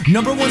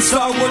Number 1,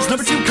 Star Wars.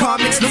 Number 2,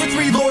 comics. Number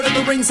 3, Lord of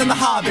the Rings and The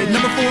Hobbit.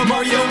 Number 4,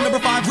 Mario. Number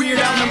 5, Weird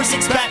Al. Number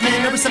 6,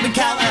 Batman. Number 7,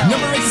 Kal-El.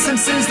 Number 8, The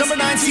Simpsons. Number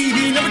 9,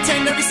 TV. Number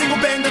 10, every single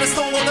band that I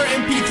stole all their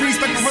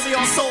MP3s back before they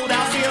all sold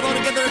out. See it all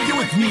together if you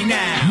with me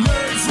now.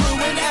 Nerds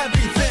ruin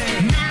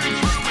everything.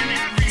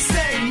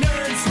 Say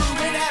nerds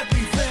ruin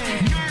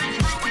everything.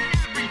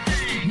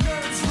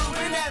 Nerds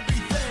ruin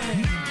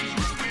everything.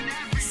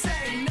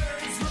 Say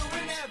nerds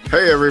ruin everything.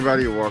 Hey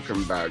everybody,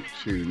 welcome back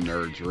to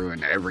Nerds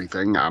Ruin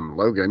Everything. I'm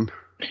Logan.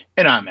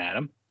 And I'm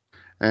Adam.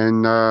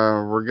 And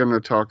we're going to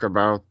talk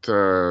about,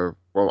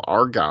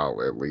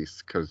 Argyle at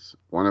least, because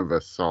one of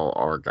us saw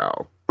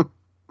Argyle.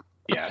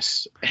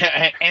 Yes.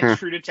 And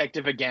True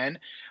Detective again,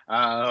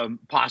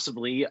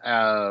 possibly.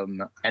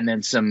 And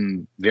then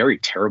some very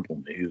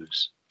terrible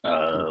news.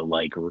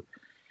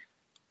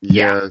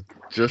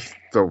 Just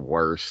the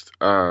worst.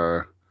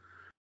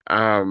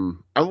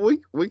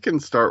 We can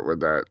start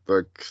with that,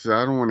 because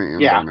I don't want to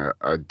end on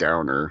a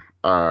downer.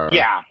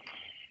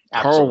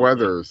 Absolutely. Carl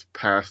Weathers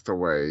passed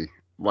away,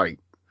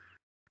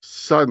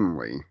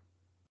 suddenly.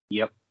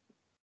 Yep.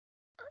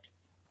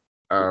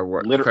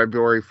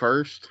 February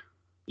 1st?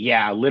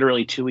 Yeah,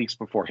 literally 2 weeks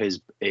before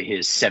his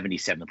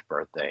 77th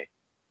birthday.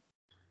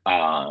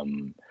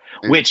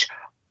 Which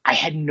I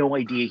had no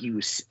idea he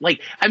was,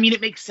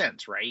 it makes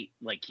sense, right?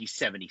 He's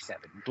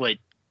 77, but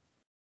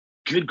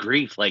good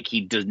grief,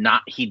 he did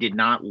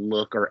not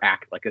look or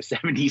act like a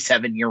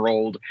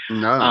 77-year-old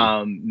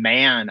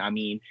man. I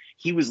mean,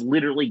 he was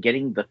literally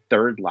getting the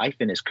third life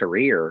in his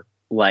career,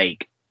 with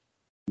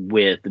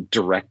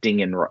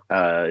directing and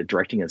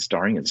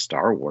starring in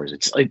Star Wars.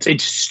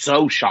 It's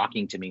so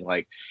shocking to me.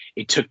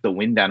 It took the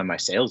wind out of my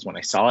sails when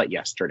I saw it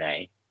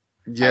yesterday.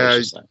 Yeah,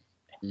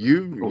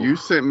 you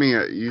sent me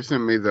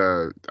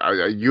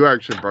you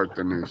actually broke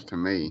the news to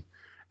me.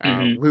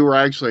 We were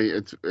actually,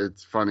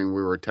 it's funny,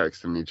 we were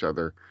texting each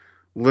other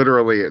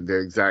literally at the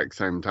exact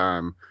same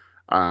time.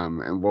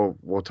 And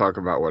we'll talk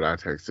about what I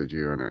texted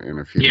you in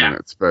a few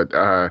minutes. But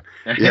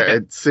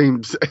it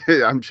seems,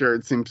 I'm sure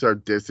it seems so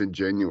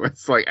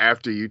disingenuous.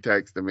 After you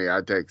texted me,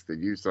 I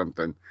texted you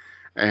something,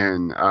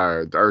 and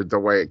or the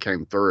way it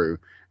came through,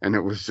 and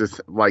it was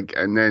just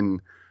and then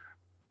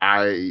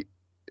I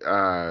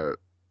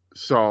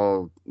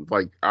saw,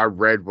 I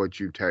read what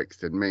you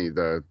texted me,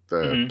 the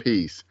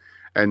piece,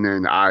 and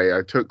then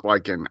I took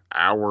an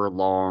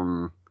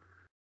hour-long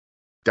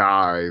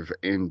dive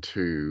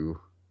into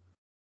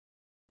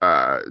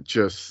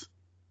just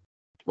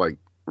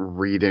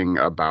reading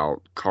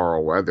about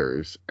Carl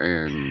Weathers,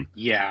 and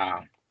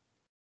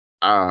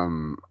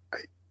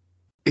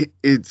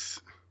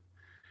it's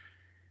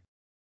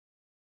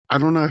I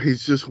don't know,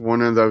 he's just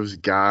one of those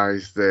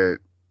guys that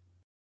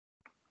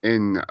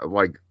in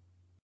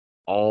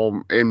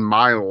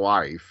my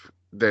life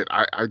that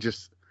I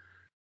just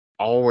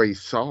always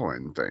saw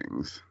in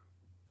things,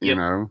 you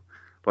know,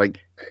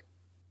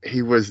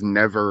 he was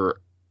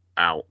never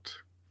out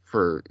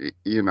for,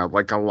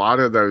 a lot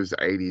of those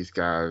 80s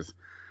guys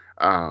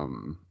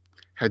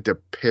had to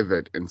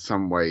pivot in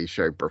some way,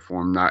 shape, or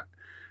form. Not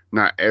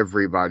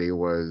everybody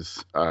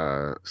was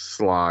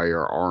Sly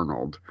or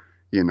Arnold,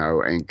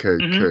 and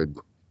could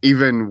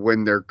even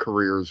when their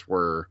careers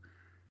were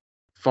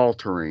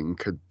faltering,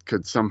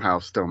 could somehow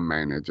still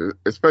manage it,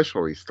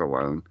 especially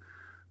Stallone.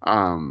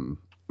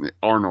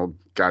 Arnold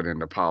got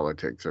into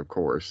politics, of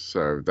course,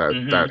 so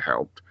that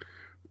helped.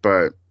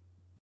 But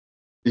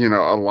a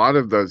lot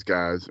of those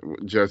guys,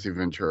 Jesse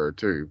Ventura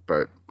too,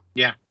 but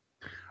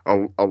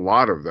a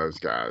lot of those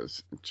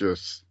guys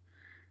just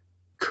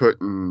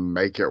couldn't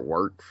make it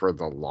work for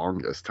the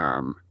longest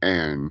time.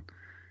 And,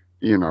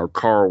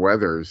 Carl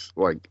Weathers,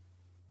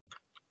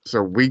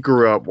 so we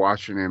grew up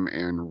watching him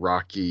in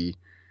Rocky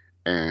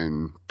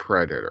and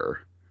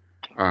Predator.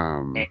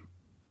 And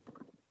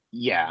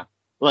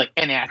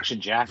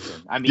Action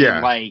Jackson. I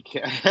mean,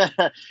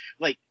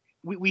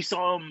 we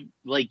saw him,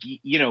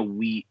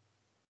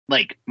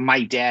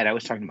 my dad, I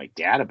was talking to my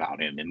dad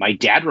about him, and my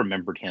dad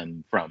remembered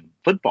him from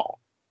football,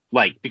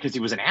 because he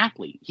was an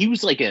athlete. He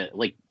was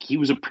he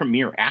was a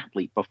premier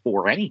athlete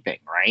before anything,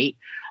 right?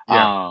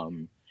 Yeah.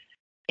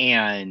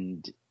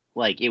 And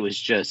it was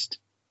just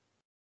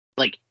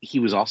he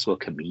was also a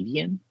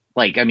comedian.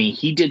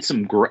 He did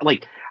some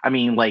great,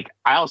 I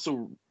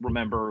also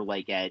remember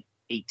at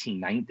 18,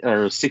 19,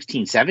 or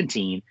 16,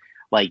 17,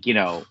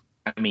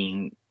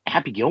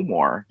 Happy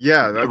Gilmore.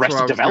 Yeah, that's Arrested what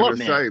I was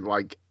Development. Going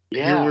to say.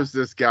 Here was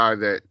this guy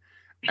that,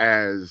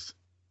 as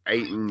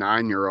 8 and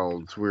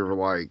 9-year-olds, we were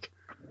like,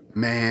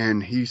 man,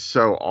 he's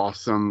so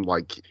awesome.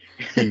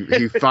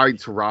 He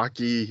fights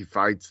Rocky, he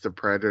fights the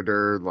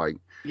Predator.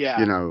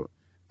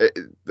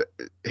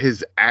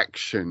 His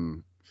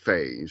action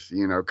phase,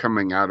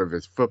 coming out of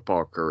his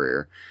football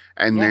career.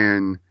 And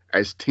then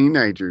as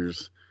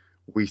teenagers,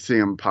 we see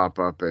him pop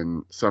up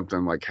in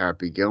something like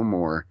Happy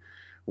Gilmore,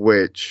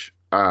 which,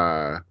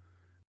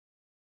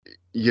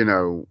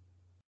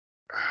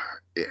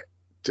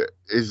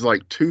 is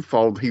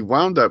twofold. He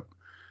wound up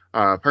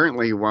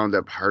apparently he wound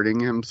up hurting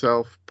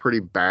himself pretty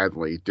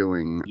badly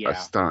doing a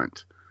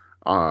stunt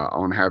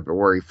on Happy,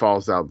 where he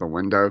falls out the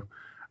window.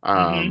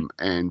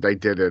 And they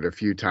did it a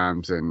few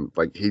times, and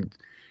like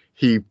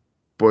he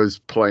was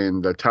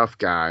playing the tough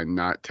guy and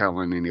not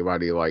telling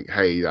anybody like,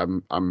 hey,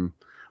 I'm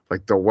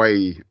like the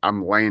way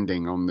I'm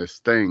landing on this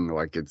thing,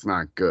 like it's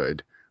not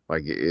good,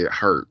 like it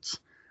hurts.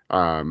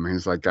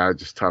 He's like, I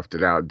just toughed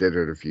it out, did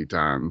it a few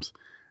times,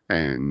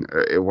 and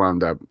it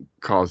wound up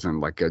causing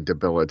like a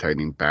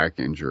debilitating back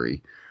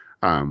injury,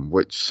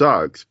 which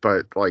sucks.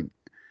 But like,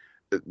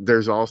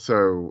 there's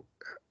also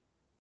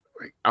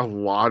like a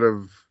lot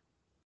of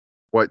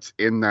what's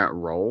in that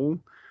role.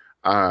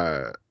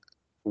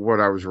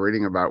 What I was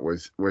reading about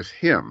was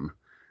him,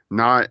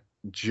 not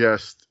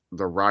just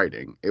the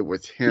writing. It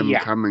was him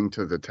coming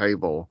to the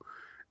table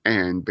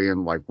and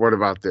being like, what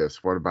about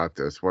this? What about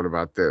this? What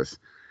about this?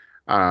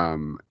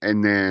 And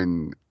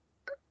then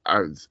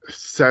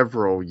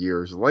several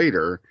years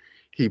later,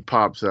 he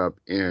pops up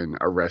in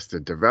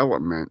Arrested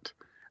Development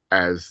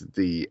as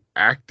the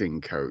acting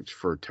coach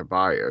for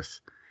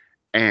Tobias.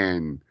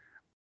 And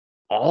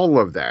all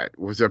of that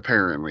was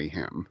apparently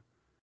him.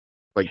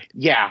 Like,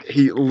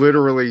 he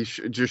literally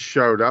just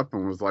showed up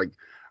and was like,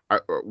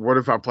 what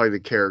if I play the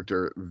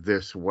character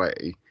this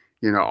way?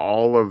 You know,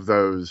 all of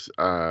those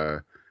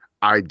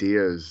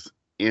ideas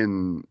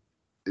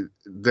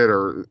that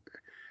are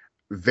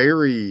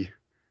very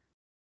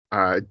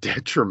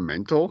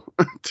detrimental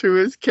to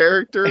his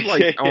character,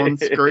 like on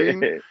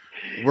screen,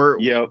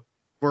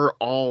 were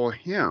all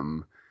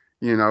him.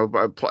 You know,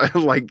 but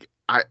like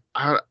I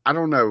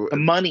don't know, the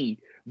money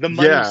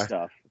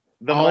stuff.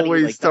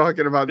 Always like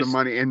talking about the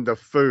money and the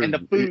food. And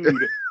the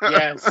food.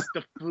 Yes,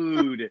 the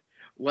food.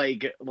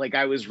 Like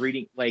I was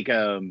reading, like,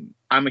 I'm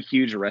a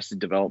huge Arrested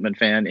Development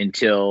fan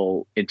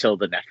until the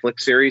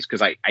Netflix series,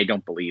 because I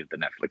don't believe the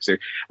Netflix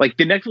series. Like,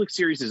 the Netflix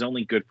series is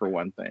only good for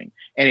one thing,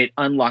 and it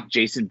unlocked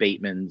Jason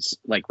Bateman's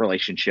like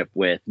relationship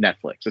with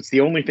Netflix. It's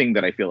the only thing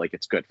that I feel like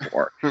it's good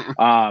for.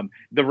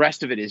 The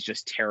rest of it is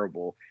just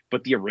terrible.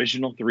 But the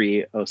original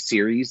three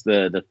series,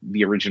 the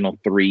original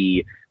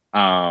three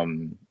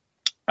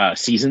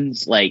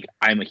seasons, like,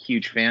 I'm a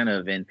huge fan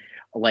of. And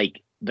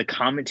like, the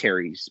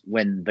commentaries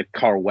when the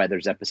Carl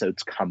Weathers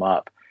episodes come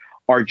up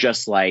are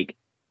just like,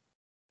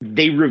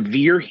 they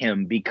revere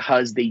him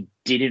because they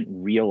didn't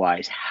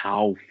realize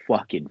how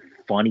fucking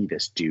funny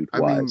this dude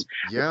was.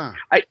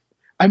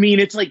 I mean,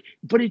 it's like,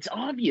 but it's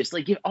obvious.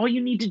 Like, all you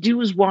need to do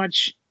is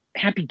watch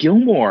Happy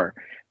Gilmore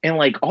and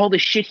like all the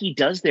shit he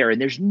does there, and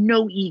there's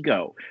no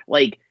ego.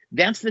 Like,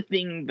 that's the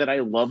thing that I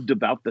loved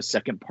about the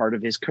second part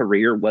of his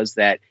career, was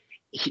that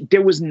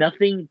there was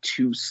nothing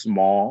too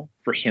small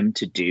for him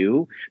to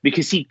do,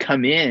 because he'd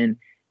come in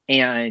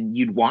and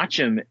you'd watch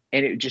him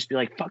and it would just be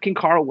like, fucking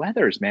Carl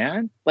Weathers,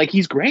 man. Like,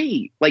 he's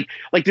great. Like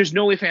there's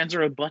no ifs, ands,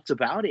 or buts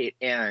about it.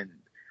 And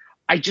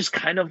I just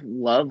kind of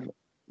love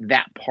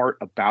that part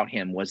about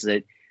him, was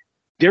that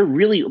there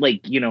really,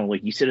 like, you know,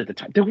 like you said at the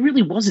time, there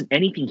really wasn't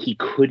anything he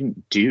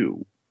couldn't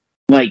do.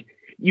 Like,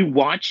 you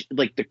watch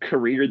like the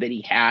career that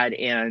he had,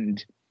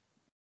 and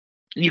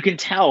you can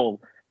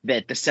tell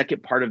that the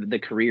second part of the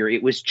career,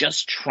 it was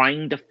just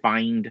trying to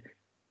find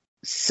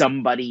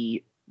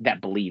somebody that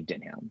believed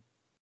in him.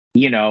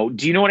 You know,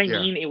 do you know what I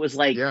mean? It was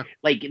like,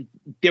 like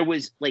there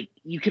was like,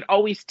 you could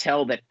always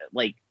tell that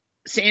like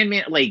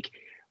Sandman, like,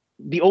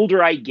 the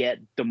older I get,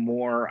 the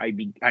more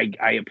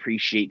I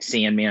appreciate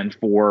Sandman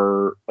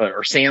or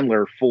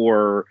Sandler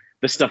for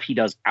the stuff he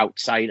does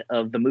outside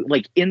of the movie,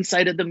 like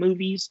inside of the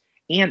movies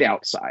and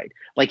outside.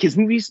 Like, his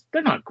movies,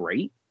 they're not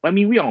great. I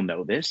mean, we all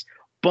know this,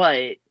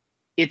 but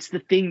it's the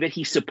thing that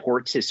he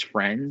supports his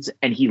friends,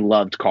 and he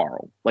loved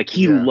Carl. Like,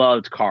 he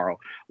loved Carl.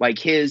 Like,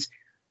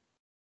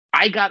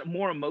 I got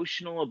more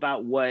emotional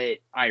about what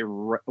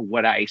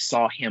I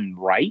saw him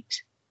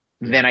write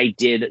than I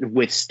did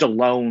with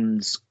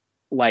Stallone's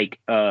like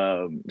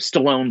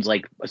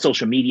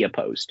social media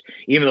post,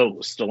 even though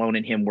Stallone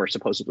and him were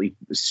supposedly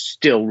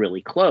still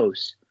really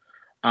close.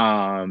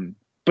 But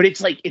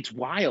it's like, it's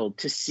wild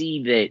to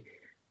see that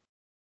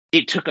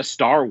it took a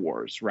Star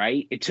Wars,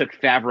 right? It took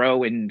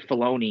Favreau and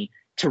Filoni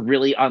to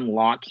really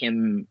unlock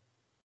him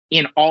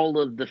in all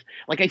of the,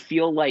 like, I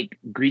feel like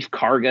Greef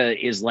Karga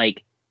is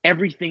like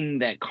everything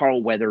that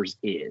Carl Weathers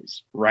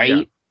is,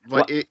 right?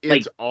 Like,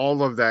 it's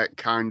all of that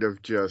kind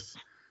of just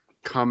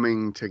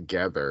coming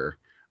together,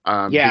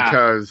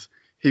 because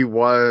he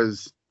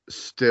was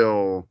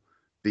still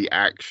the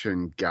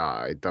action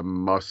guy, the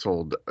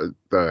muscled,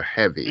 the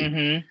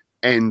heavy,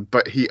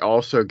 but he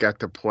also got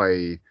to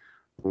play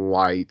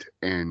light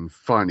and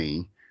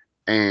funny,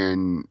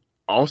 and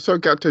also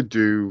got to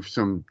do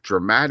some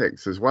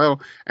dramatics as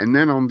well. And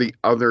then on the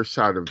other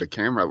side of the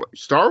camera,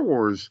 Star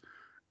Wars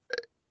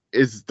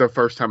is the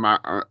first time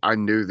I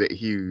knew that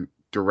he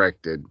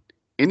directed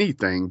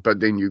anything.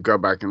 But then you go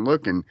back and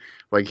look, and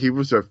like, he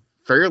was a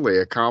fairly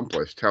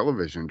accomplished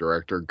television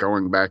director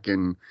going back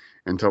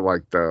into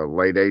like the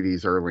late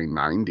 80s, early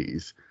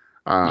 90s.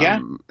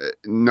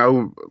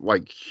 No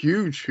like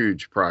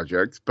huge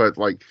projects, but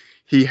like,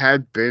 he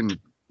had been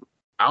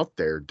out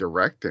there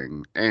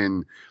directing,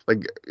 and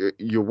like,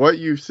 what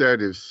you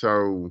said is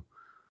so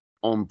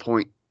on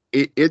point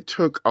it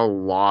took a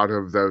lot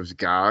of those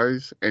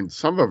guys, and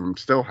some of them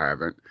still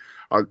haven't.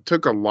 It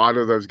took a lot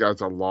of those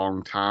guys a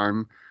long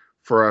time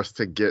for us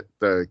to get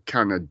the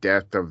kind of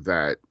depth of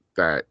that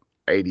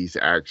 80s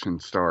action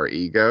star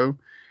ego.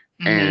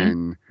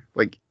 And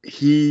like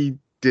he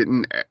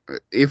didn't,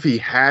 if he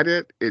had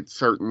it, it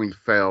certainly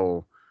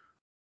fell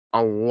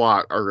a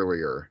lot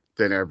earlier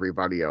than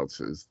everybody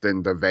else's,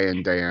 than the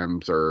Van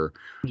Dams or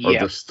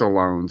the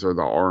Stallones or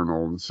the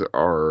Arnolds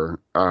or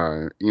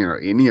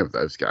any of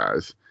those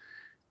guys.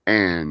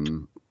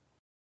 And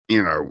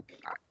I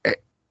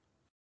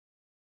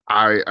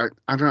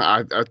don't know,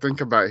 I think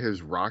about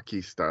his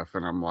Rocky stuff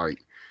and I'm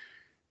like,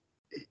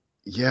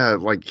 yeah,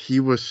 like he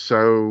was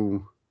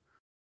so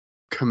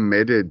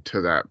committed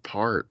to that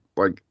part.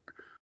 Like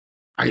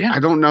I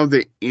don't know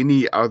that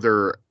any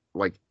other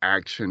like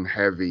action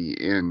heavy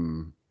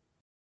in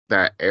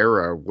that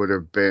era would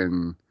have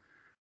been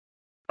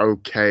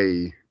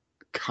okay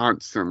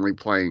constantly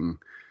playing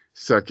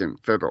second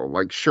fiddle.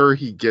 Like sure,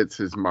 he gets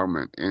his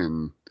moment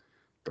in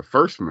the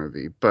first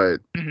movie,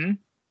 but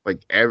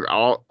like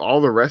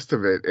all the rest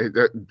of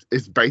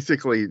it's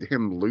basically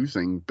him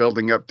losing,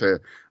 building up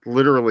to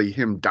literally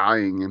him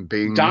dying and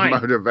being the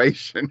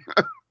motivation.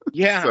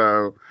 Yeah.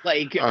 So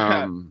like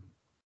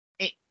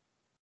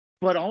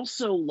but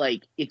also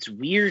like it's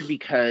weird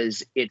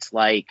because it's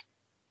like,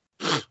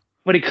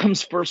 but it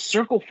comes first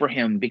circle for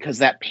him because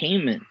that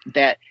payment,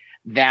 that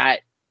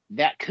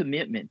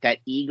commitment, that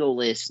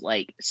egoless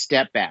like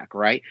step back,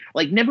 right?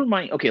 Like never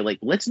mind. Okay, like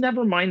let's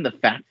never mind the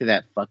fact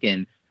that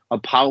fucking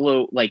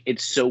Apollo, like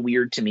it's so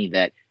weird to me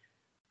that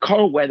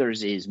Carl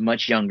Weathers is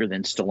much younger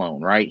than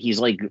Stallone, right? He's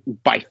like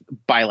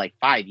by like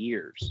 5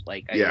 years.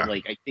 Like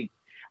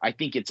I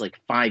think it's like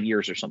 5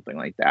 years or something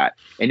like that.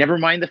 And never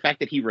mind the fact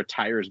that he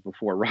retires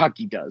before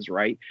Rocky does,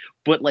 right?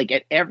 But like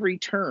at every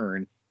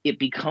turn, it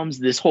becomes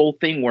this whole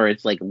thing where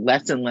it's like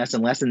less and less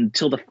and less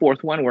until the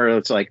fourth one where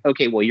it's like,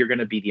 okay, well, you're going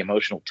to be the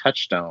emotional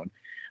touchstone.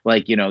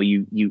 Like,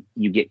 you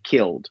get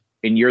killed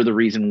and you're the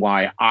reason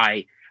why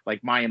I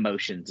like my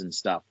emotions and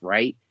stuff,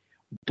 right?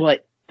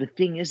 But the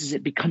thing is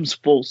it becomes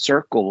full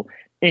circle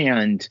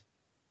and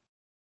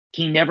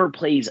he never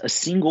plays a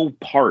single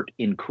part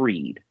in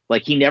Creed.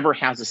 Like he never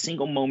has a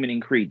single moment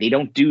in Creed. They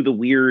don't do the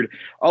weird,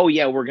 oh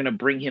yeah, we're going to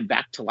bring him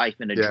back to life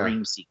in a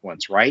dream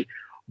sequence, right?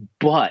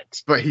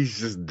 But he's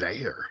just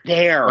there.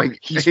 Like,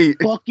 he's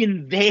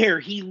fucking there.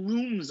 He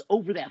looms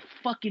over that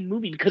fucking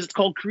movie because it's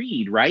called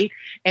Creed, right?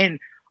 And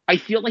I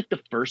feel like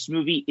the first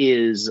movie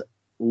is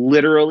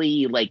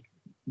literally like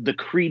the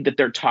Creed that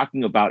they're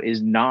talking about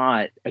is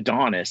not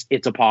Adonis,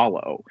 it's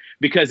Apollo,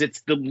 because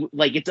it's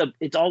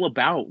all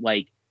about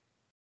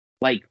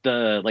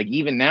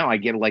even now I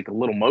get like a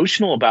little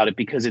emotional about it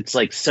because it's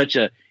like such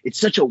a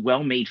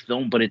well-made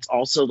film, but it's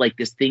also like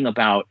this thing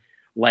about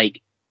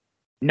like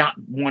not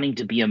wanting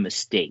to be a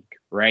mistake,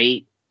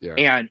 right? Yeah.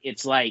 And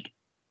it's like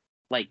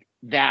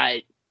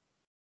that,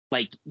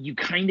 like you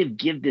kind of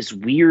give this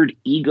weird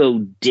ego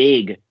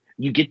dig.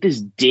 You get this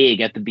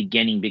dig at the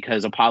beginning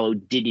because Apollo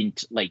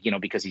didn't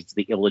because he's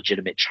the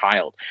illegitimate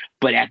child.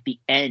 But at the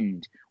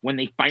end, when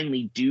they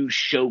finally do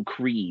show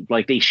Creed,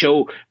 like they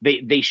show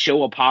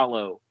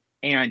Apollo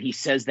and he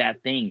says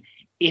that thing,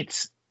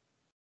 it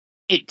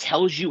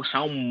tells you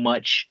how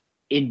much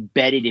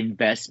embedded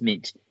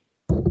investment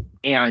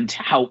and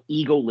how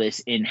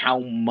egoless and how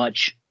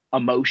much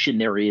emotion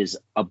there is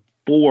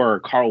for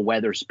Carl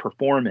Weathers'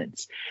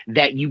 performance,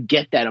 that you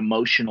get that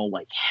emotional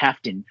like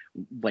heft and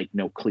like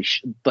no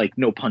cliche, like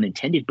no pun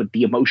intended, but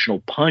the emotional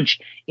punch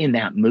in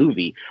that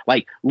movie.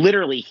 Like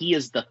literally he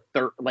is the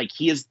third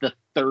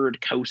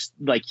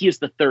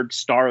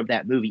star of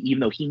that movie,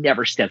 even though he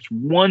never steps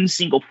one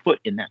single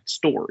foot in that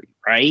story.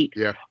 Right.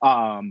 Yeah.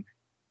 I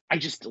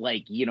just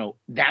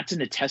that's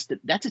a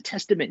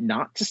testament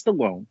not to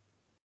Stallone,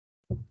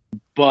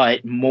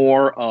 but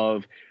more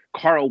of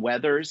Carl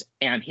Weathers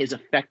and his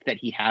effect that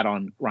he had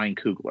on Ryan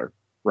Coogler,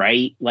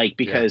 right? Like,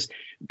 because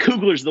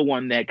Coogler's the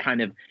one that kind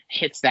of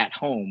hits that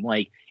home.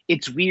 Like,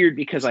 it's weird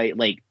because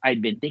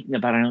I'd been thinking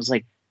about it and I was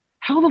like,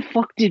 how the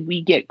fuck did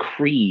we get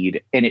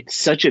Creed? And it's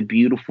such a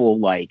beautiful,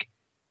 like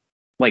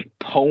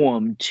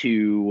poem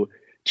to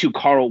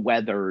Carl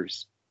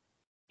Weathers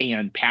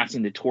and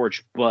passing the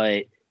torch.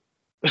 But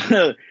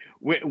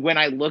when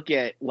I look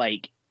at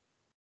like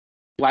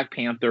Black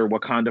Panther,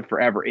 Wakanda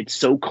Forever, it's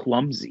so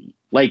clumsy.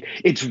 Like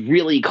it's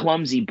really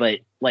clumsy, but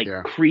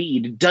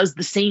Creed does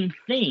the same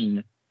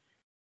thing.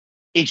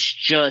 It's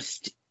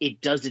just, it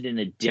does it in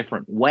a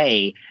different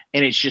way.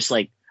 And it's just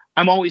like,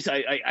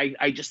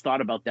 I just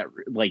thought about that,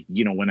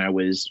 when I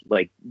was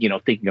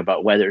thinking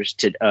about Weathers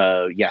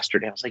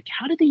yesterday, I was like,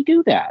 how did they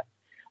do that?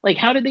 Like,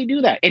 how did they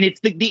do that? And it's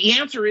the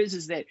answer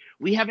is that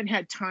we haven't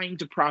had time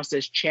to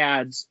process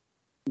Chad's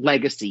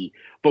legacy,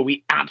 but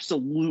we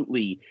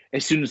absolutely,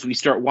 as soon as we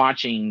start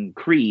watching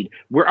Creed,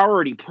 we're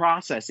already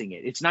processing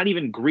it. It's not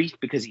even grief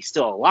because he's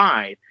still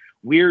alive.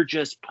 We're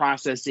just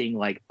processing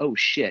like, oh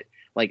shit,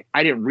 like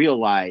I didn't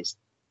realize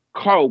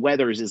Carl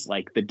Weathers is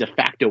like the de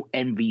facto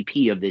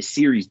MVP of this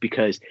series,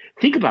 because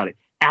think about it,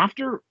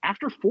 after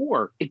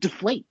 4 it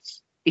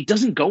deflates. it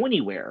doesn't go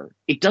anywhere.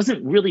 It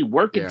doesn't really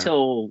work Yeah.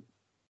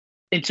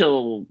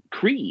 until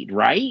Creed,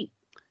 right?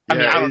 Yeah, I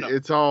mean, I don't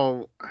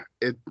know.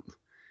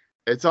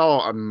 It's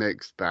all a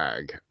mixed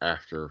bag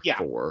after Yeah.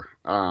 4.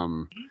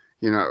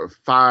 You know,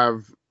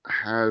 5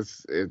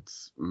 has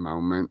its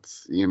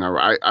moments. You know,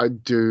 I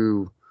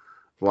do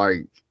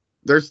like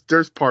there's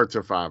parts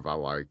of 5 I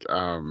like.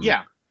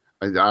 Yeah.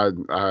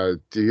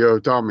 Dio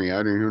Tommy, I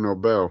didn't hear no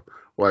bell.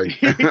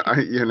 Like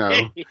you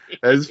know,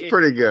 it's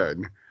pretty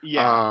good.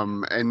 Yeah.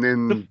 And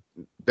then The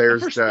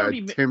there's first the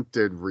 30 mi-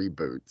 attempted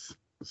reboots.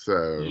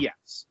 So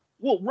Yes.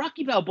 Well,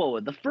 Rocky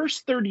Balboa, the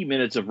first 30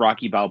 minutes of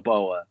Rocky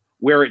Balboa,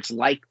 where it's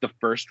like the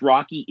first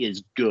Rocky,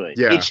 is good.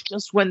 Yeah. It's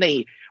just when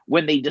they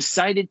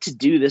decided to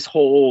do this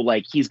whole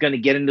like he's going to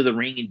get into the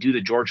ring and do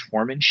the George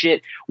Foreman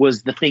shit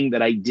was the thing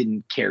that I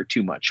didn't care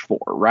too much for,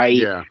 right?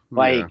 yeah,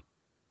 Like,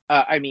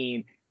 I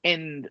mean,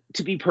 and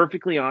to be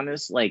perfectly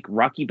honest, like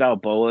Rocky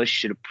Balboa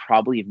should have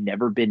probably have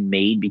never been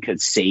made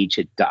because Sage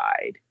had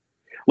died.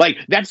 Like,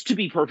 that's to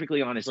be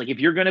perfectly honest. Like, if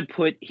you're gonna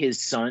put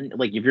his son,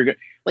 like if you're gonna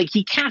like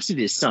he casted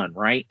his son,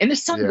 right? And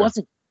his son Yeah.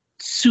 wasn't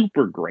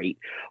super great,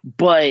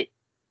 but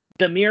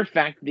the mere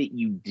fact that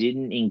you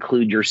didn't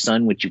include your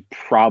son, which you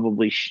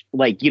probably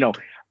like, you know,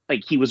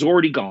 like he was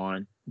already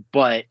gone,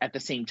 but at the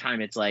same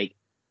time, it's like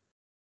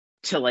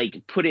to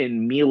like put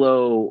in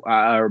Milo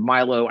or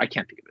Milo, I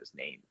can't think of his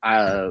name.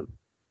 I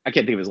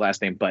can't think of his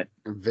last name, but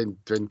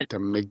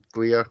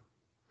Ventimiglia.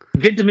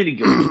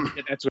 Ventimiglia.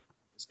 That's what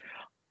it was.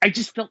 I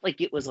just felt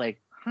like it was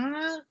like,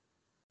 huh?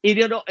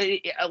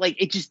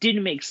 Like it just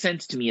didn't make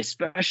sense to me,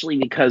 especially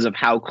because of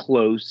how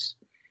close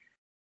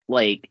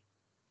like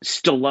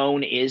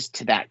Stallone is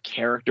to that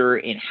character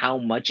and how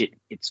much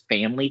it's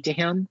family to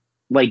him.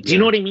 Like, do you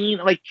know what I mean?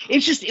 Like,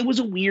 it was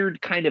a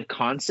weird kind of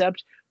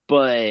concept,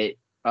 but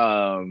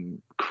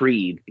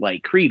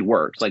Creed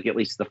works, like at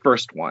least the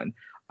first one.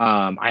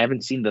 I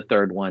haven't seen the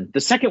third one.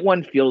 The second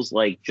one feels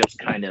like just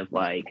kind of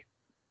like,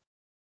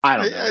 I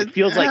don't know. It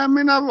feels like, I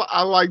mean,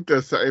 I like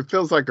this. It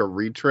feels like a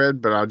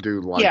retread, but I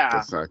do like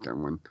the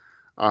second one.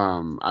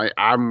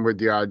 I'm with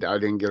you. I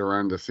didn't get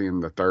around to seeing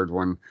the third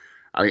one.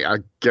 I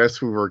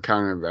guess we were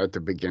kind of at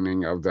the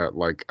beginning of that,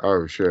 like,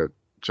 oh shit,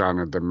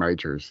 Jonathan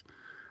Majors,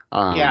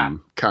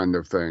 kind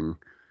of thing.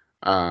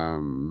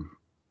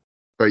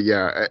 But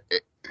yeah,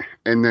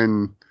 and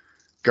then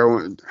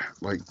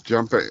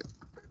jump it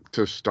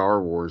to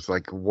Star Wars.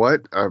 Like,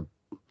 what a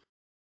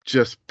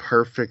just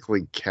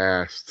perfectly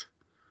cast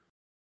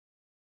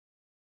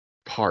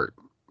part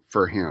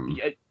for him.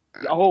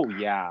 Oh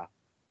yeah.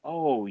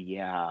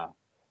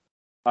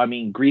 I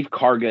mean, Grief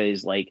Karga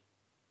is like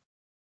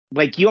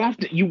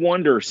you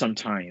wonder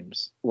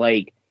sometimes,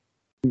 like,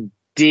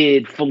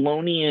 did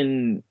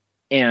Filoni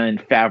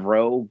and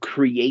Favreau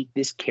create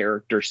this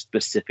character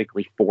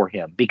specifically for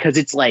him? Because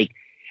it's like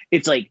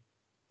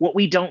what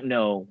we don't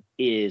know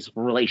is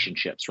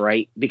relationships,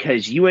 right?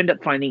 Because you end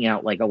up finding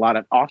out like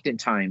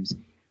oftentimes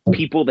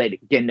people that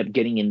end up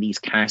getting in these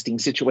casting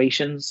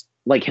situations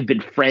like have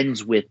been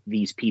friends with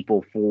these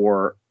people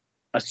for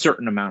a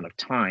certain amount of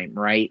time,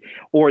 right?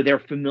 Or they're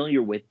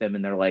familiar with them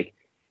and they're like,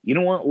 you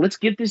know what, let's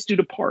get this dude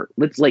a part.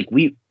 Let's like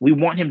we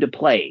want him to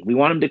play. We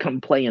want him to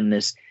come play in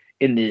this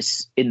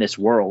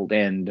world.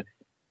 And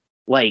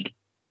like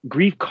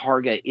Grief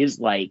Karga is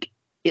like,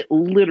 it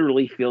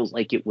literally feels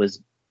like it was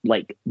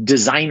like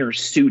designer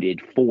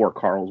suited for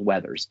Carl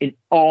Weathers in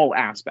all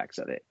aspects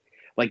of it.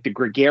 Like the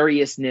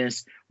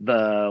gregariousness,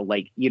 the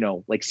like, you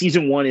know, like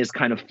season 1 is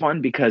kind of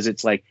fun because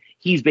it's like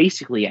he's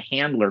basically a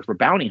handler for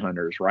bounty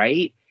hunters,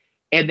 right?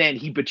 And then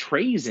he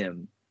betrays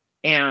him,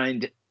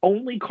 and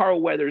only Carl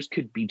Weathers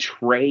could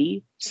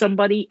betray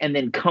somebody and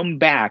then come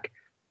back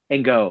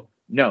and go,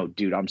 no,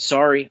 dude, I'm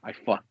sorry, I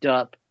fucked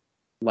up.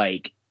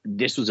 Like,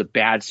 this was a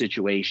bad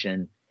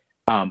situation.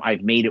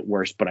 I've made it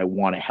worse, but I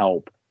want to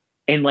help.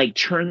 And like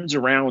turns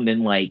around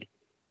and like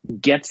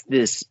gets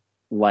this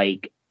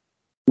like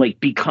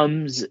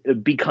becomes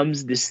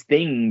this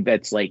thing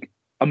that's like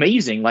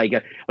amazing. Like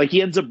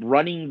he ends up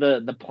running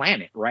the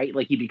planet, right?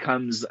 Like he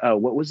becomes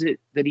what was it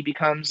that he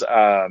becomes?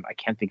 I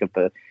can't think of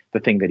the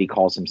thing that he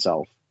calls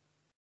himself.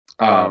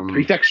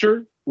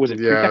 Prefecture? Was it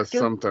Prefecture?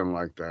 Something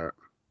like that.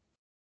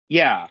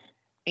 Yeah.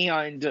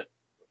 And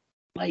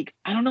like,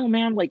 I don't know,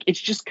 man, like it's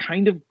just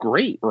kind of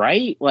great,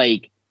 right?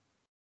 Like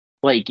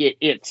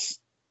it's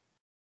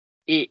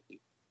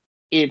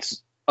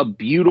a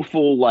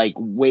beautiful like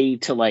way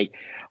to like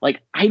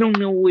I don't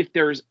know if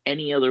there's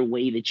any other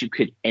way that you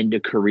could end a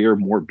career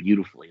more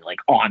beautifully, like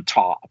on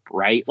top,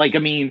 right? Like, I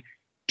mean,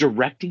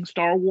 directing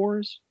Star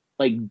Wars,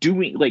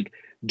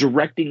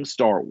 directing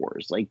Star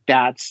Wars, like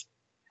that's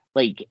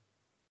like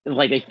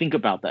I think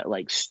about that,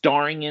 like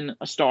starring in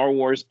a Star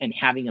Wars and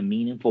having a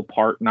meaningful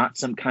part, not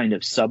some kind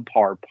of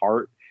subpar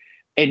part,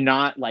 and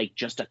not like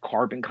just a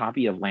carbon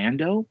copy of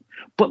Lando,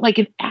 but like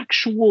an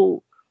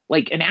actual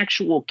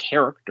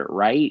character,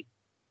 right?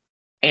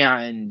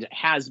 And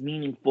has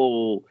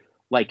meaningful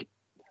like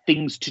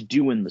things to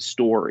do in the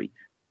story.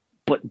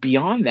 But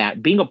beyond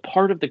that, being a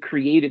part of the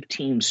creative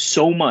team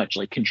so much,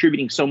 like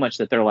contributing so much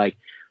that they're like,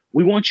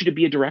 we want you to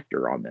be a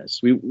director on this.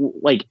 We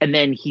like, and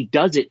then he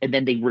does it, and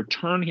then they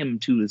return him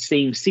to the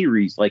same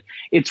series. Like,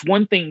 it's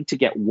one thing to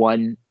get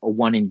one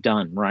and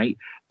done, right?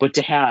 But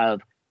to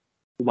have,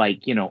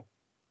 like, you know,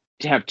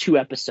 to have 2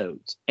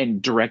 episodes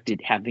and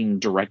having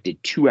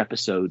directed 2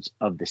 episodes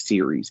of the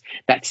series,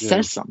 that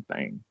says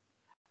something.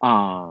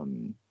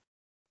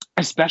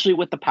 Especially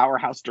with the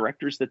powerhouse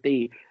directors that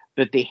they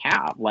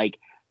have, like,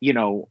 you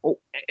know,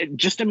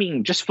 just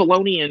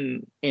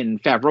Filoni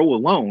and Favreau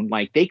alone,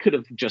 like, they could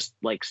have just,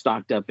 like,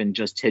 stocked up and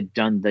just had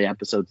done the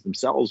episodes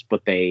themselves,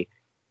 but they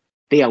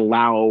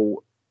allow,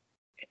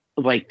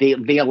 like,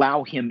 they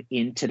allow him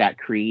into that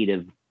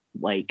creative,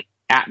 like,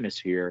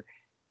 atmosphere.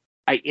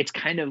 It's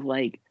kind of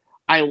like,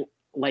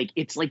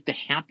 it's like the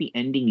happy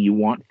ending you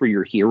want for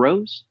your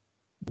heroes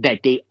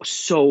that they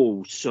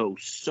so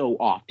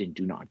often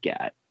do not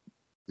get.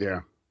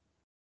 Yeah.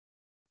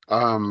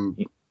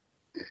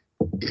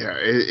 Yeah,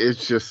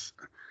 it's just,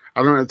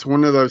 I don't know, it's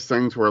one of those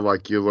things where,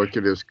 like, you look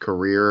at his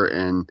career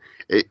and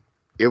it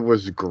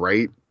was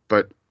great,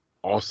 but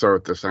also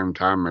at the same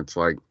time, it's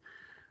like,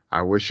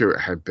 I wish it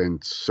had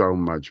been so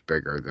much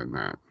bigger than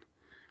that.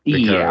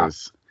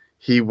 Because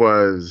he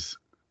was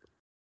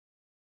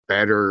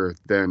better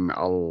than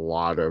a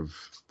lot of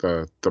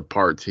the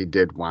parts he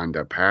did wind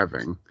up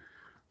having.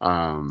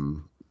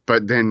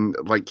 But then,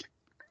 like,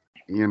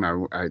 you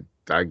know,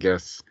 I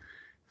guess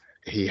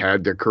he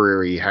had the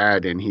career he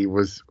had, and he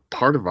was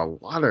part of a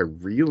lot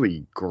of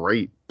really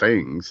great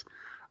things,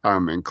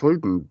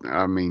 including,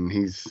 I mean,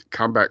 he's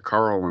Combat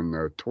Carl in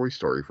the Toy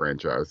Story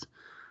franchise.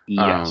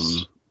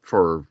 Yes.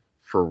 For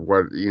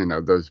what, you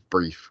know, those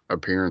brief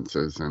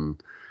appearances,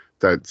 and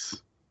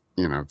that's,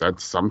 you know,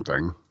 that's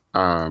something.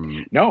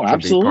 No,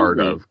 absolutely. To be part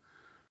of.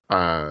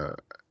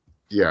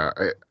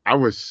 I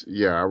was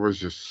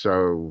just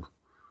so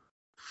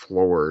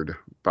floored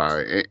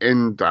by,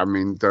 and I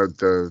mean,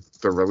 the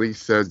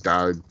release said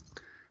died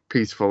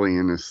peacefully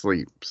in his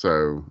sleep.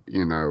 So,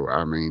 you know,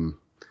 I mean,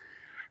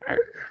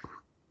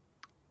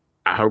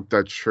 I hope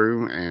that's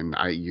true, and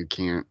you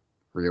can't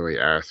really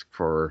ask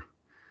for,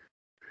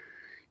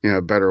 you know,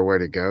 a better way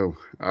to go.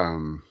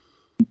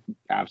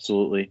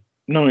 Absolutely.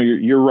 No,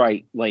 you're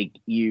right. Like,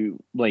 you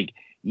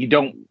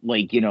don't,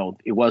 like, you know,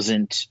 it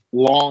wasn't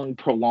long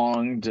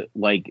prolonged,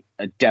 like,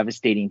 a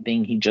devastating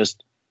thing. He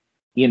just,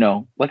 you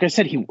know, like I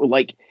said, he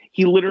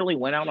literally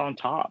went out on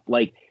top.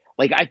 Like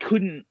I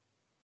couldn't,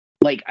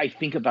 like, I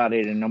think about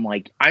it and I'm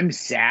like, I'm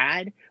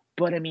sad,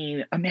 but I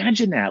mean,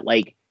 imagine that,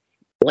 like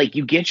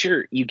you get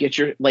your,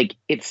 like,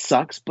 it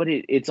sucks, but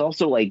it's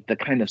also like the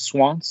kind of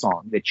swan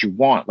song that you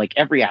want, like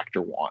every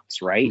actor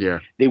wants, right? Yeah.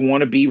 They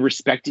want to be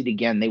respected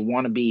again. They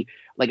want to be,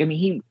 like, I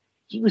mean,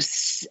 he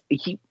was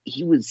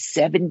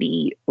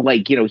 70,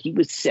 like, you know, he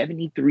was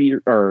 73,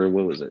 or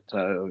what was it?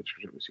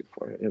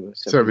 It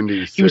was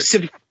 76. He was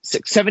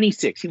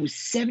 76. He was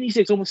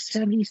 76, almost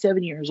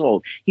 77 years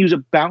old. He was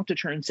about to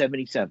turn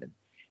 77,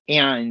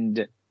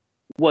 and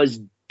was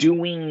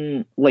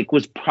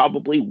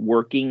probably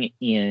working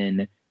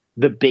in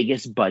the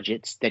biggest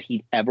budgets that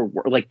he'd ever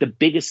worked, like the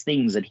biggest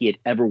things that he had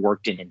ever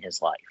worked in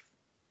his life.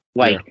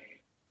 Like,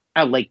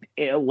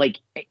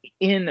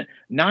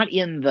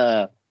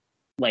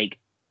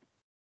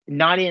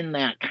 not in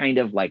that kind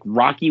of, like,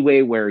 Rocky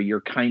way where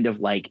you're kind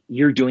of like,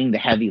 you're doing the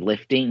heavy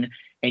lifting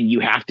and you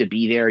have to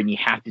be there and you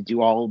have to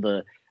do all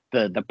the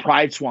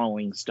pride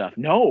swallowing stuff.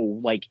 No,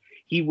 like,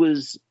 he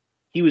was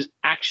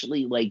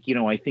actually, like, you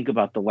know, I think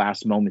about the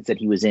last moments that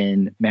he was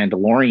in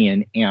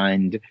Mandalorian,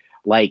 and,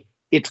 like,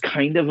 it's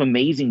kind of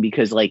amazing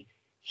because, like,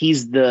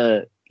 he's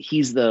the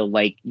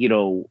like, you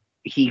know,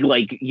 he,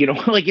 like, you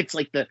know, like, it's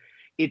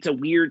a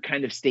weird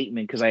kind of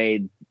statement because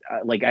I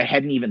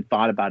hadn't even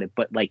thought about it,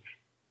 but, like,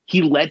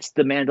 he lets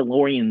the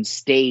Mandalorians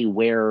stay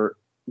where,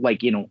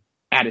 like, you know,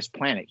 at his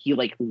planet. He,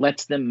 like,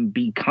 lets them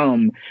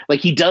become, like,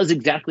 he does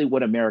exactly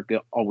what America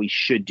always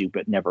should do,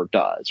 but never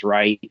does,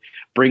 right?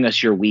 Bring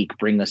us your weak,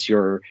 bring us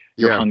your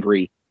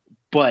hungry.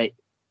 But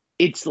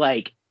it's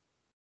like,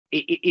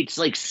 it's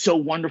like so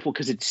wonderful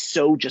because it's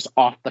so just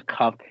off the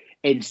cuff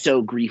and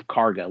so Greef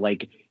Karga.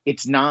 Like,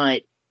 it's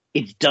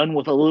done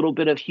with a little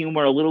bit of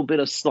humor, a little bit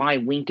of sly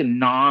wink and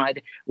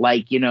nod,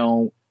 like, you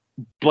know,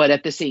 but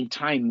at the same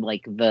time,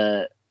 like,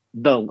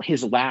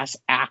 his last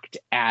act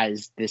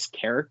as this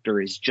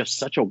character is just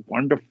such a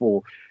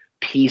wonderful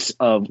piece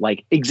of,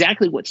 like,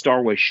 exactly what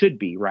Star Wars should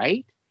be,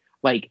 right?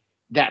 Like,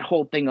 that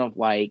whole thing of,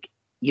 like,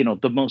 you know,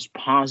 the most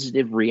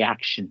positive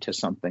reaction to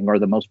something, or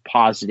the most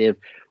positive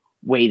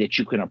way that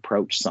you can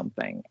approach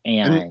something,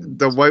 and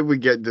the way we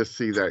get to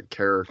see that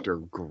character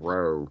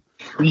grow,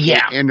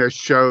 in a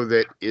show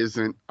that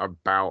isn't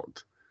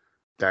about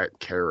that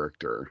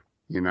character,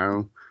 you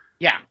know,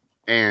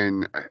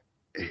 and,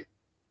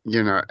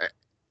 you know,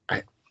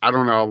 I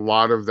don't know, a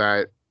lot of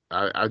that,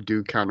 I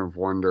do kind of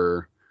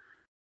wonder,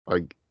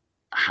 like,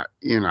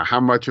 you know, how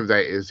much of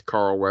that is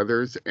Carl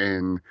Weathers.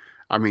 And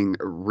I mean,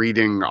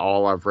 reading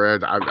all I've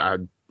read, I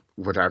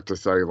would have to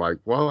say, like,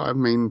 well, I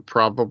mean,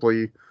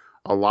 probably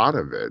a lot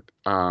of it.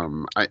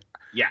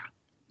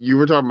 You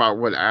were talking about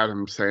what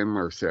Adam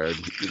Sandler said,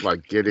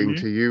 like, getting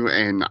to you,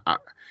 and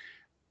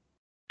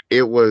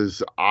it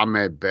was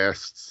Ahmed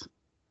Best's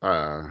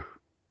uh,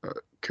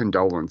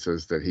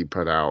 condolences that he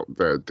put out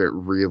that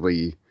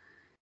really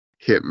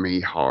hit me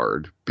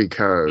hard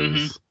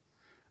because,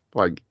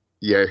 like,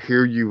 yeah,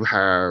 here you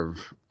have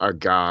a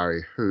guy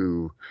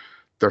who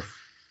the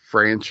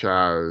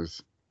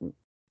franchise,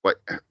 like,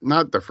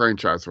 not the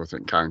franchise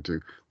wasn't kind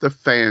to, the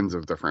fans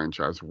of the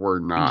franchise were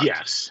not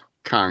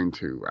kind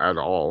to at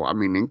all. I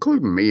mean,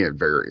 including me at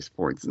various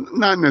points.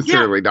 Not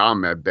necessarily to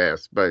Ahmed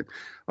Best, but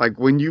like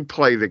when you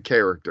play the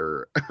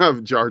character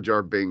of Jar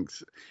Jar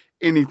Binks,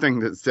 anything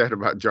that's said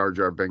about Jar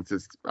Jar Binks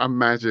is, I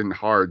imagine,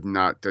 hard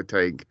not to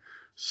take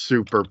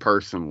super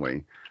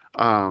personally.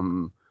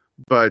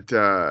 But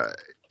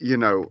you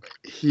know,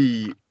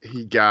 he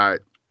got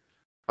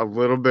a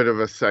little bit of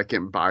a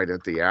second bite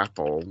at the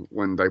apple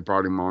when they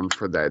brought him on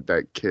for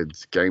that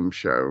kids game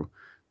show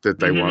that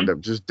they wound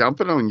up just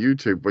dumping on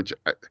YouTube, which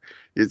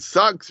it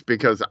sucks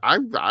because I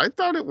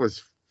thought it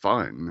was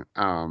fun,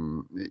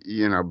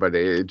 you know, but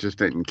it just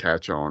didn't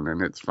catch on,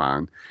 and it's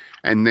fine.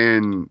 And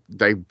then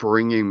they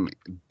bring him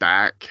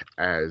back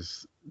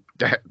as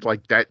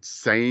that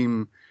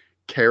same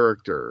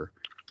character,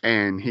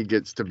 and he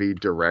gets to be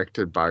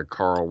directed by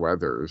Carl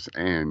Weathers,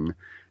 and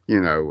you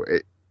know,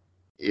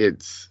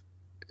 it's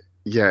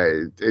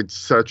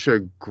such a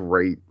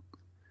great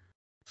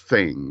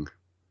thing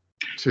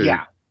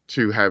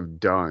to have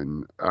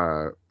done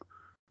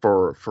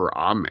for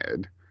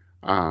Ahmed.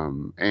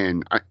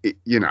 And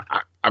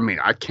I mean,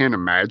 I can't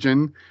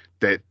imagine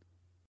that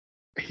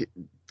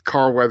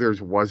Carl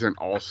Weathers wasn't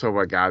also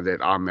a guy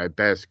that Ahmed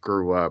Best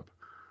grew up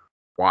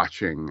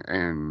watching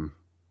and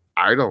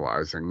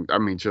idolizing. I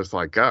mean, just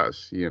like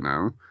us, you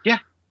know? Yeah.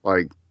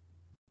 Like,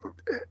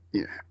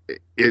 yeah,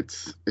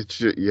 it's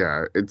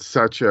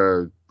such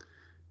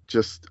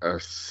just a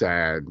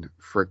sad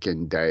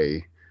freaking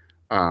day.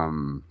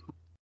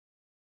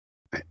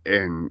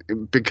 And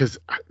because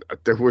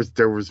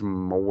there was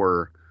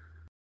more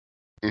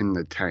in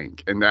the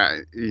tank, and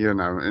that, you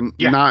know, and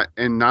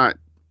not,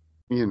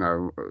 you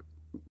know,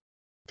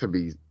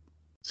 to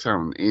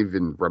sound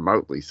even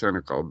remotely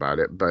cynical about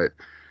it, but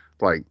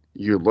like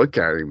you look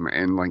at him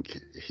and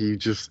like he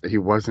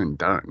wasn't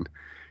done,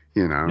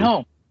 you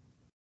know.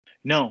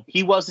 No,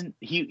 he wasn't.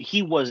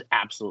 He was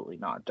absolutely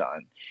not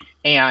done.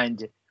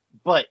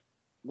 But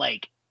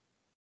like,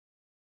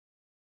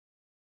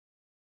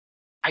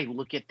 I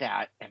look at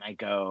that and I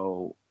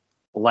go,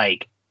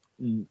 like,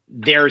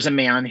 there's a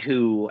man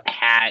who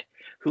had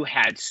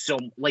so,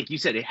 like you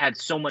said, it had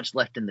so much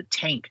left in the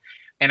tank.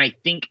 And I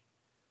think,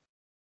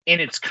 and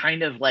it's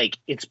kind of like,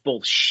 it's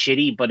both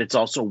shitty, but it's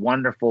also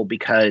wonderful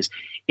because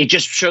it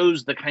just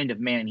shows the kind of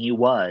man he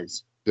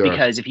was. Yeah.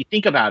 Because if you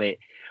think about it,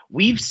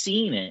 we've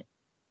seen it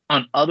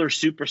on other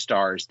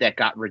superstars that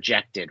got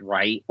rejected,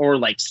 right? Or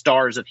like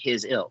stars of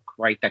his ilk,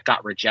 right? That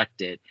got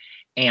rejected,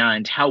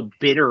 and how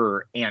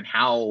bitter and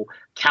how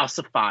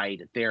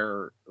calcified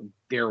their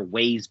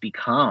ways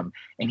become.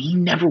 And he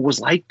never was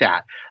like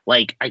that.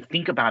 Like, I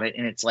think about it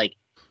and it's like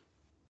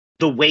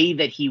the way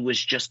that he was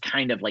just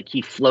kind of like,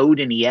 he flowed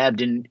and he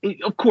ebbed. And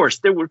of course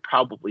there were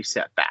probably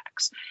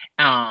setbacks.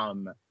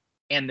 And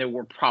there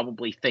were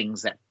probably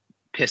things that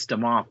pissed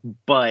him off,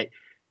 but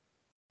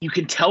you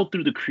can tell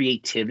through the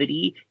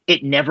creativity,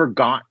 it never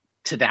got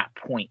to that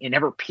point. It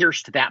never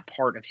pierced that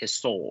part of his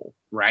soul,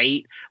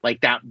 right?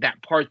 Like that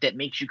part that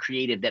makes you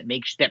creative,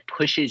 that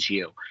pushes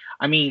you.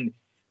 I mean,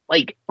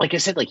 like I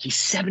said, like he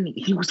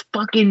was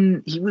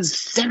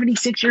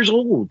 76 years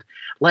old.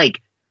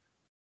 Like,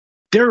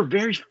 there are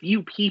very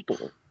few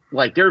people,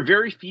 like there are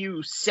very few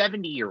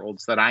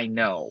 70-year-olds that I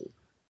know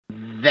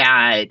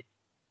that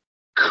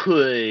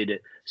could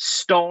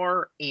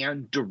star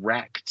and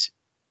direct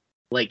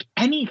like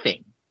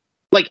anything.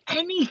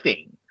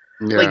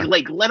 Yeah.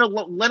 Like let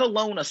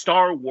alone a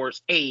Star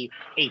Wars, a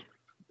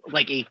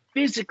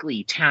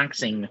physically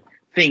taxing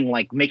thing,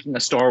 like making a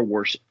Star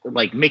Wars,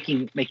 like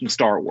making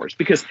Star Wars,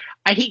 because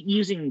I hate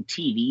using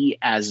TV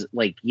as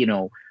like, you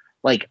know,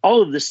 like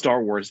all of this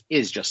Star Wars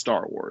is just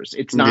Star Wars.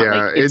 It's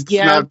not it's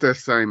not the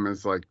same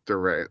as like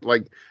direct,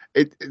 like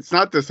it's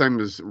not the same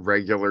as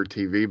regular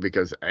TV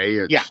because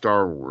A, it's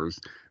Star Wars,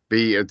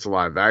 B, it's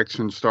live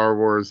action Star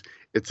Wars,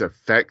 it's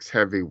effects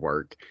heavy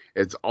work,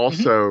 it's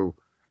also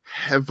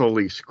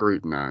heavily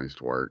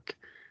scrutinized work.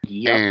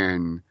 Yep.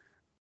 And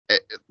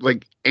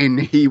and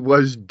he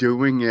was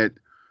doing it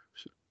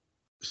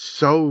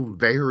so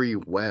very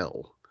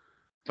well,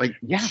 like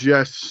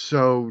just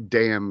so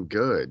damn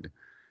good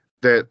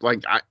that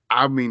like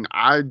I mean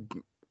I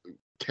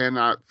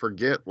cannot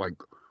forget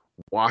like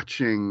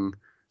watching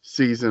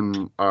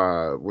season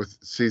 1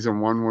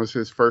 was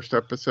his first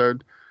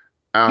episode,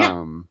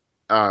 and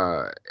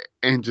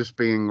just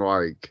being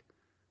like,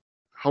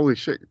 holy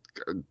shit,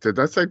 did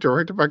that say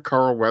directed by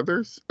Carl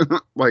Weathers?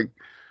 Like,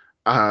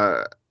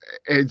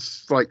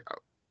 it's like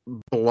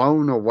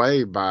blown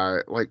away by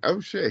like, oh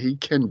shit, he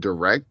can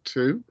direct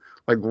too.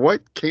 Like,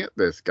 what can't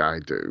this guy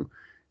do?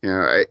 You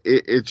know,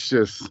 it's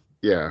just,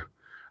 yeah.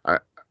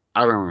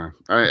 I don't know.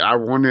 I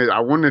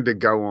wanted to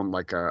go on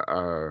like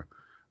a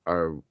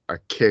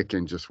kick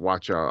and just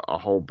watch a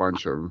whole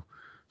bunch of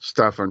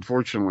stuff,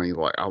 unfortunately,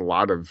 like a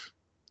lot of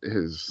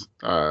his,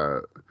 I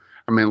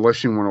mean,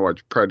 unless you want to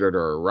watch Predator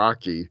or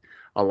Rocky,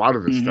 a lot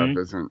of his stuff Hmm.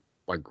 isn't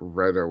like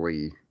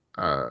readily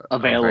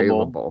Available.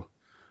 available.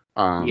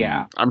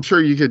 Yeah. I'm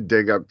sure you could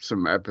dig up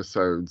some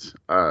episodes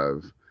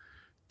of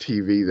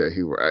TV that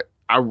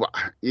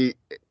he,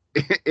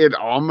 it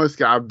almost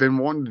got, I've been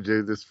wanting to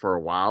do this for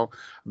a while.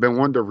 I've been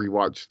wanting to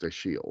rewatch The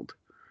Shield.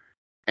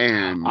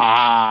 And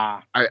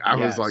Ah, I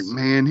was like, yes.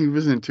 man, he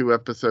was in 2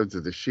 episodes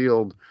of The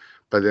Shield,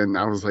 but then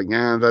I was like,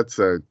 yeah, that's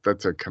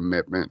a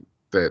commitment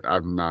that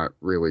I'm not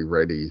really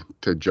ready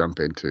to jump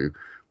into.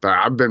 But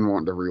I've been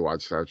wanting to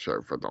rewatch that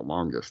show for the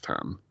longest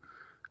time.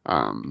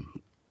 Um,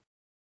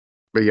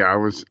 but yeah, I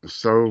was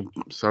so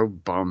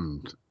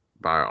bummed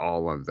by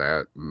all of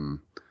that, and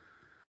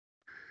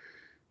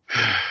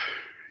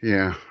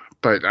yeah.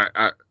 But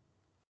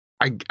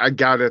I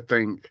gotta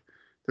think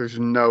there's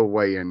no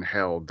way in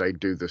hell they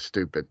do the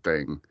stupid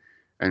thing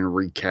and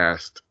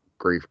recast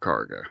Grief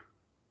Karga.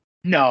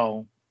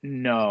 No,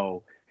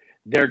 no.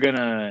 They're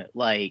gonna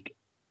like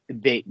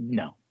they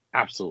no,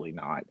 absolutely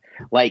not.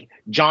 Like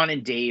John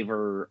and Dave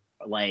are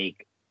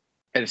like,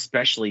 and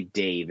especially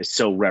Dave is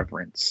so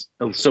reverent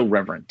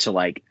to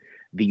like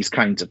these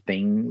kinds of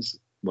things.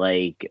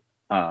 Like,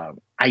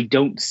 I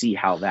don't see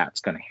how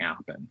that's gonna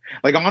happen.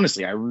 Like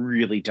honestly, I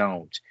really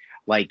don't.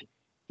 Like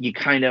you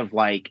kind of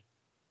like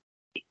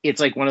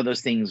it's like one of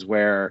those things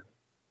where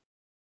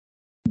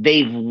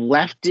they've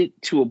left it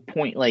to a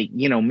point like,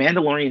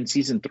 Mandalorian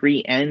season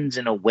 3 ends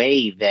in a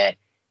way that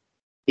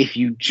if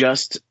you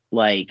just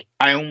like,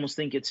 I almost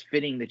think it's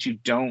fitting that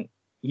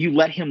you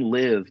let him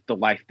live the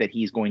life that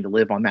he's going to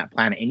live on that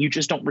planet and you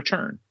just don't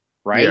return,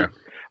 Yeah, right?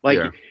 Like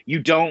yeah, you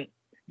don't,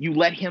 you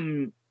let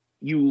him,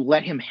 you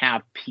let him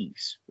have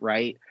peace,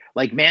 right?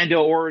 Like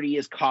Mando already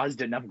has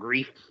caused enough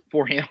grief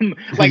for him.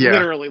 Like yeah,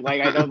 literally,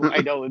 like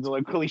I know it's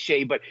like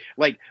cliche, but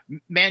like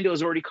Mando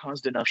has already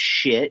caused enough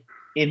shit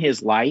in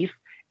his life,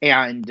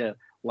 and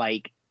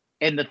like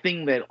and the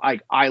thing that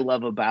I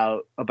love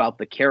about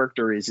the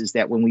character is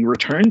that when we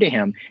return to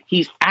him,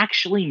 he's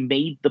actually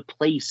made the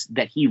place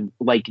that he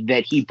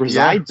yeah,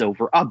 presides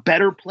over a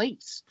better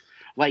place.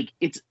 Like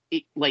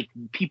like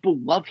people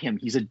love him.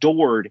 He's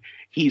adored.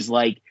 He's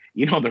like,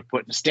 they're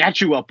putting a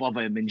statue up of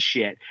him and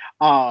shit.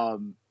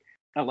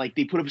 Like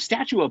they put up a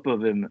statue up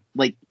of him.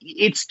 Like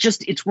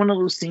it's one of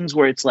those things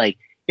where it's like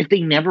if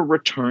they never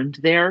returned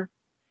there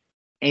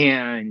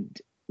and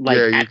yeah. like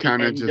You at the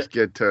kind of end, just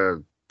get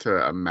to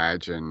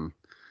imagine,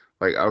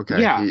 like,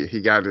 okay, yeah,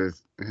 he got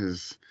his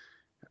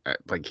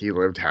like he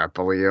lived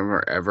happily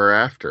ever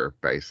after,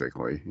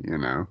 basically, you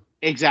know.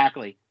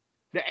 exactly.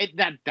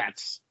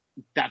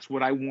 That's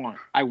what I want.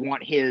 I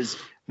want his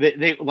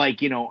they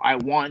like I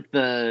want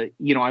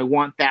I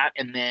want that,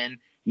 and then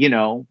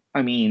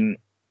I mean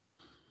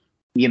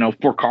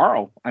for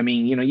Carl, I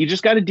mean you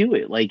just got to do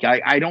it. Like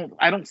I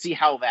don't see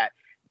how that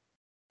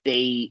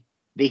they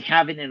they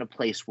have it in a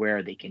place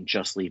where they can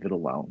just leave it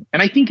alone,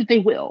 and I think that they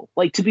will.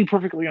 Like to be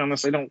perfectly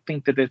honest, I don't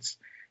think that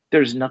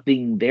there's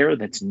nothing there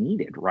that's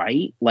needed,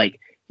 right? Like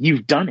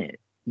you've done it.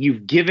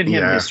 You've given him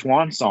his Yeah,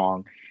 swan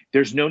song.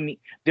 There's no need.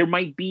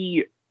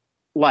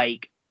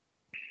 Like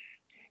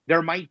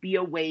there might be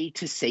a way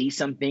to say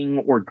something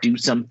or do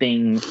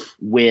something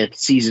with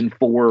season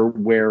 4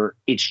 where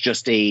it's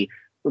just a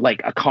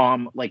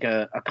calm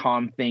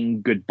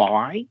thing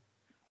goodbye.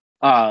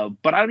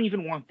 But I don't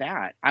even want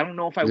that. I don't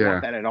know if I want yeah,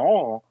 that at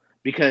all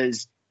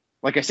because,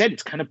 like I said,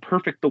 it's kind of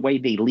perfect the way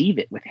they leave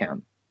it with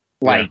him.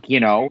 yeah, Like,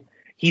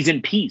 he's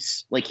in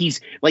peace.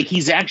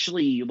 He's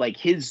actually like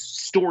his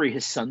story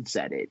has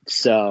sunsetted.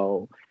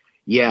 So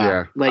yeah,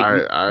 yeah. like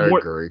I more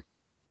agree.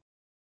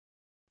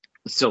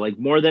 so like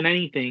more than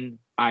anything,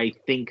 I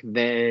think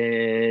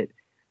that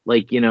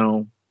like,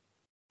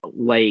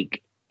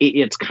 like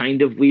it's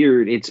kind of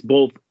weird. It's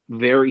both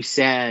very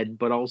sad,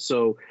 but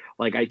also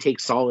like I take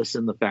solace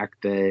in the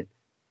fact that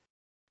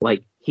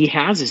like he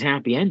has his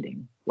happy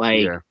ending.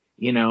 Like, Yeah,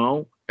 you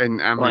know,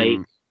 and I like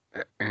mean,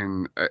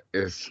 and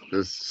as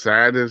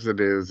sad as it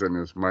is, and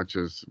as much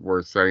as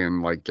we're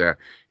saying, like, yeah,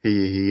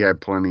 he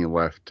had plenty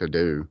left to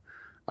do.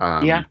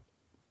 yeah. Um,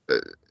 uh,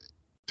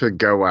 to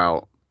go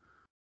out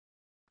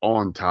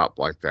on top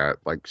like that,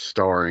 like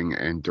starring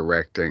and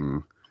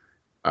directing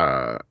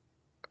uh,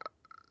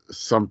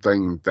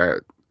 something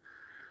that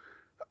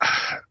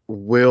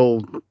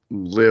will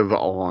live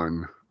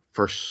on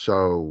for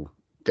so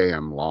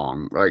damn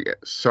long. Like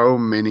so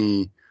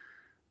many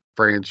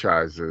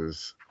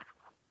franchises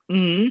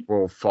Hmm.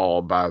 will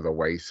fall by the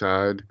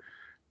wayside,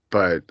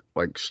 but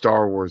like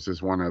Star Wars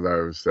is one of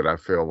those that I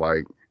feel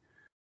like.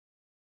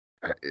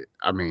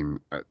 I mean,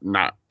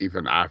 not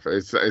even I.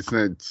 It's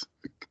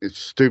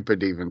stupid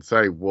to even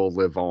say will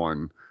live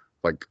on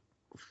like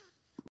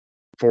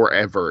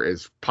forever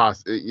is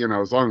you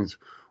know, as long as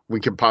we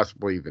can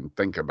possibly even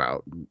think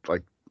about,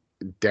 like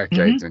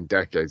decades Hmm. and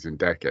decades and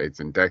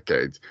decades and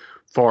decades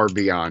far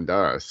beyond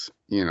us,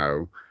 you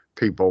know,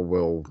 people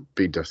will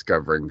be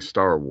discovering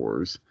Star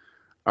Wars.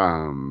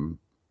 um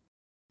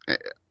eh,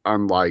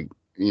 Unlike,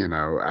 you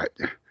know,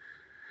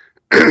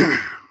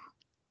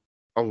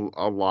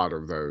 a lot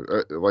of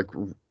those, like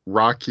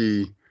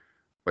Rocky,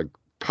 like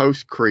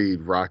post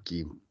Creed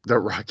Rocky, the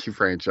Rocky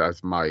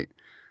franchise might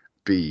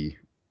be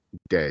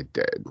dead.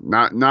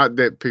 Not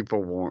that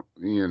people won't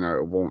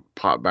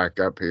pop back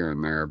up here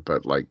and there,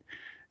 but like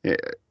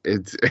it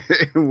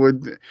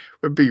would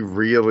be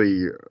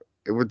really,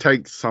 it would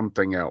take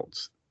something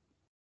else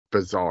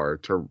bizarre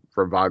to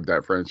revive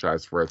that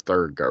franchise for a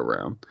third go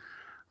round.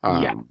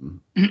 Yeah.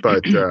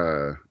 But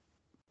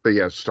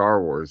yeah,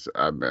 Star Wars,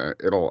 I mean,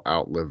 it'll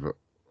outlive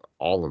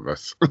all of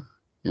us,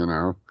 you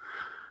know.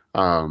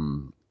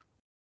 Um,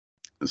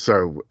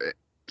 so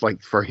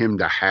like for him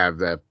to have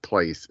that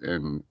place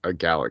in a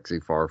galaxy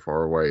far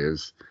away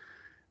is,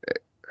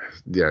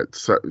 yeah,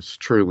 it's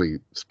truly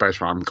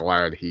special. I'm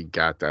glad he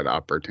got that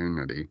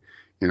opportunity.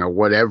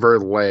 Whatever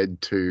led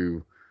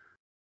to,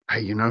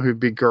 hey, who'd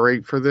be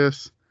great for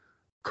this?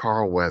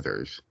 Carl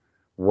Weathers.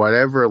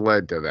 Whatever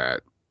led to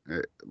that,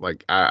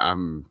 like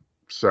I'm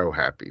so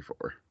happy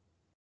for.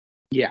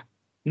 Yeah.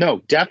 No,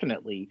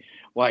 definitely.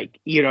 Like,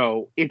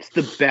 it's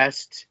the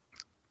best.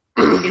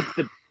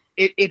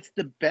 It's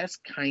the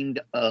best kind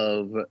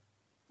of,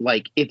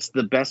 like, it's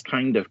the best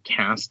kind of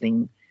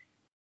casting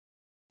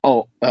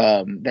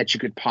that you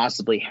could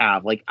possibly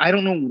have. Like, I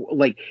don't know,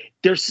 like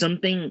there's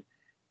sometimes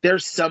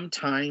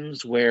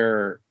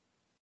where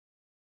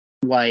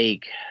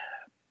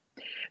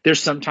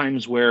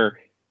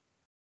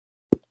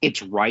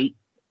it's right,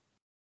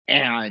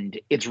 and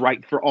it's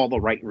right for all the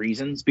right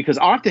reasons, because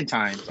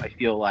oftentimes I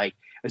feel like,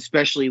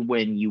 especially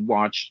when you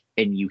watch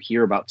and you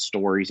hear about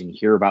stories and you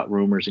hear about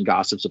rumors and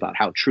gossips about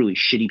how truly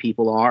shitty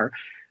people are,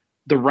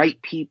 the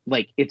right people,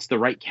 like, it's the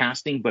right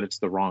casting, but it's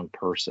the wrong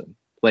person.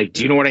 Like,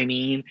 do you know what I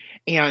mean?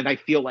 And I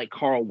feel like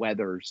Carl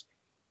Weathers,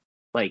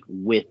 like,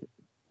 with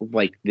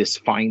like this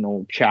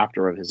final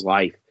chapter of his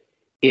life,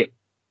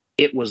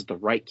 it was the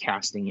right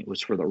casting, it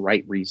was for the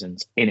right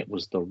reasons, and it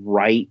was the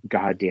right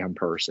goddamn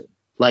person.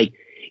 Like,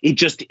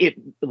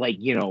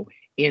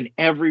 in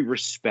every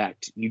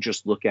respect, you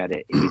just look at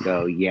it and you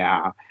go,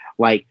 yeah.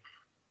 Like,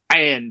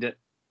 and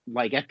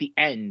like at the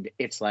end,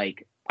 it's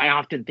like, I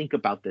often think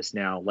about this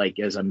now, like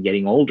as I'm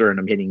getting older and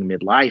I'm hitting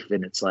midlife,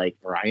 and it's like,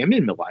 or I am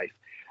in midlife,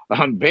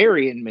 I'm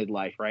very in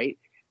midlife, right?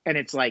 And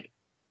it's like,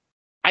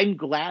 I'm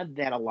glad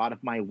that a lot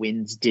of my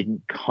wins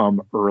didn't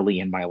come early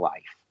in my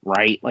life,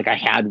 right? Like, I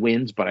had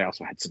wins, but I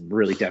also had some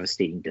really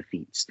devastating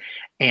defeats.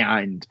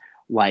 And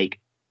like,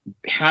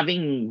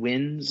 having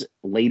wins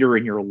later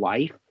in your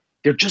life,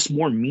 they're just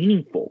more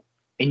meaningful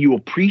and you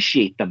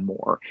appreciate them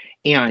more.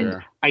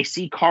 And I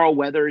see Carl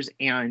Weathers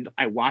and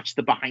I watch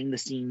the behind the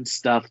scenes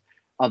stuff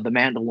of The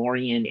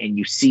Mandalorian, and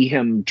you see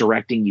him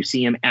directing, you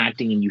see him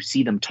acting, and you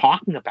see them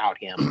talking about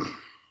him.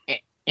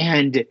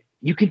 And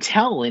you can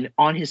tell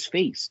on his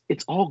face,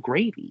 it's all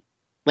gravy.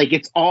 Like,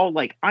 it's all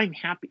like, I'm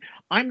happy.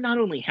 I'm not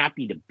only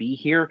happy to be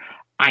here,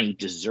 I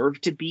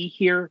deserve to be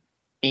here.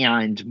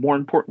 And more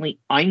importantly,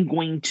 I'm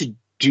going to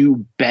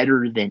do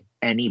better than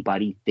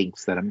anybody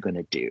thinks that I'm going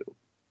to do.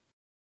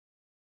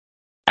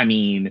 I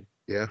mean,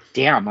 yeah,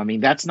 damn. I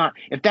mean,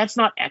 if that's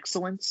not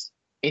excellence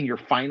in your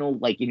final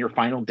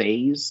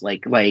days,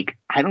 like,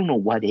 I don't know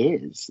what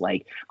is.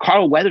 Like,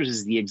 Carl Weathers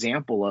is the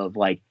example of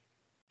like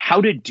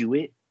how to do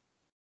it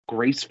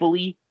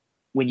gracefully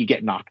when you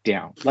get knocked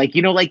down. Like,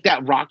 like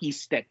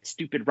that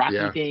stupid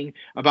Rocky thing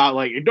about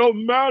like, it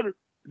don't matter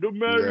to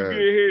get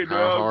hit.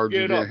 How hard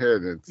you get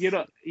hit. It's,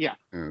 yeah.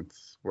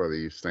 It's whether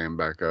you stand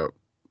back up.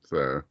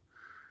 So,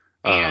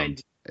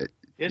 and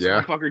this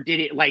motherfucker did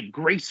it like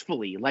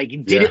gracefully, like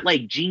did it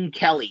like Gene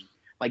Kelly,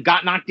 like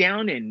got knocked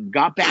down and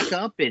got back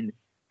up and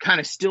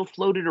kind of still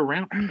floated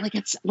around. I'm like,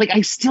 it's like,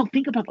 I still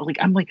think about it. Like,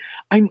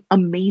 I'm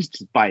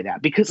amazed by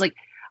that, because like,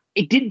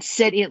 it didn't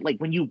set in, like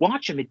when you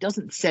watch him, it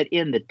doesn't set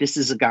in that this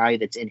is a guy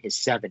that's in his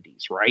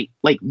 70s, right?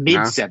 Like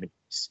mid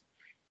 70s.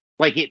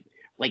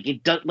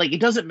 It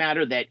doesn't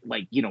matter that,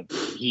 like,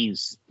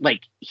 he's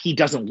like, he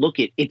doesn't look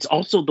it. It's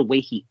also the way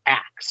he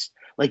acts.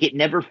 Like, it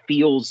never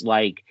feels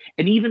like,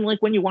 and even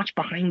like when you watch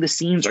behind the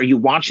scenes or you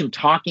watch him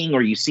talking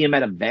or you see him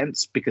at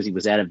events, because he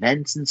was at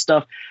events and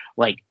stuff,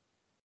 like,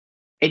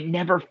 it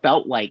never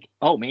felt like,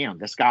 oh man,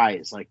 this guy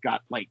is like,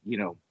 got like,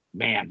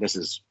 man, this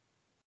is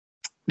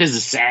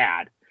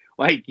sad.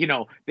 Like,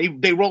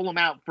 they roll him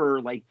out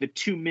for like the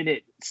 2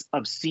 minutes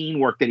of scene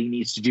work that he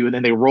needs to do, and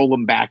then they roll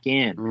him back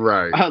in.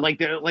 Right. Like,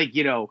 they're like,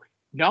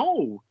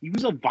 no, he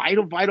was a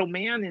vital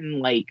man,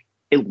 and like,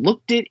 it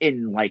looked it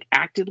and like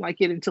acted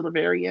like it until the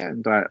very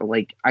end.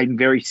 Like, I'm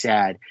very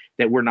sad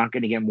that we're not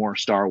going to get more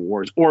Star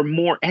Wars or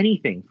more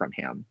anything from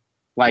him.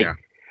 Like,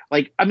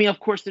 I mean,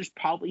 of course, there's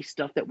probably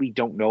stuff that we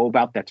don't know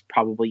about that's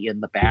probably in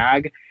the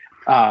bag.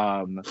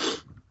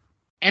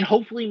 And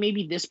hopefully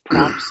maybe this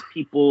prompts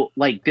people,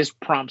 like, this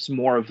prompts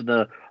more of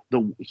the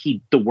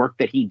work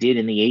that he did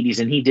in the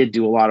 80s. And he did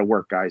do a lot of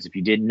work, guys. If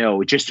you didn't know,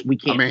 we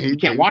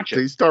can't watch it.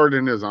 He starred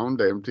in his own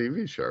damn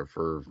TV show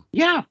for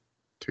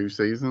 2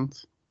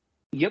 seasons.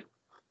 Yep.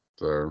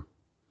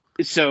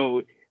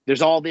 So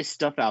there's all this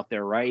stuff out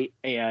there, right?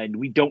 And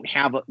we don't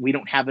have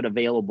it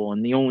available.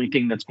 And the only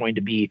thing that's going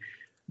to be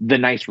the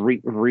nice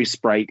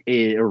resprite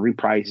or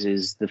reprise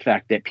is the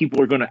fact that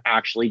people are going to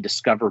actually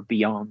discover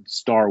beyond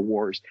Star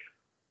Wars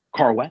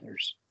Carl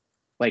Weathers.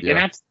 Like, Yeah.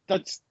 and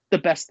that's the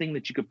best thing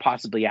that you could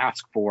possibly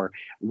ask for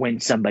when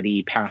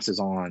somebody passes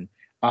on.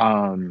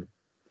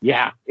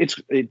 Yeah,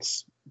 it's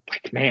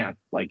like, man,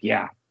 like,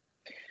 yeah.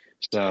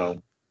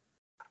 So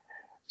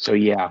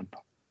yeah.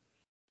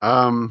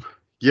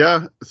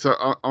 Yeah.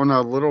 So on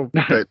a little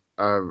bit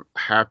of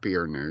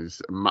happier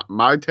news,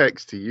 my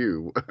text to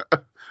you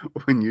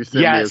when you sent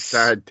me a Yes.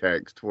 sad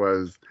text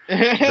was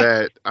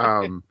that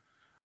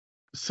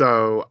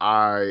so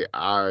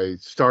I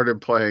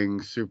started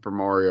playing Super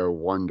Mario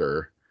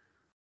Wonder,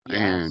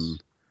 and Yes.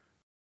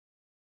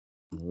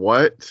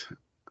 what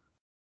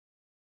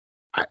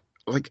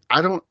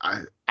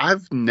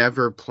I've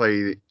never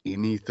played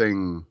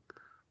anything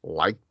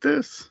like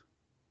this.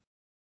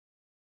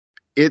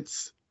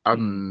 It's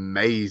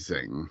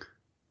amazing.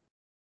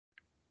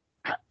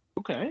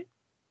 Okay.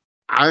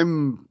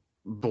 I'm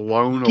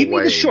blown Give me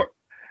away. the short.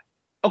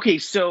 Okay,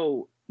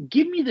 so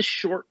give me the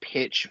short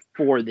pitch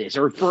for this,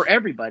 or for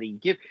everybody.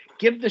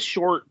 Give the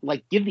short,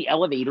 like, give the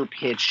elevator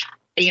pitch,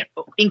 and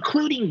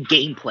including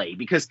gameplay,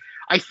 because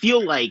I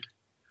feel like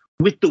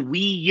with the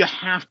Wii, you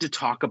have to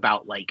talk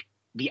about like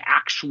the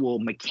actual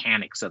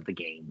mechanics of the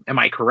game. Am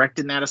I correct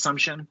in that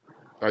assumption?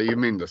 Oh, you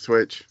mean the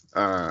Switch?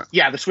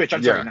 Yeah, the Switch.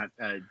 I'm Yeah. sorry, not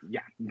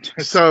yeah.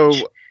 So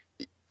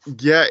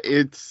yeah,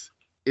 it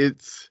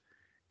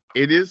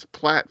is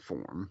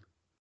platform,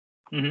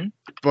 hmm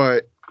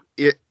but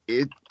it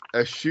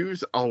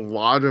eschews a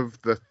lot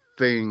of the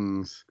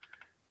things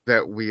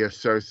that we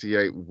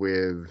associate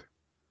with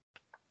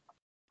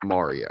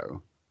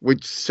Mario,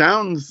 which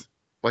sounds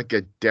like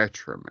a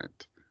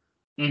detriment,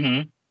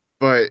 hmm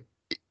but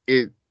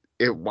it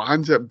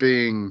winds up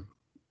being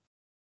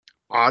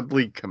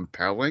oddly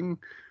compelling.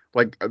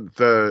 Like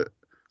the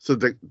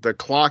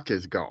clock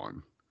is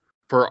gone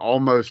for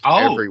almost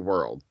Oh. every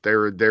world.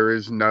 There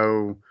is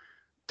no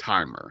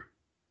timer.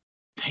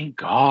 Thank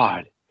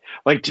God.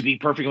 Like, to be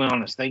perfectly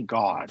honest, thank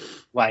God.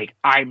 Like,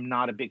 I'm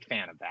not a big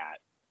fan of that.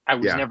 I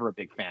was Yeah. never a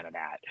big fan of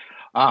that.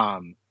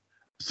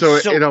 So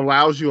So- it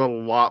allows you a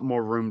lot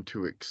more room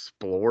to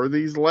explore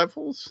these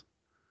levels.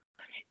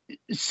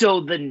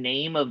 So the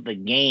name of the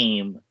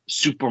game,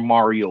 Super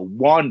Mario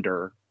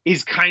Wonder,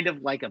 is kind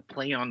of like a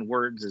play on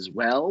words as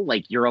well.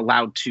 Like, you're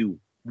allowed to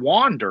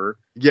wander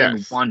and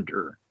Yes.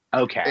 wonder.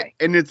 Okay.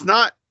 And it's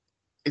not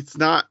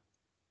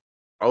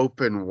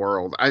open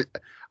world.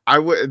 I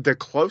would, the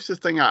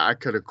closest thing I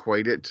could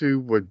equate it to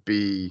would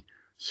be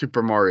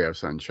Super Mario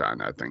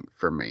Sunshine, I think,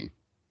 for me.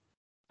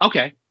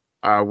 Okay.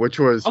 Which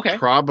was Okay.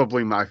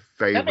 probably my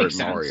favorite makes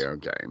sense. Mario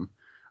game.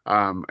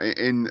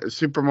 And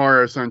Super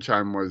Mario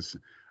Sunshine was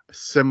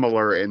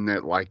similar in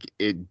that, like,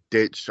 it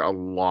ditched a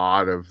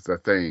lot of the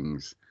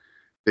things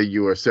that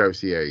you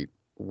associate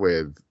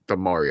with the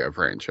Mario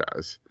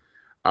franchise,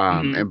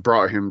 and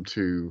brought him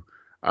to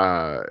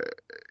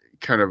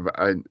kind of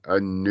a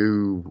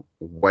new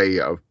way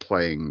of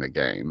playing the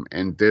game.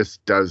 And this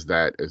does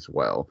that as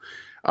well.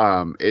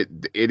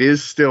 It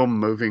is still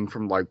moving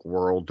from like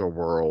world to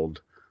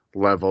world,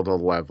 level to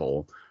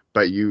level,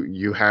 but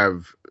you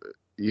have,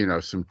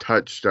 some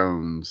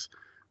touchstones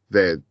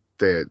that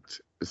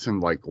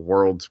some like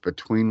worlds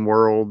between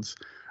worlds.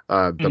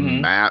 The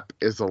map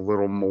is a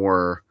little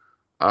more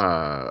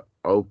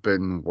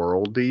open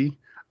worldy.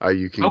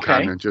 You can Okay.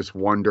 kind of just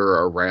wander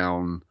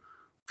around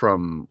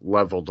from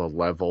level to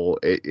level.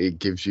 It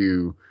gives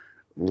you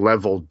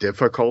level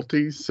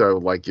difficulties. So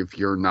like if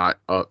you're not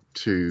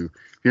you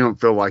don't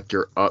feel like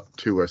you're up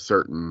to a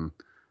certain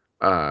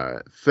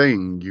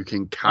thing, you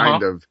can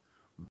kind of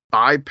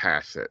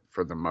bypass it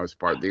for the most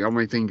part. The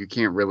only thing you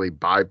can't really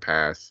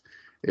bypass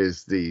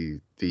is the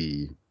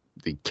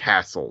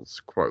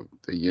castles, quote,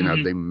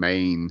 the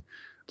main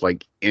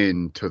like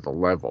into the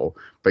level,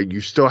 but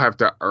you still have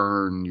to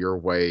earn your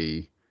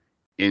way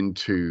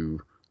into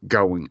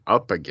going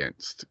up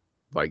against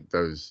like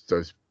those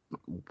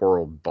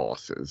world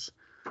bosses.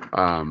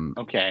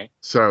 Okay.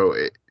 So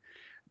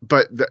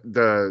but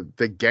the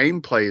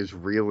gameplay is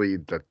really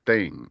the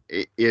thing.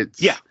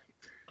 It's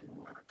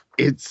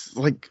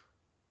like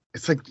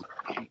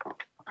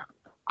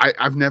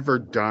I've never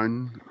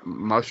done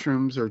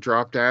mushrooms or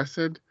dropped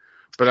acid,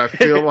 but I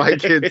feel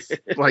like it's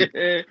like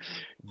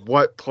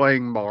what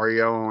playing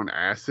Mario on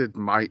acid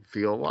might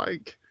feel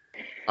like.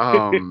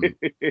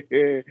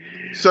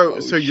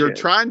 So you're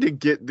trying to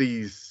get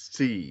these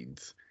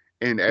seeds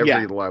in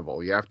every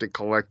level. You have to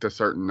collect a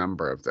certain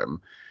number of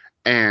them,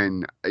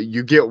 and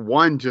you get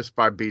one just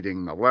by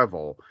beating the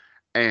level.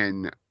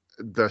 And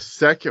the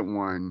second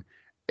one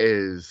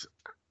is,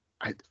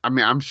 I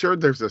mean, I'm sure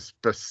there's a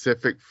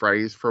specific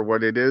phrase for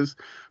what it is,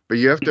 but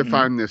you have to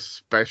find this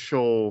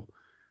special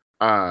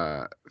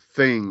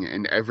thing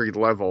in every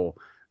level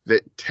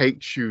that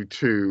takes you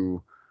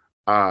to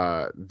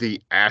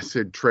the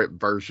acid trip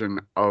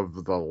version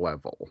of the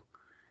level.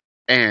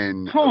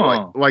 And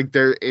like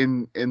there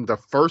in the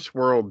first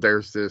world,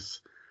 there's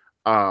this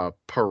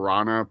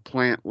piranha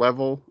plant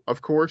level,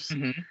 of course.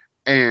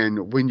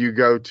 And when you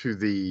go to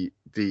the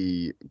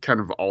the kind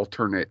of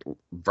alternate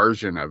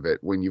version of it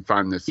when you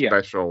find this Yeah.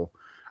 special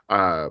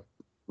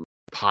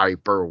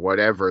pipe or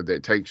whatever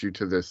that takes you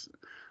to this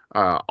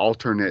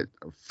alternate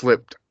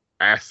flipped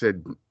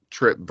acid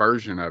trip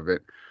version of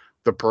it.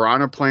 The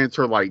piranha plants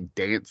are like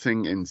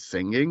dancing and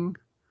singing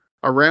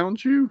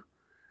around you.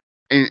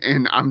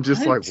 And I'm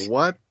just What? like,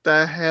 what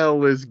the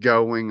hell is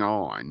going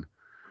on?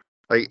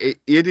 Like,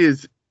 it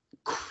is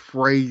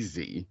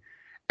crazy.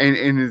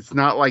 And it's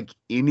not like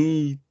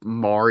any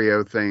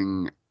Mario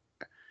thing.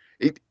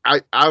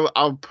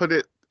 I'll put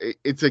it,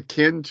 it's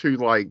akin to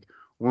like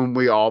when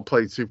we all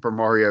played Super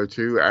Mario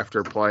 2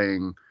 after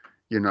playing,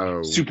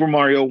 Super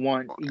Mario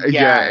 1.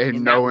 yeah, and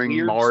that knowing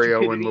weird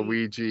Mario stupidity. and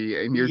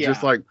Luigi, and you're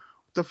just Yeah. like,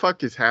 what the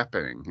fuck is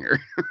happening here?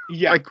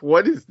 Yeah. Like,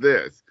 what is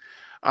this?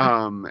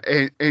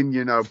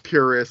 And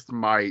purists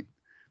might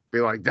be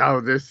like, no,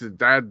 this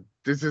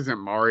isn't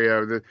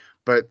Mario.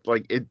 But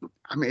like it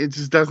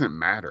just doesn't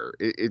matter.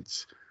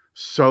 It's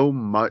so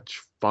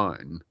much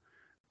fun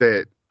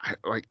that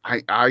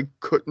I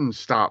couldn't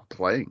stop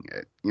playing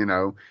it,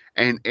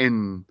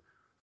 and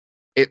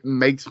it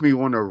makes me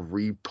want to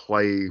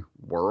replay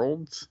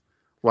worlds,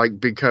 like,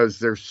 because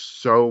there's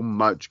so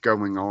much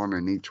going on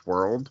in each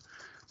world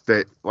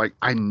that, like,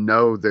 I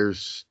know there's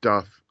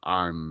stuff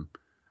I'm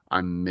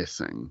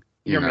missing.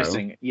 You're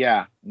missing.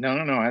 Yeah. No,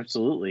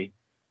 absolutely.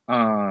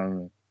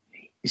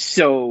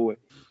 So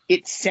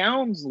it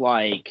sounds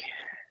like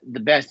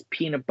the best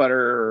peanut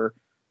butter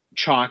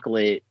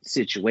chocolate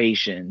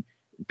situation,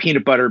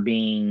 peanut butter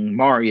being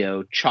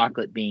Mario,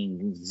 chocolate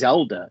being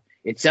Zelda.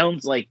 It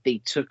sounds like they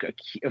took a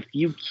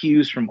few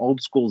cues from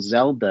old school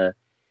Zelda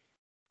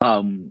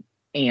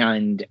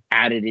and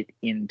added it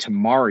into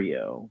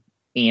Mario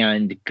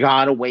and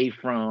got away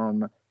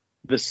from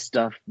the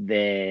stuff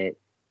that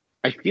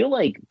I feel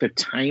like the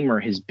timer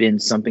has been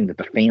something that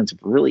the fans have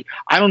really,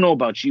 I don't know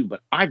about you,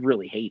 but I've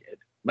really hated.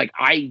 Like,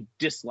 I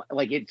dislike,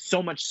 like, it's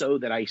so much so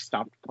that I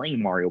stopped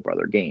playing Mario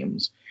Brother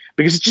games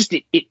because it's just,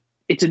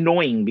 it's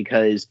annoying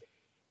because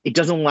it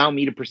doesn't allow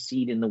me to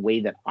proceed in the way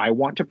that I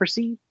want to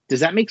proceed. Does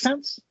that make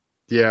sense?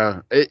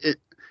 Yeah, it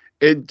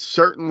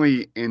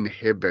certainly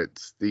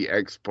inhibits the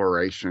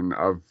exploration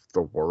of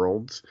the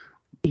worlds.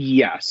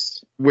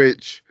 Yes.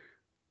 Which,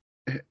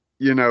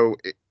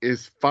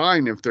 is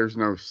fine if there's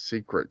no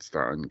secrets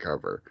to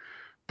uncover.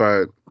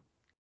 But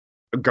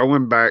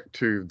going back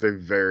to the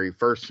very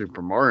first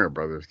Super Mario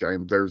Brothers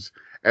game,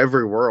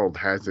 every world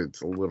has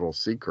its little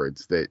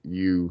secrets that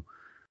you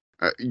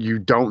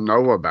don't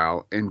know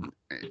about, and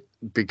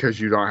because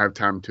you don't have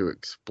time to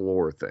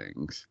explore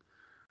things.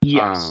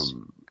 Yes.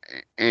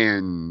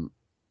 And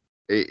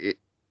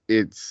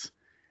it's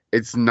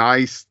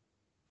nice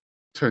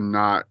to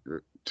not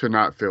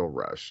feel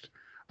rushed.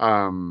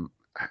 I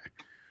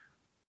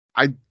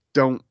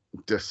don't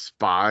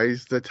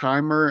despise the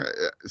timer.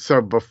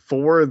 So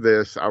before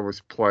this, I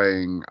was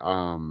playing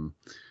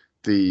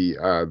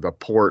the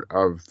port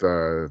of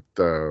the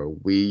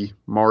Wii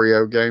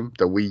Mario game,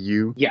 the Wii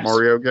U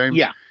Mario game.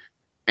 Yeah.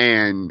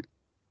 And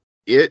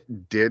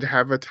it did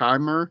have a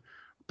timer,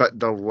 but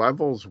the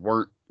levels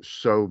weren't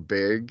so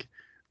big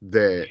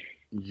that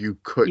you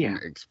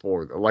couldn't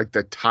explore. Like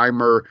the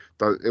timer,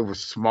 it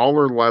was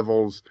smaller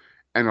levels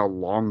and a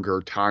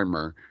longer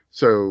timer.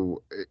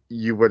 So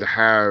you would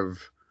have,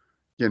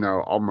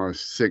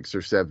 almost 6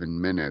 or 7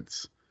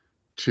 minutes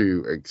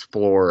to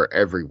explore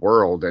every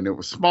world. And it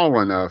was small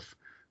enough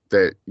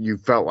that you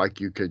felt like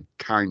you could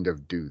kind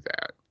of do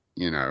that,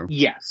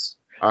 Yes.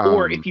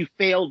 Or if you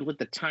failed with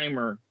the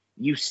timer,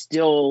 you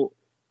still,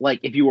 like,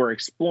 if you were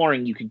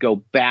exploring, you could go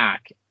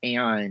back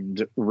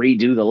and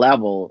redo the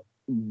level,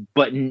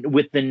 but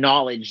with the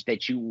knowledge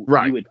that you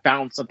had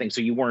found something,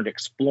 so you weren't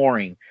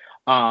exploring.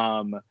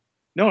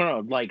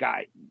 No, like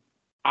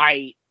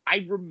I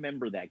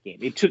remember that game.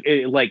 It took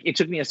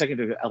me a second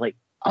to like,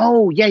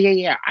 oh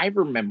yeah, I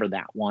remember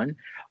that one.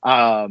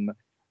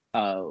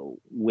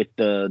 With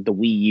the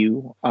Wii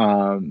U.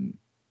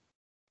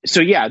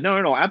 So yeah,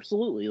 no,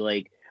 absolutely.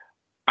 Like,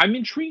 I'm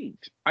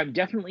intrigued. I'm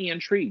definitely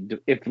intrigued.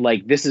 If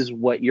like this is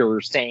what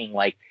you're saying,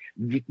 like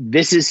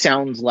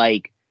sounds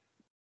like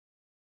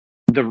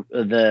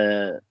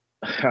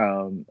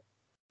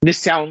this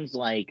sounds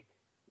like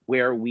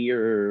where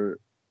we're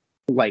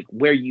like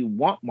where you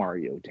want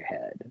Mario to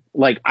head.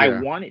 Like, I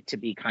want it to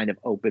be kind of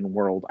open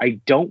world. I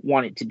don't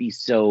want it to be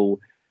so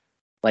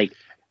like,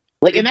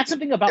 and that's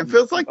something about it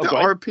feels like the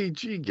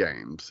RPG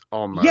games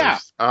almost. Yeah.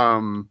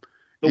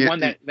 The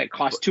one that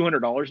costs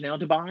 $200 now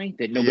to buy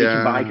that nobody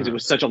can buy because it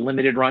was such a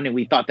limited run and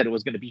we thought that it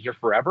was going to be here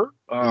forever.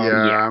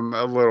 I'm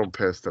a little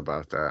pissed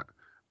about that.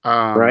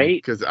 Right?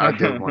 Because I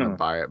did want to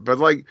buy it, but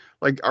like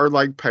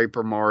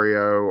Paper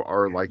Mario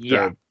or like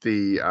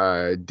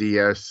the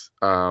DS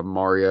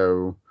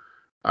Mario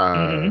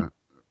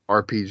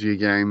RPG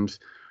games.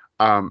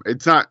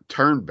 It's not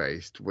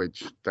turn-based,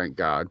 which thank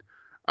God.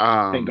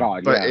 Thank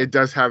God, but it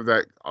does have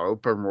that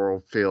open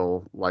world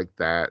feel like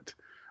that.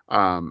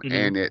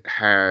 And it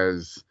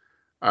has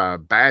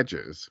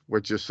badges,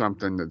 which is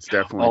something that's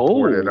definitely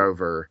ported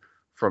over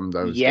from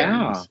those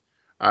games.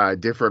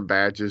 Different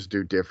badges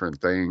do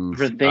different things.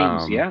 Different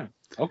things, yeah.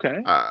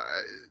 Okay.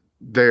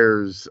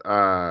 There's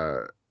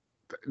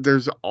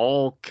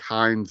all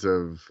kinds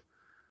of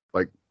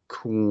like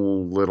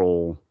cool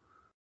little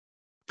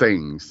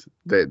things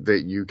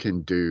that you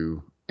can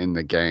do in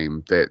the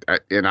game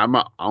and I'm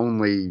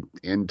only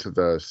into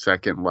the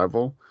second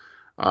level.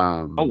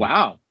 Oh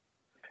wow.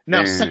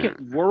 Now,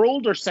 second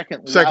world or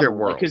second level?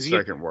 World.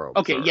 Second world.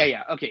 Okay, sorry.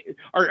 yeah, okay.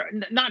 Or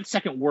not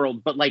second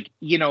world, but like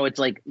it's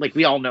like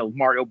we all know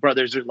Mario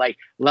Brothers are like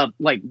 1-1,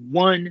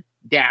 1-2,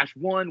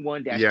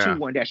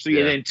 1-3,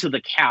 and then to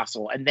the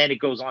castle, and then it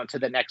goes on to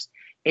the next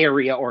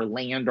area or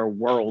land or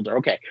world.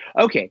 Okay.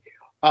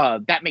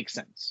 That makes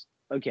sense.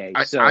 Okay,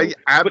 so I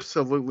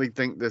absolutely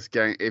think this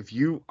game, if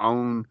you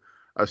own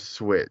a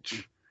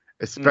Switch,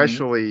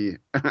 especially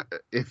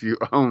if you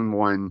own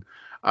one,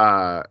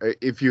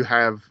 if you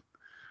have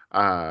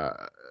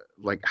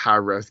like high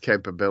res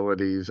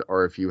capabilities,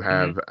 or if you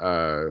have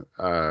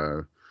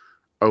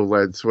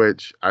OLED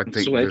Switch, I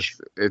think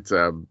it's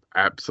a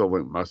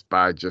absolute must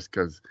buy just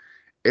because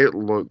it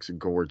looks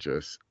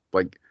gorgeous.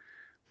 Like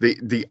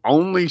the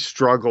only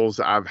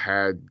struggles I've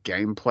had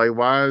gameplay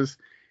wise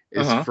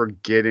is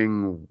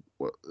forgetting.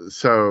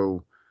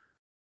 So,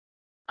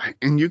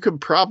 and you could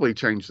probably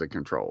change the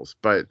controls,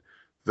 but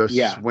the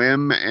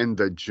swim and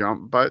the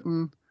jump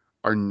button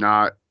are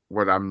not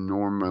what I'm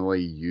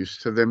normally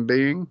used to them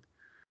being.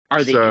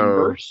 Are they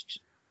inversed?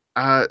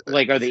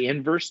 Like, are they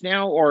inversed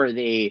now, or are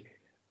they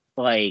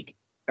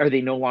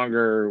no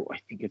longer? I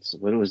think it's,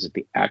 what was it?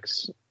 The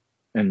X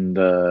and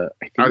the.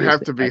 I think I'd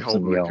have to be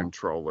holding the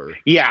controller.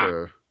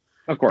 Yeah,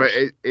 of course.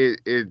 But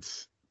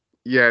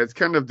it's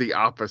kind of the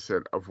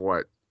opposite of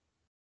what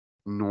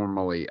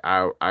normally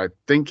I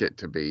think it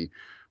to be,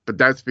 but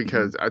that's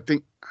because I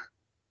think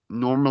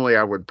normally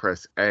I would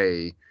press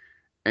A,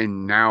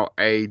 and now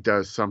A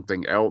does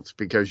something else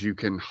because you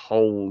can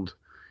hold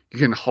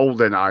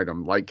an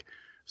item. Like,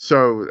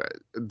 so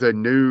the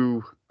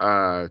new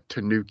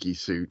Tanuki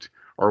suit,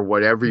 or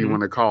whatever you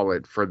want to call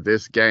it, for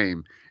this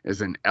game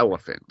is an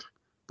elephant.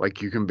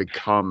 Like, you can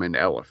become an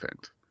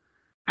elephant.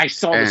 I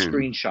saw the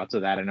screenshots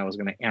of that, and I was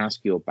going to ask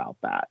you about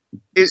that.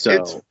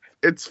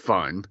 It's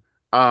fun.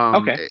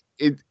 Okay.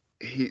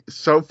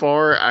 So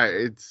far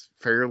it's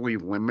fairly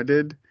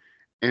limited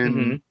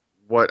in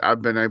what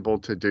I've been able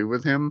to do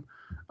with him.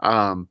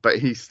 But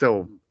it's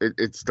still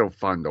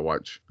fun to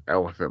watch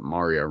Elephant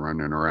Mario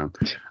running around.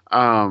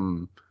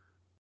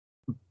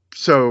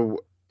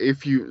 So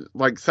if you,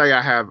 like, say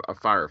I have a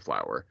fire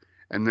flower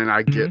and then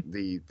I get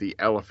the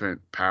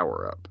elephant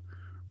power up,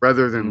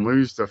 rather than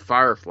lose the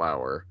fire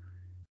flower,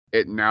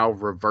 it now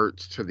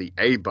reverts to the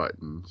A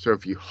button. So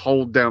if you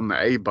hold down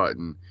the A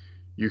button,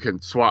 you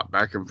can swap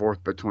back and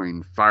forth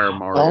between Fire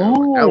Mario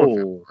and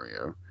Elephant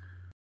Mario.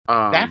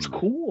 That's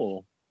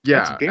cool.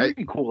 Yeah, that's very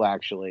cool,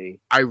 actually.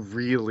 I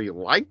really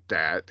like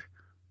that.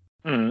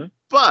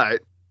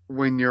 But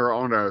when you're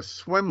on a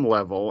swim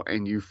level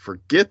and you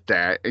forget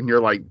that, and you're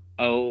like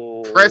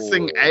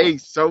pressing A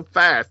so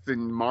fast,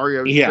 and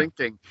Mario's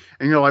sinking,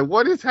 and you're like,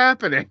 what is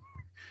happening?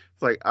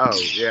 It's like, oh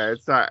yeah,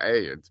 it's not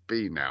A, it's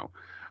B now.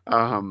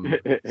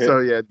 So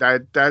yeah,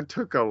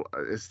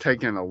 it's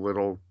taken a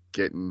little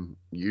getting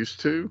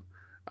used to.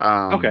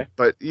 But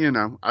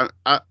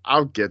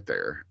I'll get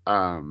there.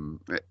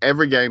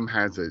 Every game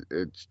has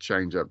its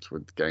change ups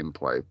with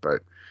gameplay,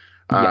 but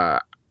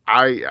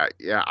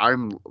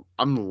I'm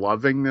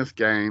loving this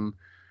game.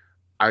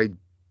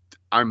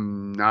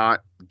 I'm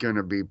not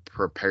gonna be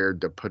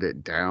prepared to put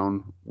it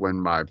down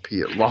when my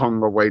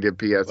long awaited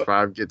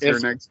PS5 gets here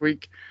next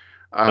week.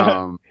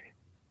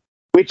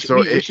 Which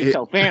we should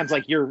tell fans,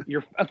 like, you're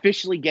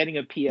officially getting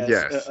a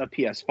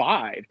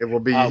PS5. It will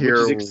be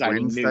here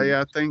Wednesday,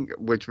 I think,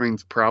 which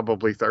means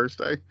probably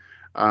Thursday.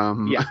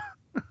 So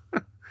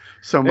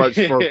much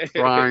for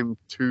Prime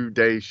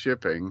 2-day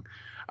shipping.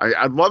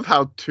 I love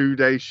how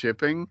 2-day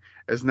shipping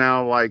is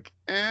now like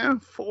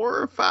 4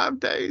 or 5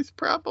 days,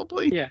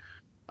 probably. Yeah.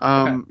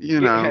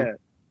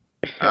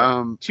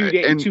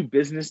 2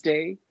 business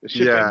day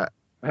shipping.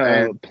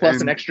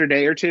 Plus an extra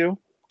day or two.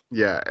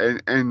 Yeah,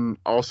 and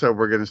also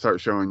we're going to start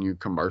showing you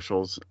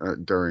commercials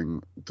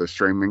during the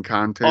streaming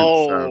content.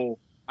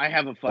 I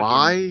have a fucking,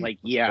 why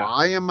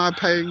am I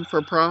paying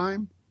for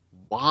Prime?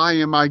 Why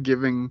am I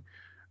giving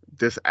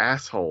this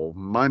asshole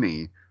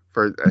money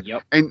for?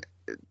 And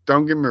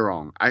don't get me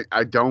wrong,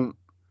 I don't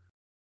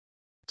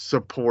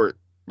support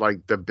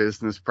like the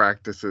business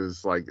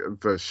practices, like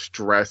the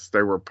stress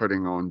they were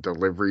putting on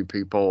delivery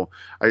people.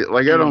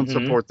 I don't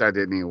support that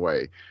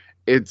anyway.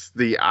 It's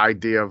the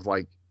idea of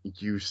like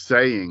you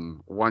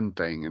saying one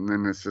thing and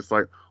then it's just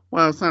like,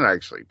 well, it's not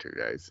actually 2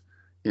 days,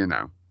 I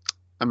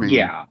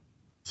mean,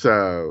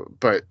 so,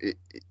 but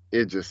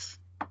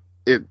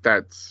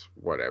that's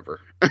whatever.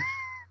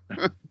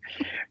 I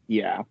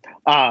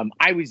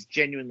was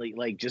genuinely,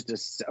 like, just a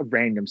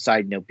random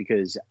side note,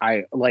 because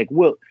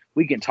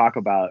we can talk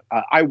about,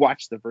 I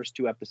watched the first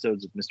 2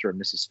 episodes of Mr.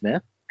 and Mrs.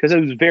 Smith because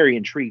I was very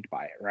intrigued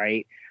by it,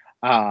 right?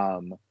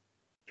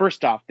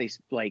 First off, they,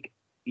 like,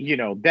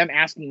 them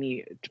asking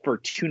me for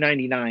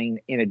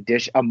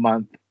 $2.99 a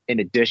month in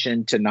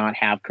addition to not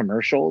have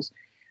commercials.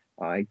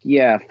 Like,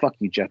 yeah, fuck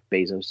you, Jeff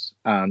Bezos.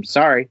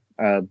 Sorry,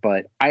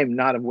 but I am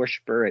not a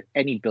worshiper at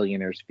any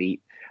billionaire's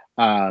feet.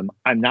 I'm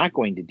not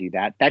going to do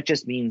that. That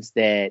just means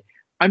that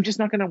I'm just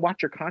not going to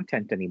watch your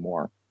content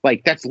anymore.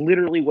 Like, that's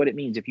literally what it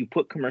means. If you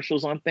put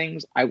commercials on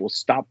things, I will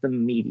stop them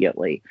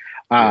immediately.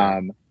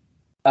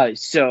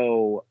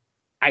 So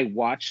I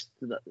watched,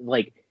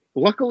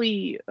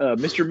 luckily,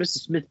 Mr. and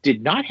Mrs. Smith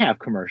did not have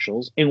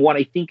commercials. And what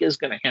I think is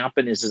going to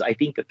happen is I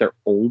think that their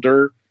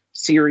older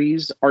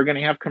series are going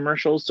to have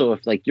commercials. So if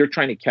you're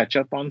trying to catch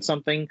up on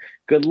something,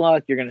 good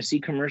luck. You're going to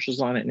see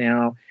commercials on it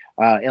now,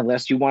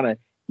 unless you want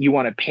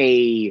to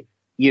pay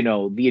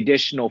the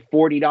additional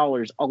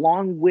 $40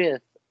 along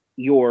with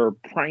your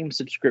Prime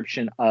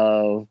subscription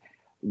of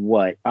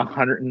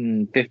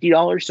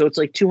 $150. So it's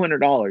like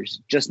 $200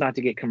 just not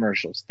to get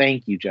commercials.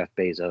 Thank you, Jeff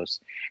Bezos.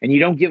 And you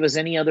don't give us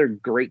any other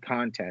great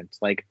content.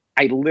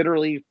 I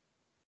literally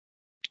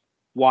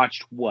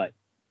watched I'm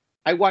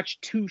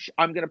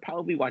going to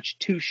probably watch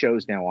 2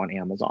 shows now on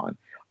Amazon.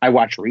 I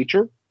watch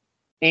Reacher,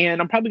 and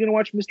I'm probably going to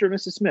watch Mr. and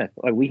Mrs. Smith.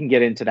 We can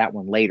get into that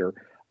one later.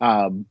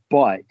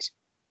 But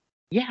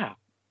yeah,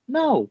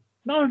 no,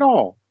 not at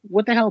all.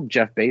 What the hell,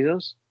 Jeff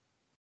Bezos?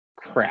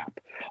 Crap.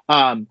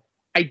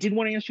 I did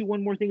want to ask you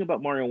one more thing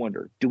about Mario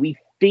Wonder. Do we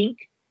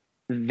think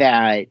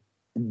that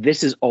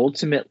this is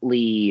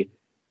ultimately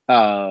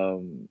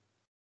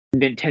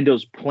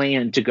Nintendo's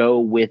plan to go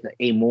with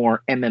a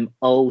more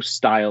MMO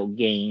style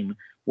game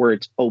where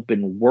it's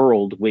open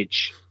world,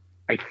 which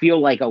I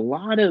feel like a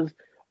lot of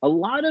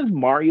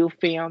Mario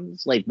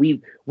fans,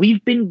 we've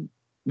been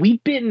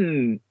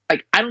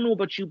I don't know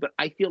about you, but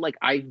I feel like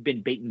I've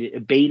been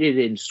baited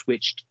and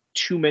switched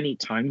too many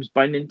times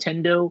by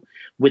Nintendo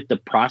with the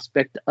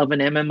prospect of an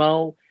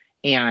MMO,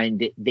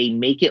 and they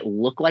make it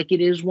look like it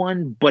is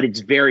one, but it's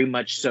very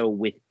much so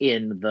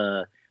within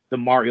the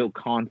Mario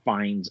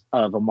confines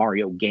of a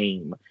Mario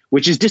game,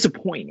 which is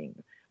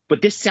disappointing.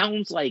 But this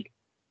sounds like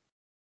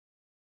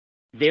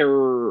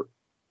there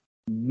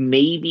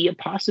may be a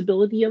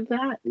possibility of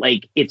that.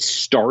 It's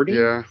starting.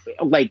 Yeah.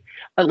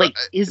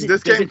 Is it?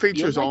 This game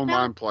features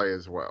online play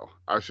as well.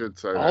 I should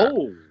say that.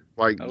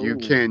 You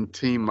can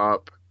team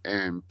up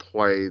and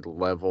play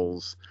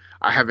levels.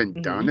 I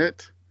haven't done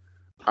it.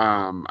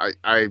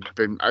 I've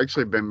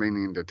been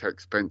meaning to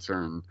text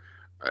Spencer and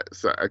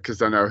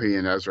because I know he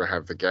and Ezra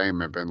have the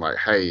game and been like,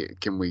 hey,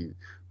 can we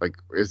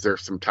is there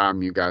some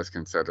time you guys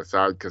can set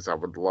aside? Because I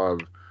would love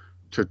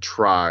to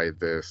try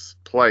this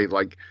play.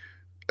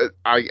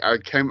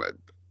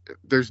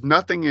 There's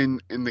nothing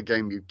in the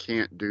game you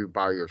can't do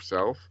by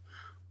yourself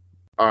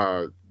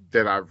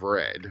that I've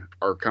read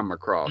or come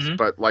across.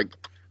 But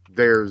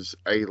there's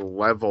a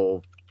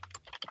level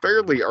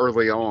fairly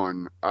early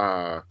on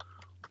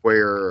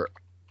where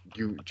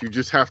you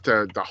just have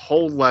to, the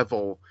whole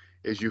level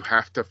is you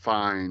have to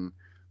find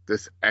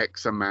this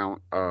X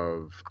amount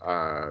of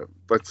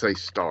let's say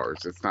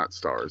stars. It's not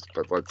stars,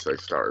 but let's say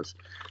stars.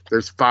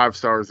 There's 5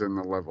 stars in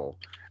the level,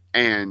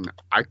 and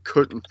I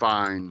couldn't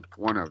find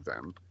one of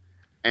them.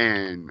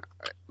 And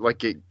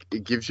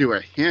it gives you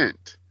a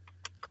hint.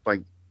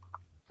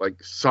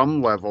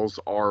 Some levels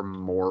are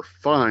more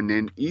fun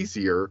and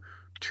easier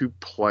to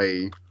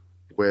play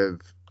with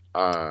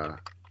a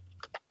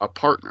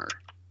partner.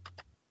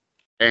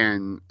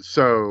 And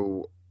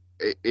so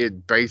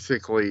it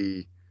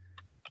basically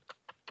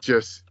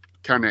just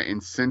kind of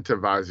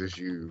incentivizes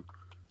you,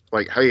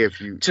 hey, if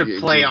you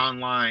play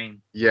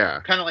online. Yeah.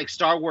 Kind of like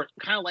Star Wars,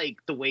 kind of like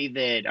the way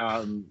that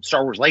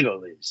Star Wars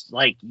Lego is.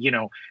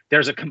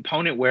 There's a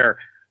component where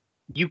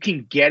you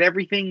can get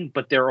everything,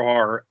 but there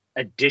are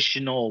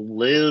additional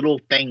little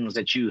things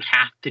that you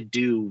have to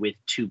do with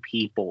 2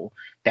 people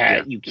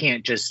that you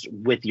can't just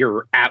with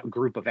your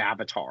group of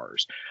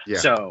avatars. Yeah.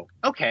 So,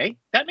 okay,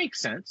 that makes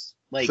sense.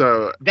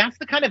 That's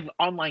the kind of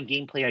online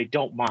gameplay I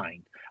don't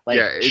mind.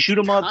 Shoot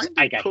 'em ups,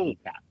 I hate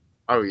that.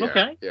 Oh yeah.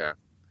 Okay. Yeah.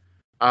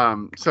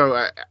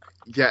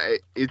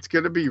 It's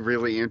going to be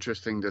really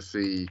interesting to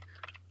see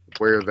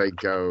where they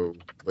go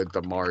with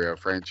the Mario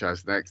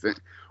franchise next.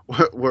 And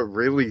what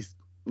really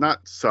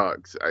not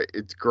sucks.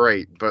 It's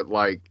great, but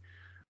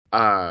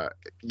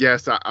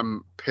yes,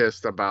 I'm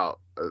pissed about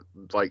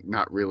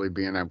not really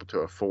being able to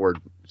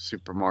afford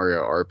Super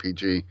Mario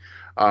RPG,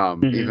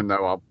 even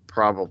though I'll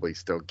probably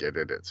still get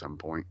it at some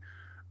point.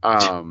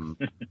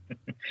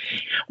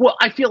 Well,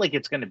 I feel like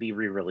it's going to be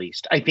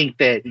re-released. I think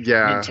that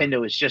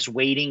Nintendo is just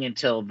waiting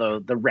until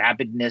the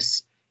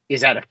rabidness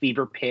is at a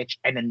fever pitch,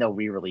 and then they'll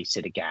re-release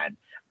it again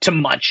to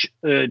much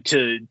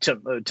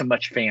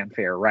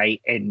fanfare,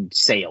 right, and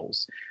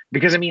sales.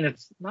 Because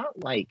it's not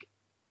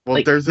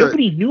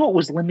nobody knew it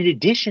was limited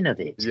edition of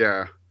it.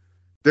 Yeah,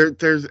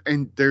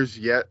 there's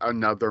yet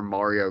another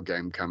Mario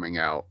game coming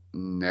out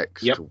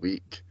next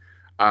week,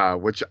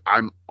 which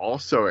I'm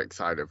also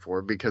excited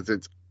for because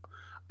it's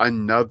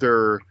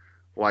another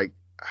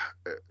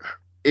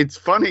it's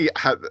funny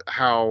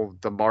how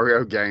the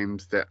Mario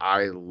games that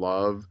I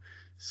love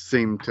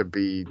seem to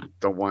be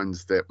the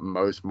ones that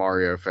most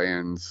Mario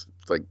fans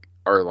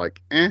are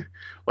like eh.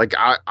 Like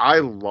I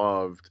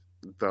loved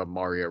the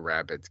Mario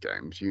Rabbids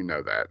games, you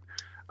know that.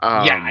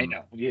 Yeah, I Um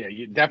know. Yeah,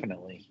 you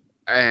definitely.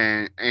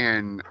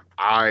 and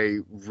I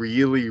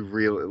really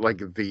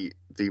like the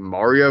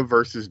Mario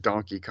versus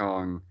Donkey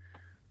Kong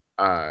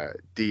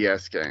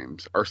DS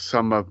games are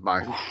some of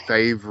my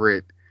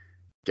favorite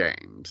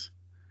games.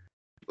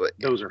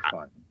 Those are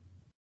fun.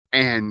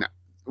 And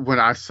when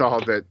I saw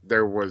that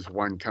there was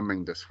one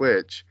coming to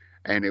Switch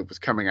and it was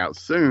coming out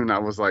soon, I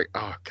was like,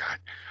 oh God,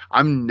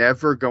 I'm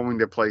never going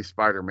to play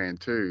Spider-Man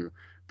 2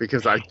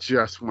 because I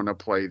just want to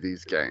play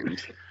these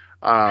games.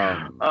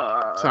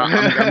 So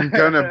I'm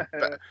gonna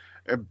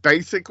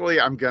basically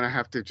I'm gonna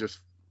have to just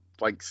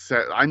like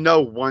set. I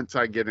know once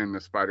I get into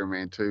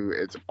Spider-Man 2,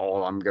 it's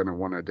all I'm gonna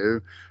want to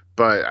do.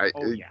 But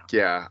Oh yeah.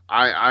 yeah,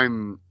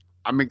 I'm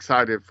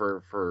excited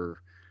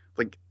for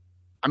like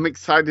I'm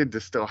excited to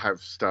still have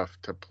stuff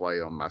to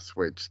play on my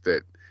Switch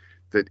that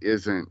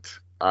isn't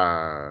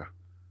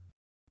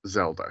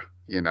Zelda.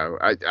 You know,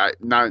 I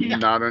Yeah.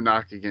 not a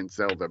knock against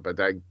Zelda, but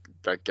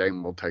that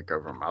game will take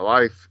over my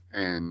life,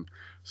 and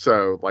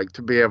so like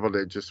to be able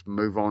to just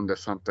move on to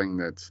something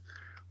that's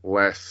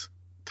less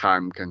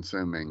time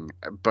consuming,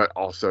 but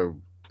also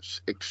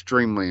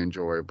extremely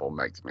enjoyable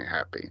makes me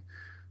happy.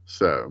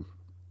 So,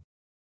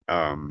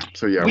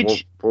 so yeah,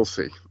 Which we'll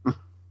see.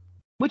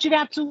 which it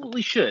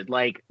absolutely should.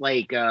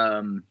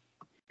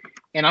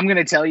 And I'm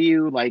gonna tell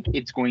you, like,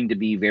 it's going to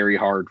be very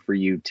hard for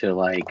you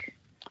to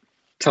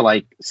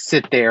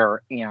sit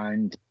there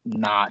and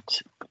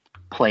not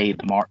play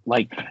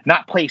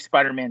not play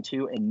Spider-Man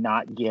 2 and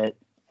not get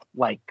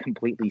like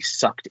completely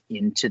sucked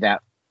into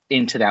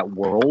that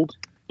world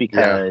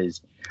Yeah.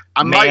 because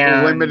I might man,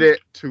 limit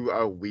it to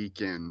a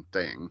weekend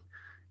thing,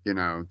 you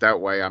know, that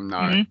way I'm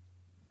not,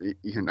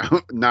 Mhm. you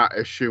know, not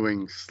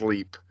eschewing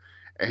sleep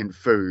and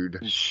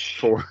food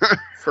for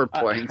for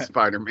playing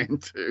Spider-Man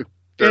 2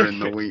 during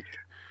the week.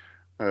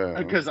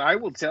 Because I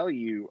will tell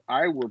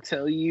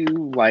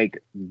you,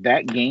 like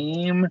that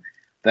game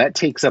that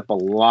takes up a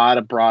lot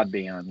of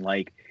broadband.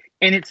 Like,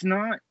 and it's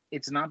not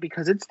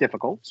because it's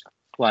difficult.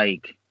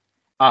 Like,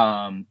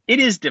 it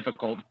is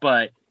difficult,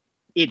 but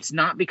it's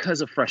not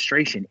because of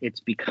frustration. It's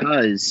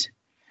because,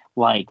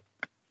 like,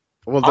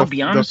 Well, I'll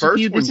be the honest with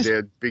you, first one this is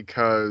did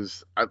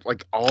because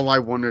like all I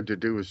wanted to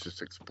do was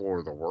just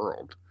explore the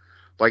world.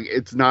 Like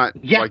it's not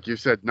yeah, like you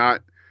said,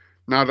 not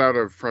out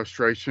of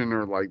frustration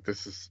or like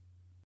this is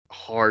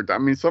hard. I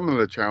mean, some of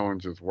the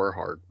challenges were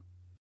hard,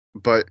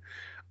 but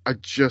I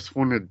just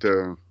wanted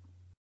to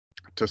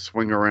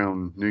swing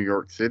around New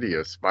York City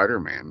as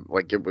Spider-Man.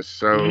 Like it was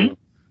mhm. so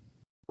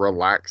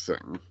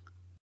relaxing.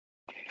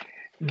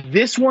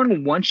 This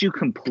one, once you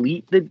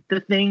complete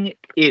the thing,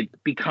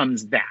 it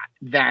becomes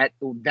that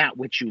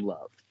which you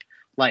love.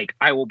 Like,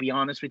 I will be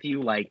honest with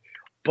you, like,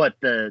 but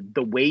the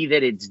way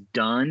that it's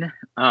done,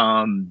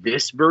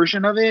 this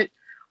version of it,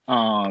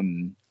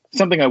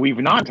 something that we've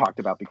not talked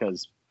about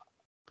because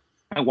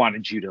I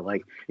wanted you to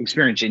like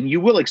experience it, and you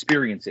will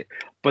experience it.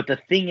 But the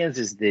thing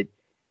is that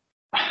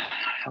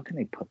how can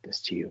I put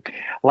this to you?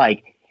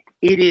 Like,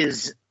 it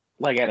is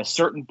like at a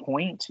certain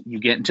point you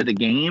get into the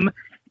game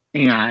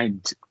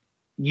and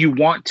you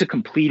want to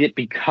complete it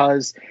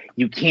because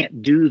you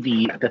can't do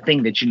the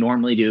thing that you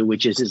normally do,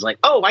 which is like,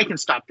 oh, I can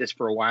stop this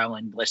for a while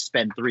and let's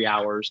spend 3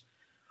 hours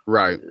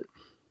Right.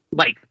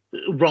 like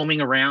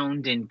roaming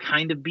around and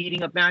kind of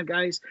beating up bad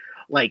guys.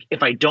 Like,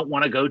 if I don't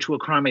want to go to a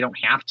crime, I don't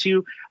have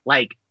to.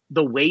 Like,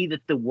 the way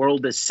that the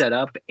world is set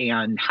up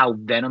and how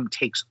Venom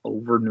takes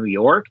over New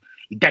York,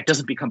 that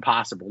doesn't become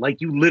possible.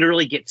 Like, you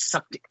literally get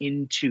sucked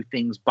into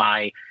things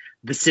by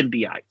the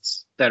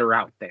symbiotes that are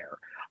out there,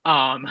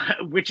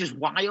 which is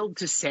wild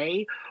to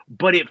say,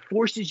 but it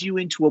forces you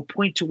into a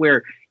point to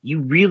where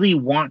you really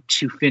want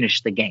to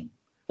finish the game.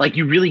 Like,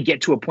 you really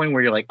get to a point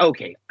where you're like,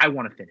 okay, I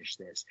want to finish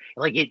this.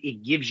 Like,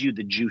 it gives you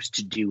the juice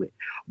to do it.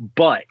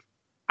 But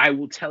I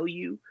will tell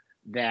you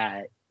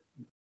that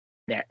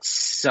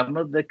some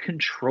of the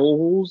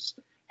controls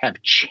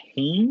have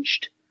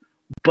changed,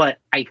 but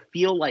I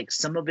feel like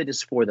some of it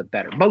is for the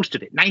better. Most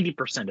of it,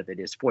 90% of it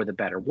is for the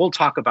better. We'll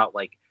talk about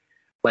like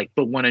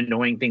the one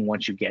annoying thing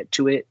once you get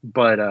to it.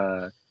 But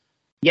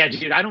yeah,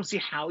 dude, I don't see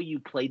how you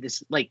play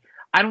this. Like,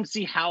 I don't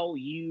see how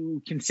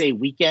you can say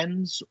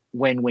weekends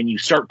when you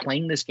start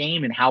playing this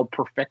game and how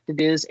perfect it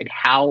is and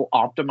how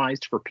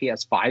optimized for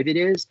PS5 it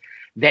is,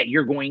 that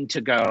you're going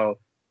to go,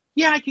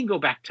 yeah, I can go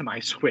back to my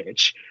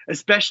Switch,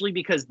 especially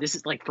because this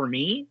is like, for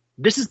me,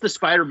 this is the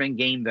Spider-Man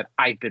game that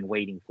I've been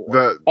waiting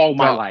for all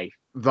my life.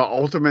 The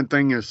ultimate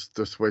thing is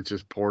the Switch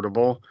is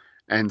portable,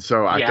 and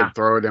so I Yeah, could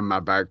throw it in my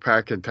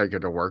backpack and take it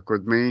to work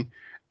with me.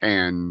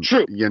 And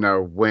true. you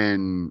know,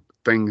 when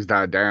things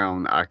die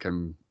down, I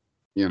can,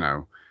 you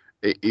know,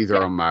 either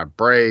Yeah. on my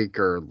break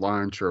or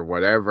lunch or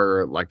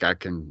whatever, like I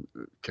can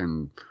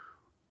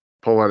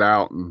pull it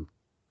out and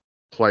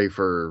play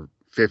for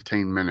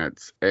 15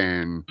 minutes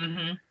and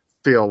Hmm.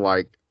 feel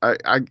like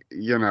I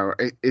you know,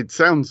 it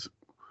sounds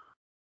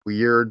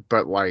weird,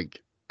 but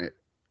like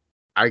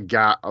I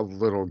got a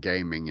little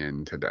gaming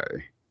in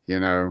today, you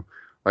know,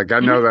 Like, I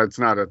know that's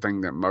not a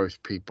thing that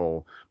most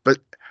people, but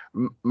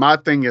my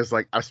thing is,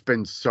 like, I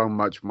spend so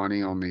much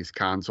money on these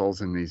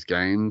consoles and these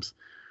games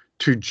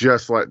to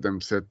just let them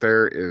sit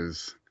there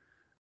is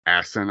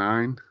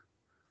asinine.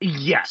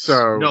 Yes.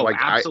 So, No, like,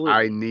 I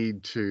absolutely.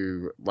 need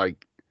to,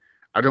 like,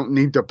 I don't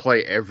need to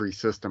play every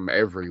system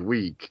every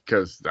week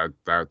because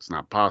that's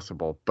not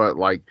possible. But,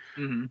 like,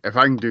 Hmm. if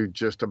I can do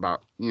just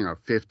about,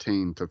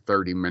 15 to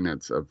 30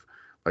 minutes of,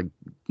 like, a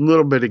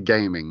little bit of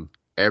gaming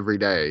every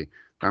day,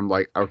 I'm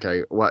like,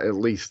 okay, well, at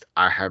least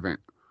I haven't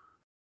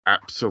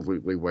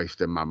absolutely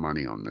wasted my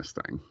money on this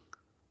thing.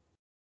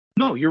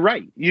 No, you're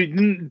right.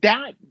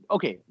 That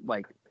okay,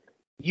 like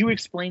you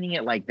explaining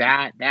it like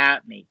that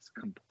makes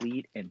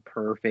complete and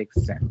perfect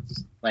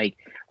sense. Like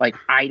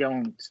I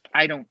don't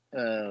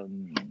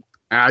And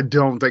I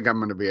don't think I'm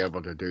going to be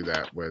able to do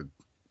that with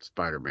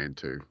Spider-Man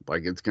 2.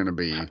 Like, it's going to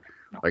be no.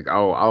 like,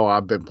 oh,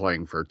 I've been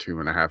playing for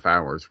 2.5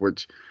 hours,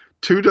 which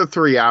 2 to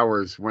 3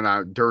 hours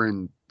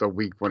during the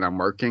week when I'm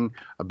working,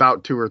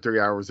 about 2 or 3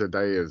 hours a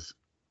day is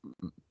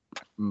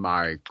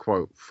my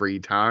quote free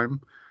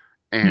time.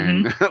 Hmm.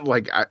 And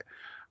like, I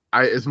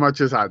as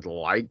much as I'd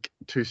like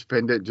to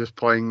spend it just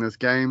playing this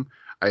game,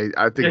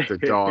 I think the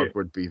dog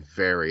would be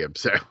very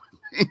upset.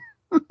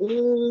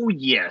 Oh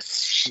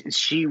yes,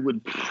 she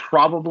would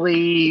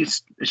probably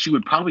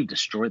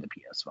destroy the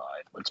PS5.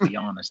 Let's be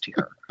honest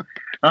here.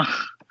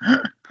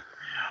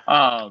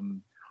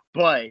 um,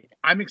 but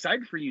I'm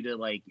excited for you to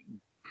like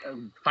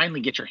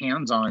finally get your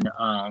hands on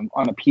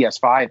a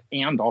PS5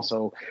 and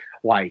also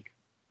like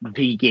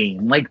the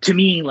game. Like to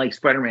me, like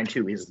Spider-Man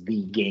 2 is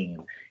the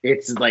game.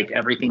 It's like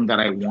everything that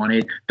I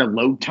wanted. The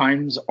load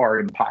times are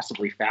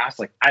impossibly fast.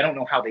 Like I don't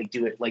know how they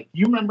do it. Like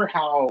you remember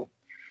how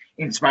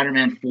in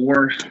Spider-Man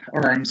 4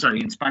 or I'm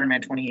sorry, in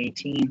Spider-Man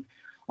 2018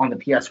 on the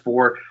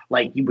PS4,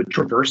 like you would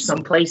traverse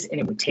someplace and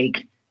it would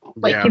take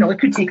like, Yeah. it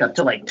could take up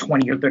to like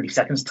 20 or 30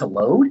 seconds to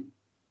load.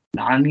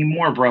 Not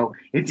anymore, bro.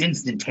 It's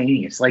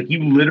instantaneous. Like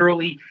it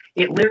literally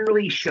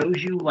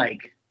shows you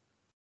like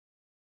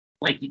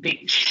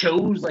it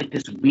shows like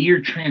this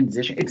weird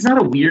transition. It's not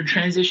a weird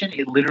transition.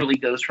 It literally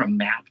goes from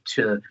map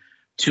to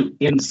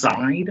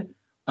inside.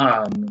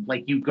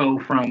 Like you go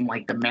from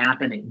like the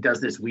map and it does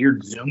this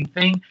weird zoom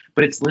thing,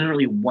 but it's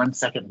literally 1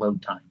 second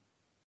load time.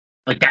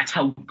 Like that's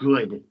how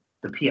good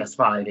the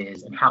PS5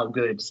 is and how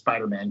good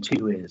Spider-Man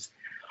 2 is.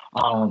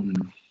 Um,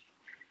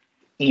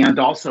 and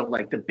also,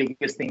 like the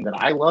biggest thing that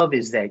I love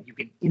is that you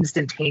can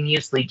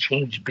instantaneously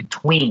change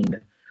between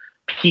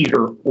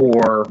Peter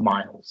or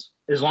Miles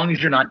as long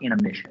as you're not in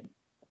a mission.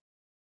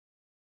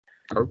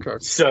 Okay.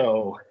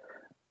 So,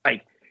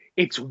 like,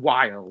 it's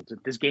wild.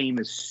 This game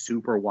is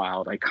super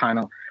wild. I kind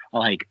of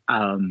like.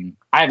 I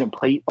haven't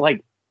played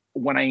like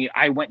when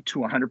I went to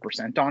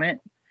 100% on it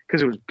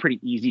because it was pretty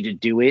easy to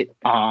do it.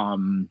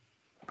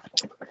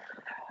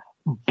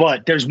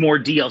 But there's more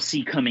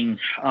DLC coming.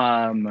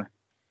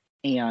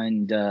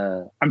 And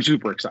I'm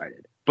super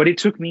excited. But it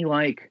took me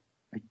I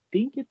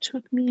think it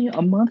took me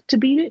a month to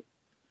beat it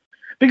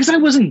because I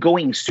wasn't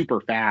going super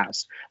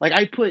fast. Like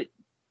I put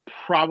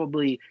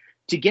probably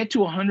to get to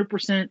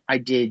 100%, I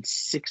did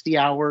 60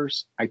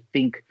 hours. I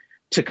think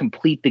to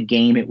complete the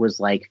game, it was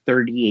like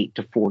 38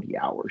 to 40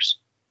 hours.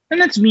 And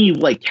that's me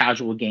like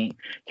casually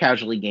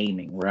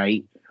gaming,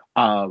 right?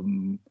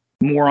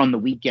 More on the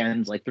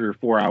weekends, like 3 or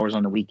 4 hours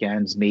on the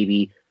weekends,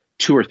 maybe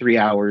 2 or 3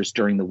 hours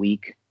during the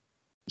week.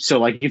 So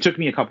like it took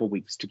me a couple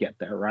weeks to get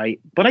there, right?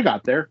 But I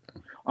got there.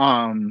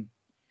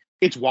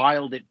 It's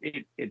wild.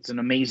 It's an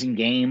amazing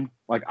game.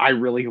 Like I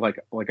really like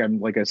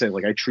I said,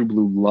 like I True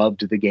Blue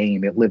loved the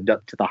game. It lived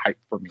up to the hype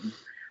for me.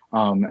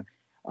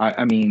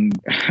 I mean,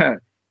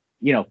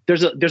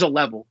 there's a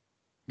level.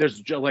 There's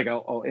just like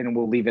and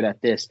we'll leave it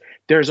at this.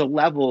 There's a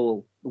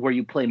level where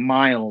you play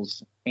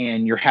Miles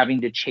and you're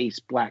having to chase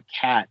Black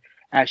Cat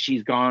as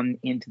she's gone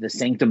into the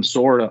Sanctum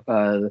Sword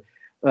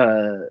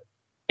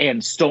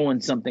and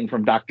stolen something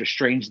from Doctor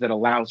Strange that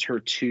allows her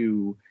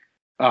to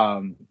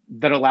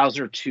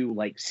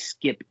like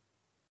skip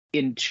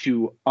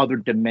into other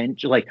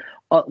dimension, like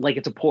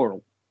it's a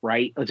portal,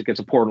 right? It's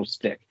a portal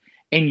stick,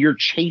 and you're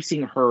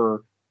chasing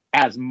her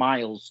as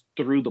Miles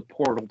through the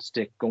portal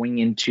stick, going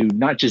into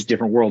not just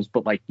different worlds,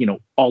 but like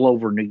all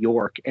over New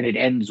York, and it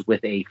ends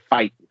with a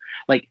fight,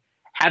 like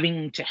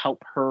having to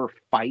help her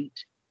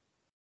fight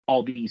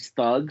all these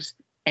thugs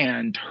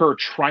and her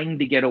trying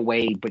to get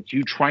away, but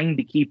you trying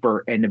to keep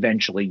her, and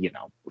eventually,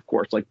 of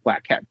course, like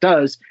Black Cat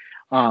does,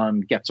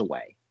 gets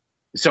away.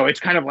 So it's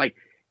kind of like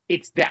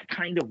it's that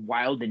kind of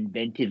wild,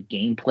 inventive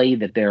gameplay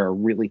that they're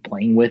really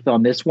playing with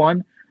on this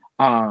one,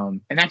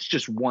 and that's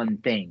just one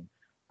thing.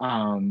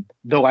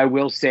 Though I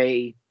will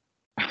say,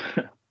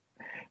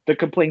 the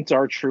complaints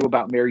are true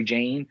about Mary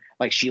Jane.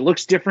 Like she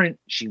looks different.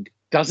 She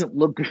doesn't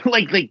look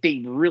like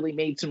they really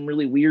made some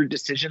really weird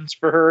decisions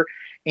for her,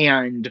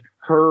 and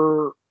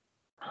her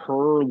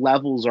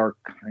levels are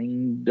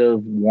kind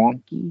of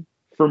wonky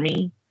for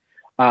me,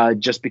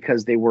 just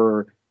because they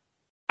were,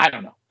 I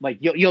don't know, like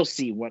you'll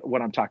see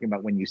what I'm talking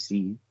about when you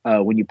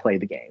play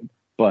the game.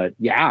 But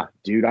yeah,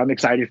 dude, I'm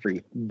excited for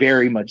you.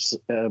 Very much,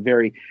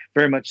 very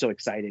much so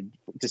excited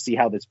to see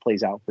how this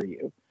plays out for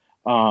you.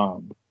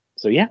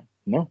 So yeah,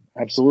 no,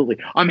 absolutely.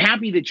 I'm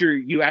happy that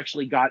you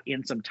actually got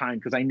in some time,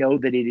 because I know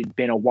that it had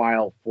been a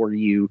while for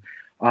you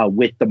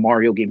with the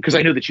Mario game, because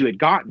I know that you had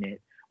gotten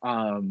it.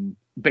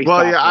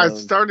 I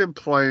started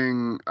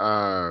playing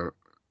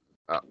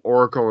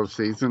Oracle of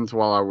Seasons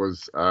while I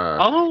was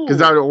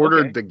because I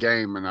ordered the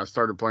game and I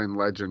started playing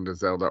Legend of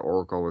Zelda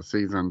Oracle of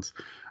Seasons.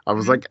 I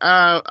was like,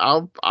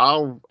 I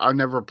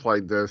never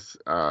played this.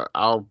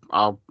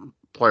 I'll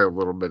play a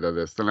little bit of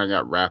this. Then I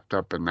got wrapped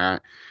up in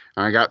that,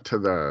 and I got to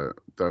the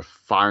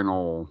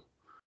final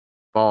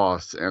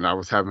boss, and I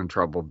was having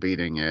trouble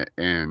beating it.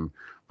 And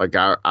like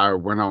I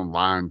went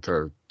online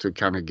to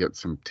kind of get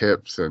some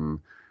tips, and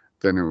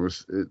then it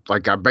was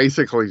like I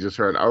basically just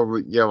heard, oh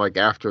yeah, like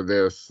after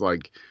this,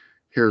 like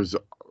here's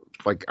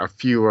like a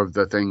few of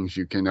the things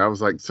you can. I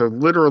was like, so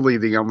literally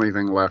the only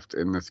thing left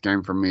in this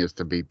game for me is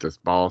to beat this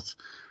boss.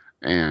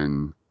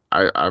 And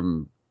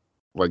I'm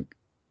like,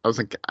 I was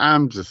like,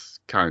 I'm just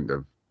kind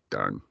of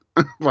done.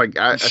 Like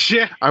I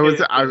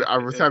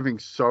was having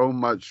so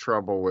much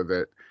trouble with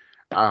it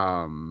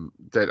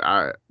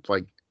that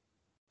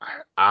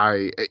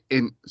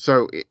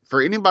so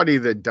for anybody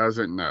that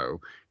doesn't know,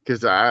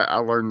 because I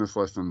learned this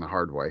lesson the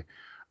hard way.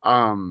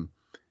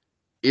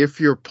 If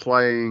you're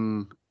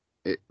playing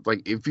it,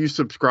 like if you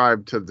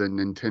subscribe to the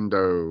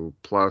Nintendo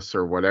Plus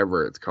or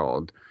whatever it's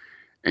called,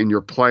 and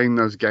you're playing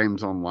those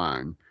games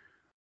online,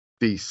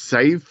 the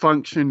save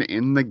function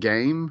in the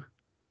game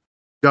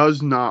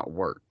does not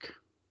work.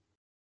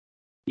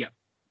 Yep.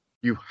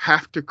 You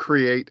have to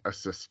create a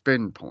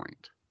suspend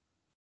point.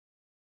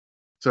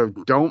 So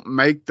don't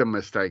make the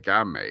mistake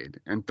I made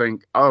and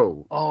think,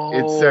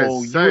 it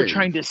says save. You were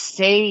trying to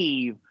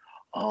save.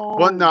 Oh,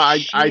 well, no, I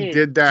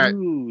did that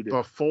dude.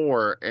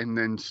 before and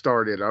then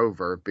started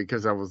over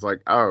because I was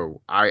like,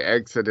 I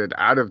exited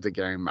out of the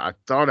game. I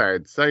thought I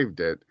had saved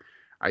it.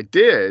 I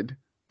did,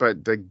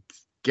 but the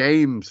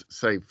game's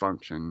save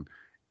function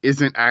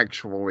isn't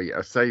actually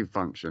a save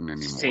function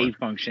anymore. Save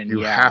function, you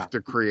have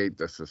to create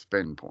the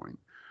suspend point,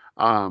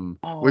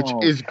 which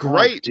is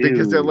great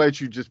because it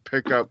lets you just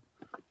pick up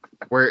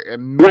where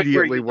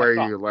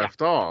you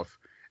left off,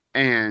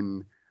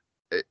 and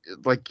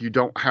like you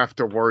don't have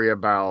to worry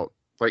about,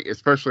 like,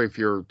 especially if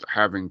you're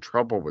having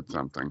trouble with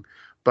something.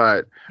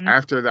 But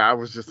after that, I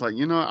was just like,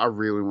 I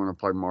really want to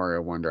play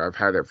Mario Wonder. I've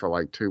had it for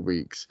like 2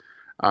 weeks.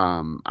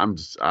 I'm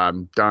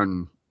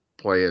done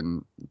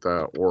playing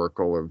the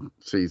Oracle of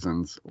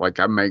Seasons. Like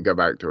I may go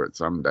back to it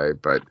someday,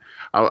 but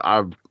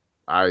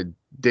I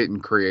didn't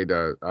create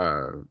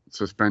a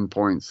suspend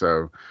point,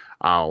 so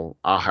I'll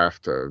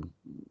have to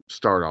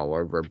start all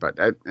over. But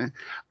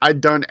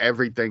I'd done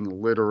everything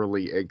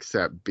literally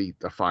except beat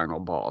the final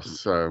boss.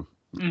 So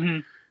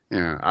I'm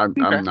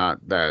not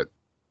that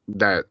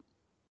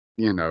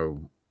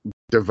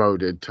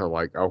devoted to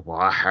like,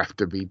 I have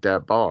to beat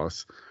that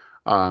boss.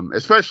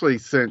 Especially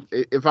since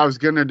if I was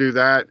gonna do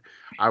that,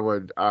 I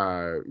would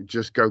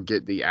just go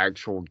get the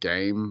actual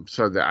game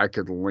so that I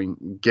could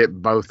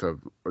get both of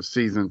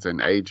Seasons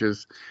and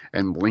Ages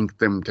and link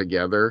them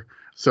together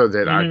so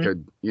that I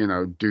could,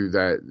 do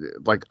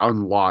that, like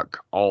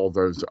unlock all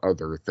those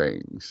other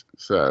things.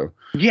 So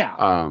yeah.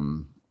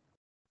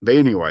 But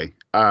anyway,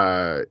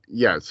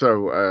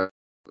 so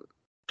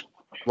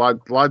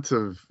lots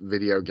of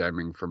video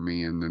gaming for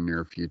me in the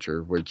near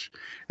future, which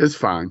is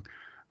fine.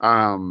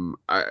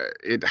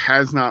 It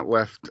has not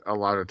left a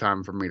lot of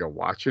time for me to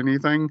watch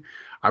anything.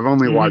 I've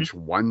only watched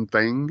one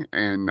thing,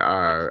 and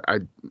I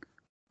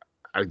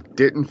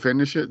didn't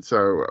finish it,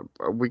 so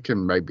we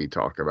can maybe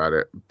talk about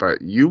it.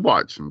 But you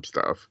watched some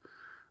stuff.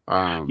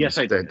 Yes,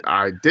 I did. That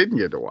I didn't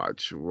get to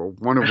watch. Well,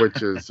 one of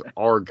which is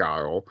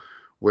Argyle,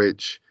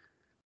 which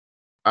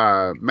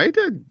made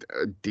a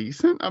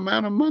decent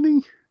amount of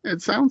money.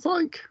 It sounds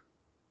like.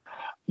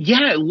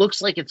 Yeah, it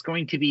looks like it's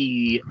going to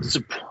be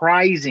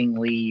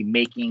surprisingly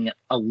making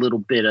a little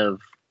bit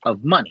of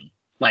money.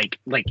 Like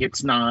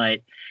it's not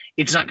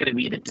going to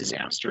be the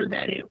disaster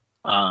that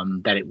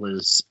it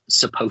was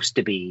supposed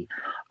to be.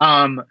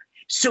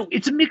 So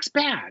it's a mixed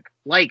bag.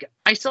 Like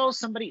I saw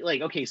somebody I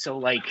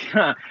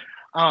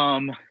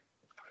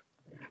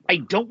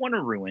don't want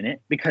to ruin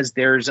it because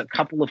there's a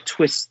couple of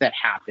twists that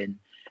happen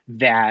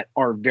that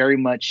are very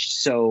much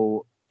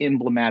so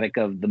emblematic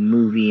of the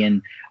movie,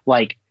 and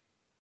like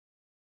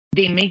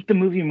they make the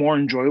movie more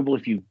enjoyable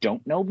if you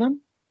don't know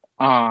them.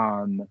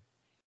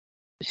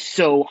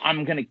 So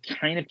I'm going to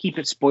kind of keep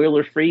it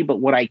spoiler free, but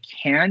what I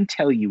can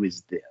tell you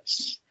is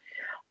this.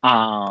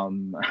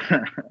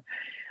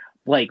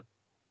 Like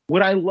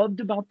what I loved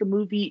about the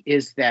movie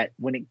is that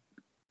when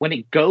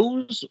it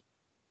goes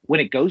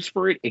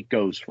for it, it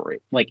goes for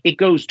it. Like it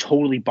goes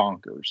totally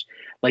bonkers.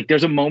 Like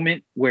there's a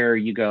moment where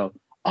you go,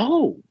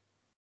 oh,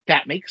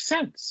 that makes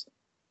sense.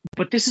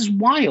 But this is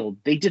wild.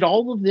 They did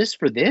all of this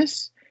for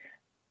this.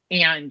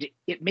 And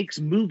it makes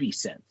movie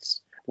sense.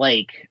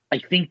 Like, I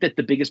think that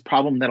the biggest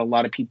problem that a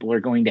lot of people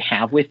are going to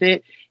have with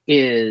it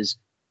is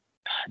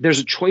there's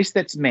a choice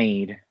that's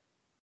made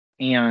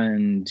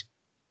and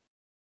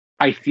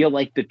I feel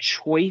like the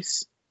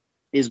choice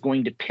is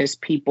going to piss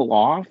people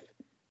off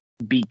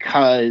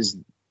because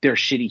they're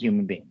shitty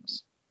human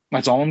beings.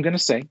 That's all I'm going to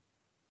say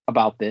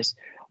about this.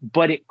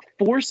 But it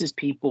forces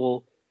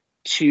people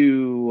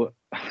to.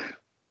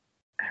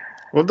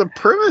 Well, the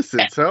premise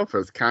itself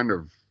is kind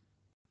of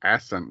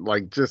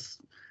like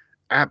just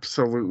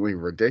absolutely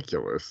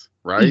ridiculous,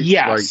 right?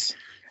 Yes. Like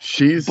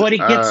she's but it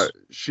gets,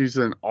 she's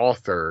an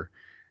author,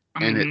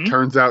 and Mhm. it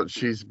turns out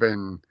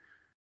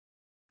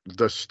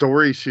the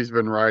stories she's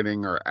been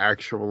writing are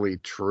actually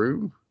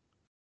true.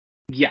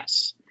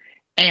 Yes.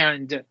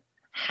 And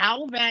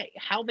how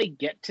they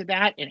get to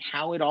that and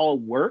how it all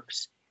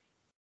works,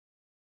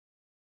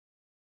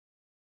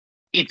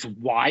 it's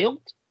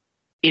wild,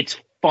 it's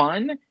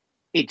fun,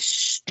 it's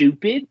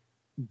stupid,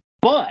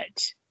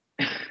 but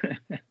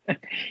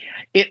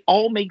it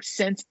all makes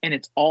sense, and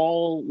it's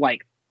all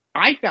like,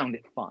 I found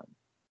it fun.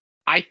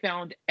 I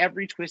found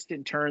every twist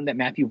and turn that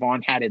Matthew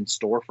Vaughn had in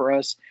store for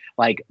us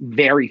like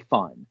very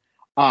fun.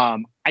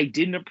 I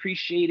didn't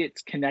appreciate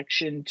its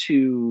connection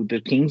to the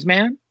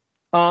Kingsman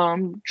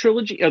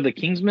trilogy, or the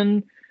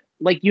Kingsman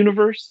like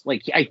universe.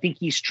 Like I think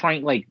he's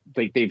trying, like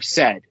they've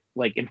said,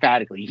 like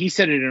emphatically, he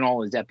said it in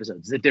all his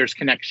episodes, that there's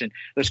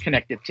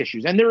connective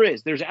tissues, and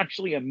there's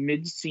actually a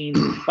mid scene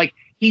like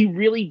he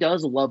really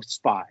does love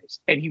spies,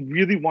 and he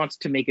really wants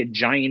to make a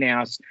giant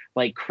ass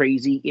like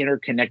crazy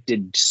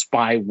interconnected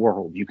spy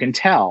world, you can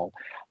tell.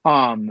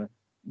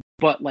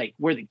 But like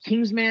where the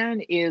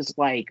Kingsman is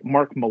like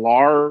Mark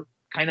Millar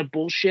kind of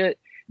bullshit,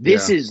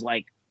 this is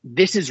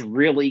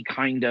really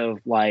kind of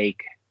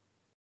like,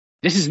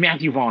 this is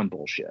Matthew Vaughn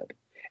bullshit.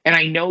 And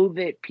I know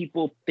that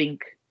people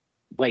think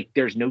like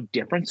there's no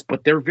difference,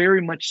 but there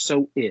very much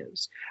so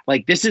is.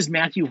 Like this is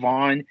Matthew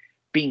Vaughn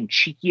being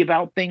cheeky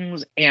about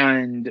things.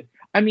 And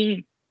I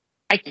mean,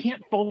 I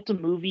can't fault a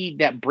movie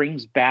that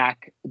brings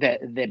back the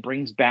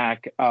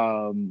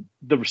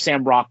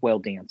Sam Rockwell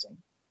dancing,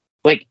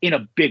 like in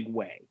a big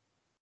way.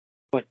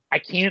 But I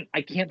can't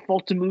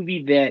fault a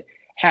movie that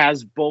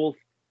has both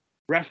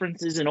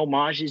references and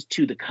homages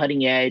to The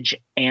Cutting Edge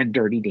and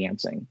Dirty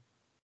Dancing.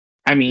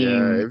 I mean,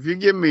 yeah,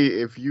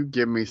 if you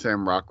give me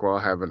Sam Rockwell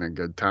having a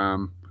good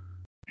time,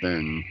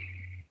 then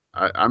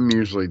I'm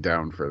usually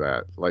down for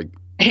that. Like,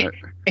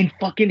 and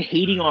fucking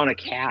hating on a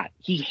cat.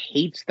 He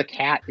hates the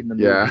cat in the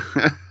movie. Yeah,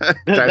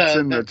 that's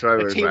in the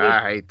trailer.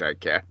 I hate that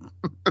cat.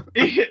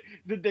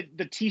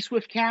 the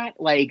T-Swift cat,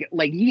 like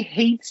he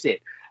hates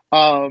it.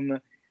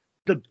 The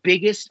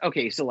biggest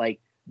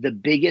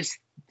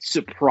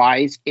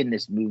surprise in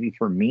this movie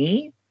for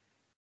me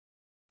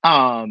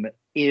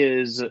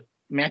is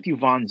Matthew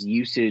Vaughn's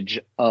usage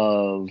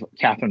of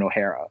Catherine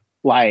O'Hara.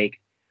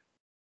 Like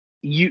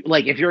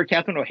if you're a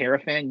Catherine O'Hara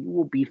fan, you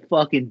will be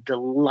fucking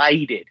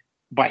delighted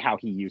by how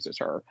he uses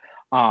her.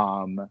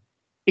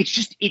 It's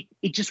just it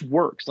just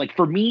works. Like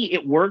for me,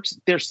 it works.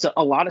 There's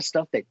a lot of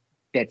stuff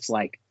that's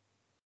like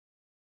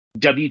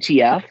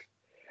WTF.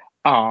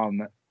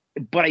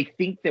 But I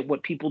think that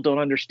what people don't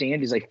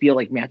understand is I feel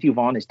like Matthew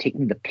Vaughn is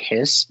taking the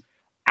piss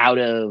out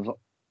of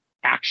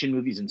action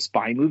movies and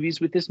spy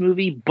movies with this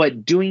movie,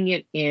 but doing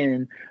it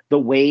in the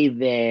way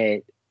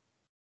that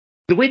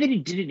he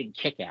did it in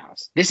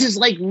Kick-Ass. This is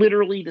like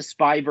literally the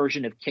spy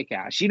version of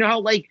Kick-Ass. You know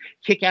how like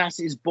Kick-Ass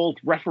is both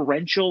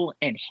referential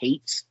and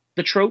hates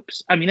the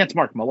tropes? I mean, that's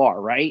Mark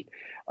Millar, right?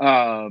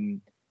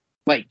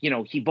 Like, you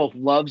know, he both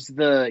loves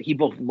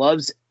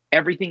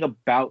everything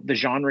about the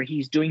genre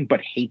he's doing, but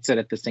hates it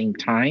at the same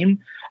time.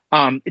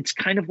 It's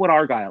kind of what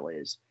Argyle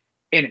is.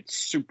 And it's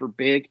super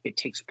big. It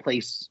takes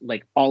place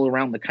like all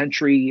around the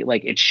country.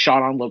 Like it's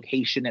shot on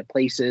location at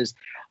places.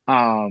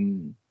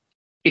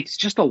 It's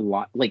just a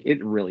lot. Like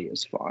it really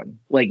is fun.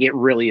 Like it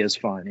really is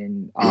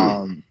fun.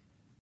 And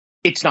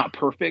it's not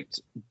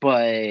perfect,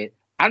 but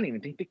I don't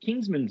even think the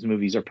Kingsman's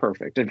movies are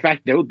perfect. In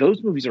fact,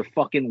 those movies are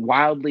fucking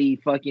wildly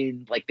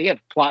fucking, like they have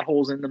plot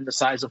holes in them the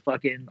size of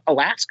fucking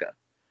Alaska.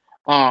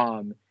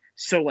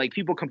 So like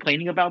people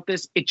complaining about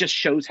this, it just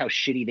shows how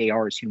shitty they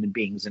are as human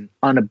beings and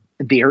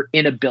their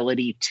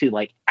inability to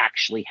like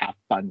actually have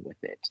fun with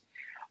it.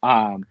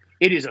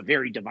 It is a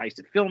very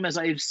divisive film, as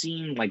I've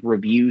seen. Like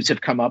reviews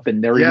have come up,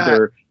 and they're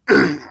either.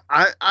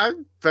 I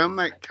found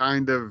that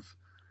kind of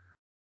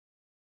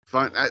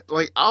fun.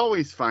 I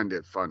always find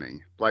it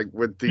funny, like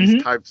with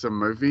these types of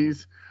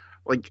movies.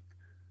 Like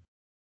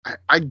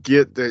I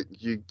get that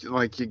you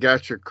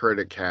got your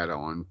critic hat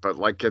on, but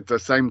like at the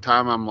same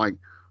time, I'm like,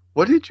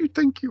 what did you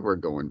think you were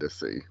going to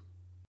see?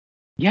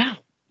 Yeah.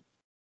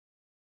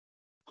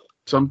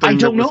 Something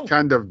that was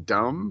kind of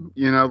dumb,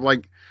 you know,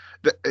 like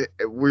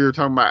we were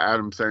talking about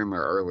Adam Sandler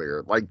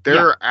earlier. Like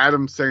there are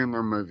Adam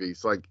Sandler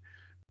movies like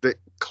that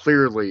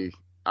clearly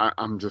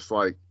I'm just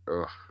like,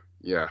 ugh,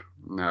 yeah,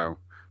 no.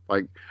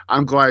 Like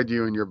I'm glad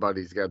you and your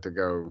buddies got to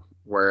go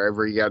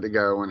wherever you got to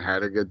go and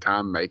had a good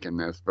time making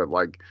this, but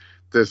like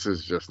this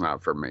is just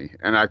not for me.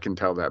 And I can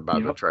tell that by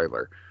the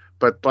trailer.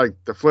 But like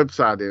the flip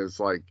side is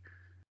like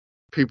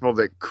people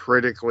that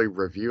critically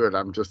review it,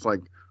 I'm just like,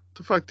 what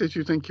the fuck did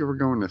you think you were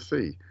going to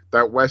see?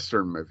 That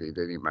Western movie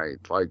that he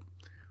made, like,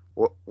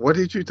 what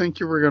did you think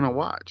you were going to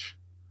watch?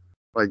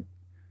 Like,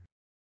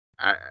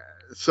 I,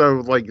 so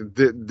like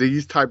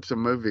these types of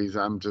movies,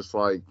 I'm just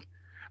like,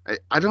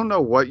 I don't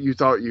know what you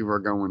thought you were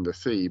going to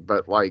see,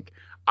 but like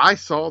I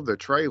saw the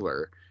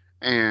trailer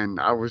and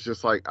I was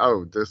just like,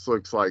 oh, this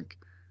looks like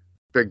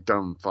big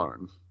dumb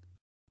fun.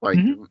 Like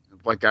Mhm.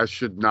 like I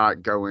should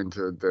not go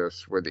into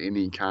this with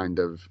any kind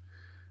of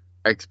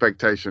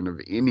expectation of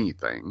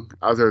anything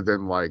other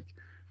than like,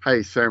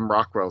 hey, Sam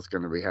Rockwell's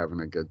going to be having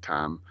a good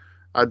time.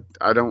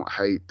 I don't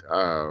hate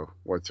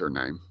what's her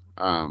name,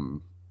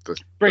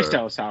 Bryce the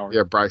Dallas Howard.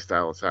 yeah, Bryce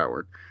Dallas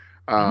Howard,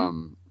 Mhm.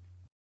 um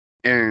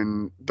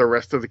and the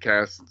rest of the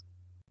cast,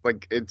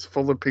 like it's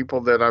full of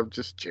people that I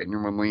just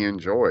genuinely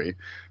enjoy.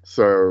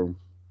 So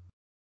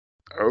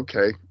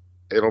okay,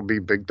 it'll be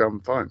big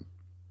dumb fun.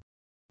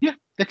 Yeah,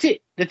 that's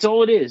it. That's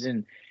all it is.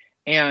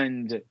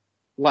 And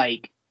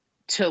like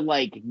to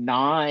like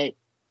not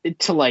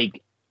to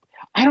like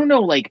I don't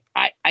know, like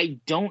I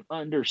don't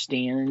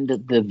understand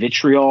the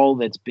vitriol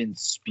that's been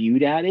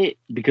spewed at it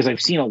because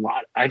I've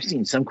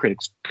seen some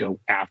critics go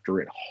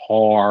after it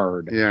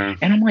hard. Yeah,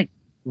 And I'm like,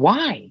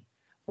 why?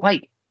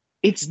 Like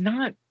it's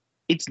not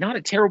it's not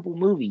a terrible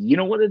movie. You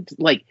know what it's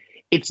like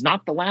it's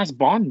not the last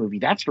Bond movie,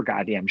 that's for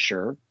goddamn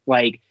sure.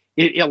 Like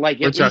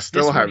like at which I least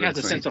still this one haven't has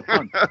a seen. sense of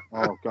fun.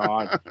 Oh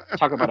god.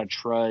 Talk about a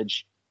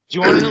trudge. Do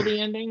you want to know the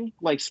ending?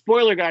 Like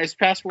spoiler guys,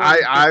 fast forward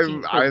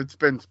It's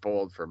been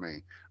spoiled for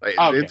me. Like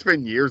Oh, okay. it's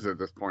been years at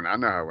this point. I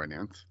know how it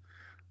ends.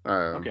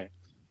 Okay.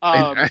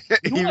 And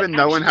You know what? even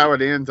knowing how Actually,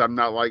 it ends, I'm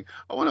not like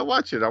I want to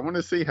watch it. I want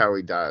to see how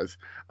he dies.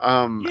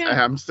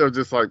 yeah. I'm still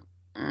just like,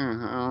 I don't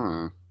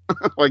know.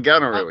 Like I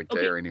don't really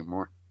Okay. care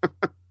anymore.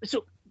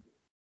 So,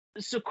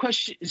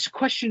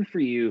 question for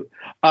you,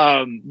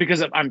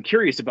 because I'm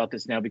curious about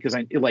this now because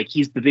I like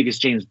he's the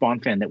biggest James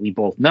Bond fan that we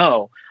both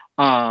know.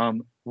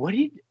 What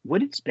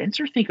did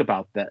Spencer think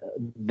about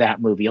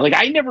that movie? Like,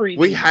 I never We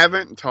even.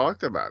 haven't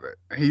talked about it.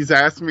 He's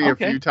asked me a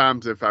Okay. few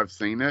times if I've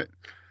seen it,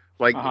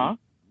 like, Uh-huh.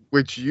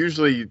 which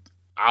usually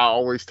I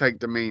always take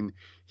to mean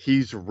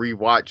he's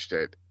rewatched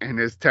it and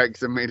is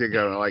texting me to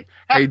go like,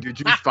 "Hey, did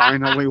you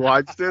finally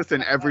watch this?"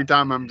 And every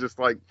time I'm just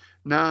like,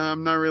 "Nah,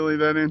 I'm not really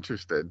that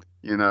interested."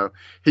 You know,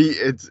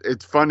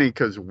 it's funny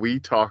because we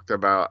talked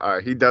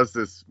about he does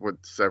this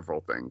with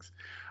several things.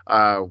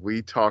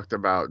 We talked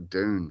about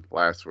Dune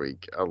last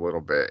week a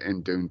little bit,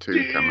 and Dune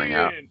 2 coming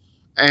out, Dude.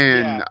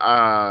 and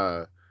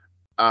Yeah.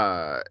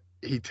 uh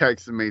he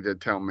texted me to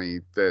tell me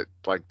that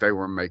like they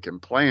were making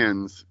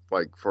plans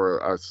like for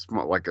a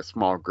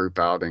small group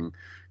outing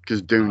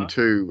because Dune Uh-huh.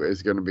 2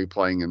 is going to be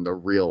playing in the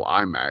real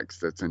IMAX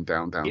that's in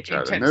downtown In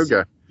Chattanooga. Tennessee.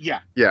 Yeah.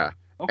 Yeah.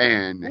 Okay.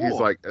 And he's Cool.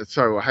 like,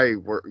 so hey,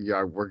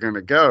 we're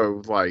gonna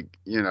go. Like,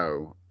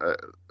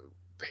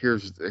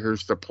 here's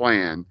the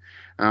plan.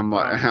 And I'm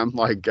like,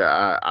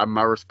 Uh-huh.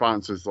 my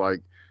response is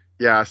like,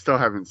 yeah, I still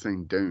haven't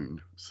seen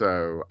Dune,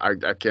 so I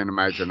can't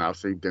imagine I'll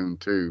see Dune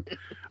 2.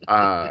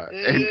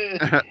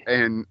 And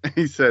and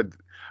he said,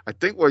 I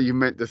think what you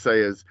meant to say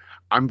is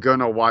I'm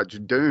gonna watch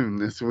Dune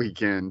this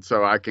weekend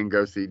so I can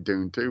go see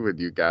Dune 2 with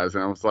you guys.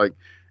 And I was like,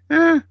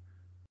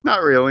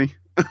 not really.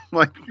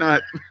 Like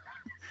not.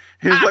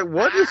 He's like,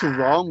 what is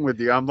wrong with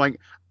you? I'm like,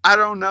 I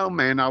don't know,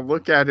 man. I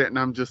look at it and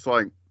I'm just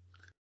like,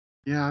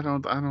 yeah, I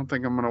don't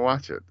think I'm gonna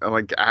watch it.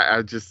 Like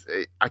I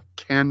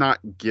cannot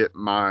get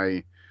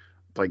my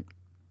like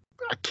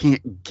I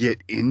can't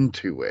get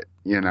into it,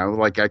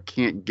 like I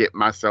can't get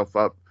myself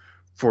up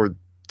for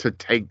to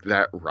take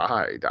that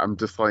ride. I'm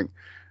just like,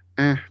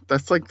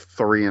 that's like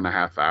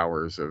 3.5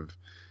 hours of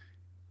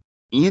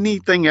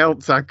anything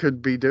else I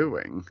could be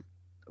doing.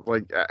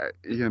 Like,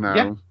 Yeah.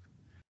 No.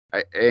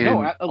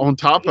 and on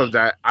top of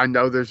that, I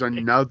know there's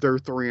another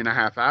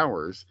 3.5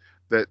 hours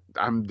that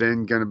I'm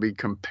then going to be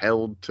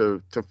compelled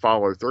to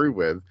follow through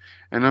with,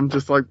 and I'm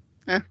just like,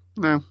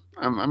 no,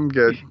 I'm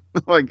good.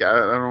 Like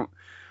I don't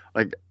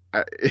like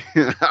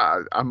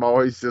I'm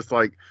always just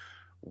like,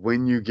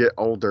 when you get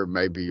older,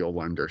 maybe you'll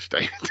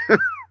understand,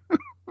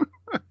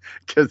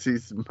 because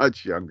he's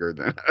much younger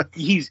than us.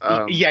 He's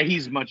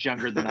much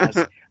younger than us.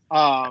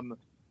 Um,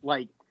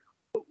 like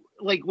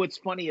what's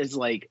funny is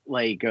about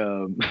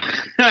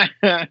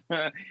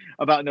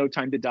No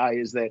Time to Die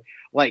is that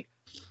like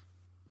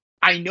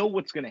I know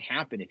what's going to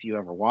happen if you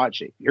ever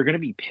watch it. You're going to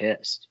be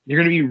pissed. You're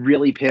going to be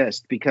really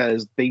pissed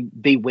because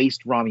they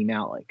waste Rami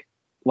Malek.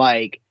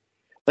 Like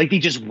they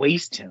just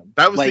waste him.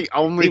 That was the Like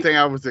only they thing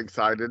I was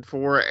excited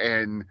for,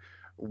 and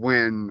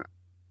when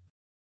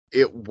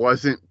it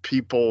wasn't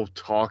people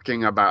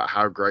talking about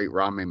how great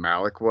Rami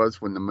Malek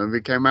was when the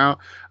movie came out,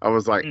 I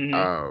was like, Mhm.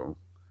 oh,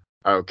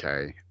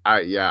 okay.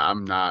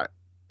 I'm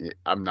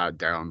not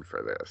down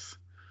for this,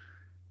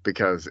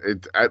 because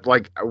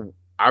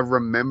I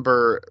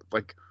remember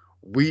like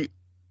we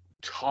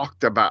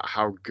talked about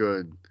how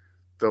good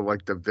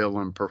the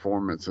villain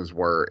performances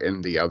were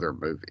in the other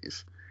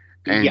movies,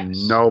 and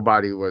Yes.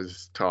 nobody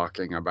was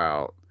talking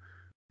about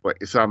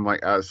like, so I'm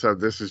like, so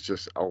this is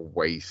just a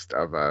waste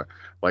of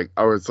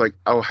it's like,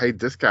 oh, hey,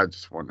 this guy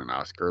just won an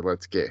Oscar.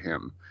 Let's get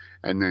him.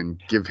 And then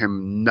give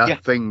him Yeah.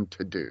 nothing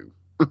to do.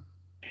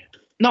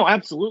 No,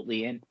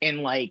 absolutely. And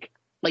like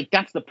like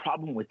that's the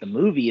problem with the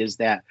movie is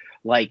that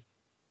like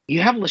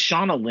you have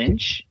Lashana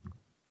Lynch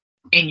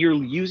and you're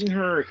using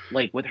her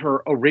like with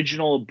her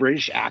original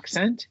British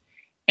accent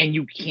and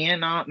you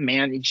cannot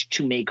manage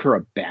to make her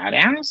a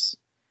badass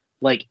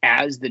like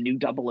as the new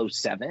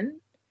 007.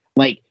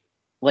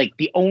 Like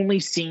the only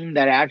scene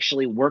that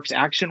actually works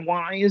action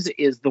wise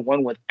is the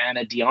one with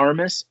Ana de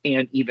Armas,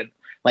 and even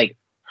like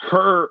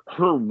her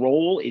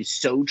role is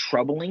so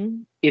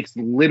troubling. It's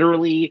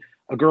literally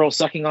a girl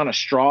sucking on a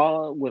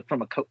straw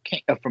from a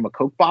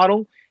Coke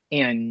bottle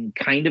and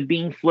kind of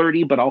being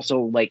flirty, but also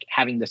like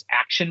having this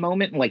action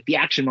moment. And like the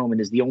action moment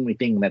is the only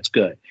thing that's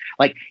good.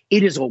 Like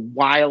it is a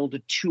wild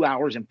 2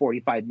 hours and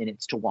 45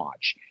 minutes to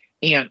watch,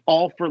 and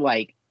all for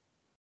like,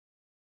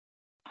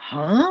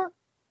 huh?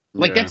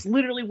 Like that's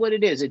literally what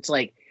it is. It's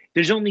like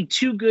there's only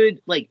two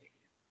good. Like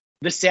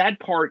the sad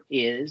part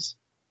is,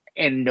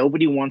 and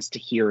nobody wants to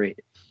hear it,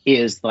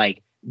 is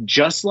like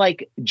just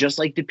like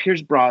the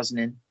Pierce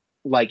Brosnan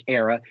like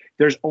era.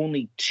 There's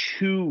only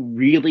two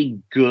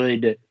really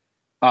good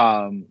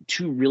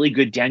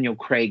Daniel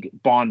Craig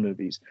Bond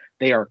movies.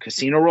 They are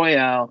Casino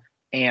Royale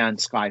and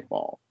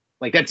Skyfall.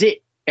 Like that's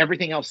it.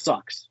 Everything else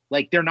sucks.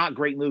 Like they're not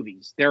great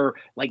movies. They're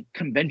like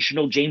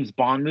conventional James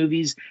Bond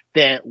movies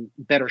that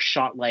are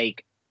shot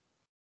like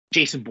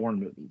Jason Bourne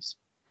movies,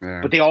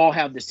 but they all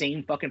have the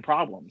same fucking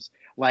problems.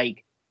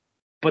 Like,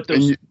 but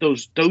those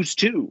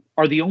two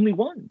are the only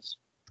ones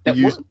that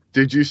work.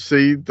 Did you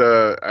see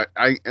the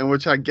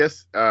which I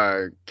guess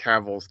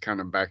Cavill's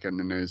kind of back in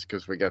the news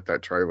because we got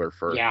that trailer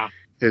for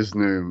his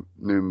new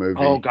movie.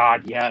 Oh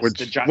God, yes,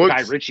 the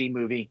Guy Ritchie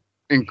movie,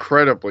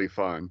 incredibly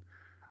fun.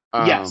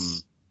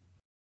 Yes,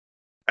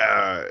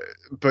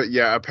 but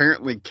yeah,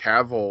 apparently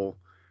Cavill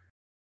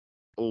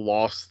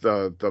lost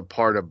the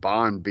part of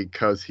Bond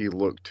because he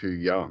looked too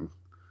young.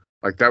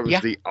 Like that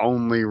was the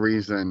only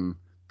reason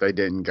they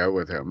didn't go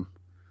with him.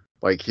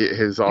 Like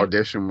his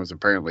audition was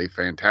apparently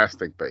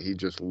fantastic, but he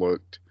just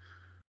looked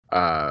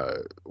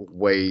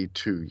way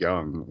too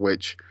young,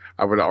 which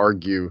I would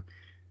argue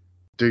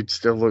dude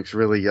still looks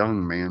really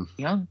young, man.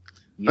 Young.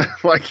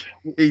 Like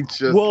he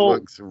just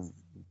looks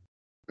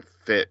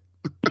fit.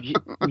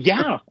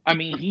 Yeah. I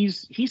mean,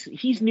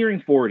 he's nearing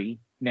 40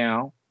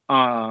 now.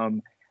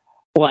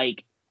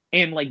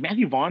 And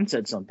Matthew Vaughn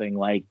said something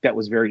like that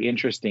was very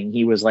interesting.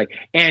 He was like,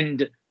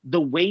 and the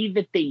way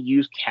that they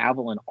use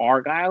Cavill and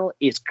Argyle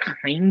is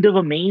kind of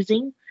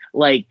amazing.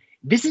 Like,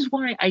 this is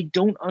why I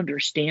don't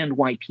understand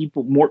why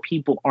more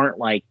people aren't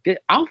like,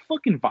 I'll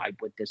fucking vibe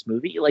with this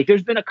movie. Like,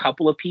 there's been a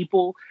couple of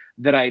people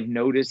that I've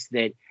noticed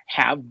that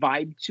have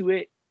vibed to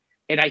it.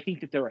 And I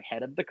think that they're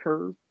ahead of the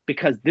curve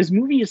because this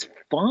movie is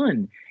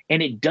fun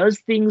and it does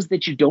things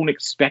that you don't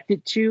expect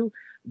it to.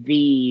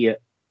 I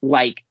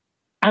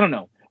don't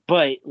know.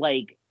 But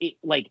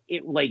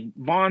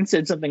Vaughn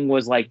said something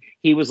was like,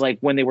 he was like,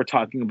 when they were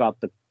talking about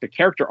the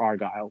character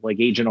Argyle, like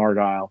Agent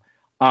Argyle,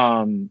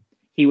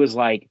 he was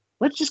like,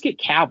 let's just get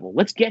Cavill.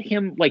 Let's get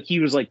him. Like he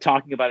was like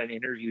talking about an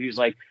interview. He was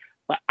like,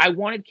 I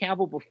wanted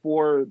Cavill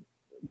before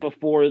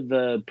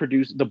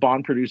the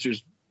Bond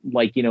producers,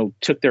 like, you know,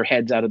 took their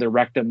heads out of their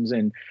rectums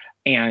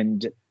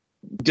and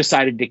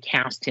decided to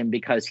cast him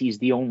because he's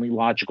the only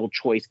logical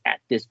choice at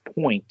this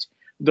point.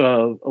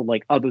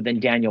 Other than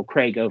Daniel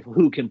Craig of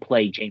who can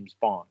play James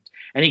Bond.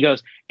 And he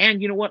goes,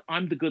 and you know what?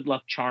 I'm the good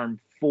luck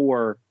charm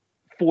for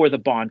the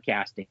Bond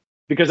casting.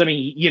 Because I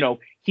mean, you know,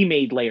 he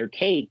made Layer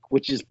Cake,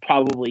 which is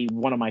probably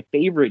one of my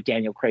favorite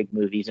Daniel Craig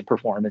movies and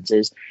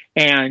performances.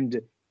 And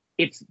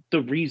it's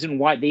the reason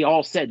why they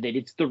all said that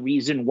it's the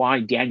reason why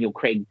Daniel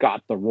Craig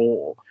got the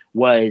role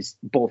was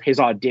both his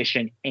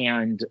audition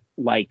and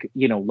like,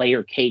 you know,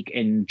 Layer Cake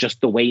and just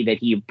the way that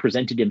he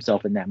presented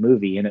himself in that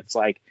movie. And it's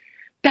like,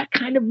 that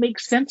kind of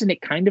makes sense and it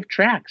kind of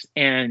tracks.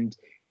 And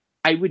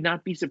I would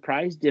not be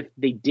surprised if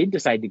they did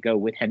decide to go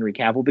with Henry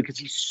Cavill because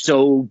he's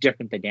so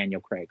different than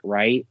Daniel Craig,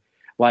 right?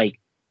 I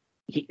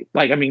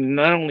mean,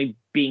 not only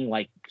being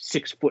like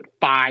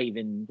 6'5"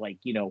 and like,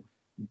 you know,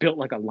 built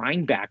like a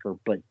linebacker,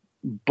 but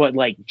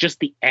like just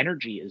the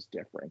energy is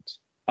different.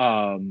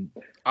 I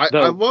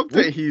love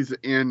that he's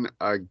in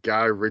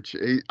Guy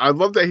Ritchie. I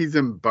love that he's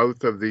in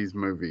both of these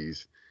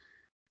movies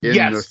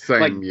in the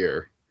same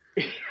year.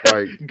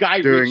 Like Guy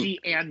Ritchie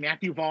and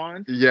Matthew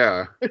Vaughn.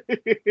 Yeah.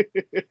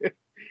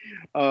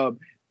 And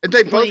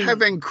they both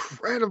have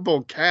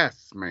incredible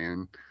casts,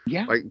 man.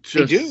 Yeah. Like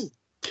just they do.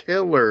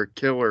 Killer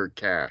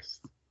cast.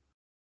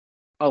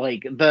 I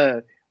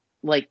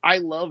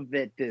love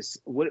that this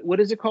what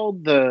is it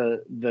called?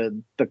 The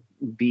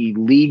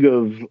League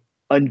of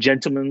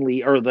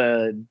Ungentlemanly or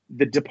the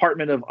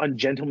Department of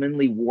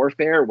Ungentlemanly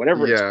Warfare,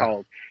 whatever it's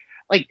called.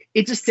 Like,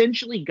 it's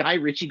essentially Guy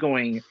Ritchie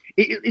going,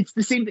 it's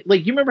the same thing.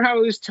 Like, you remember how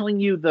I was telling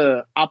you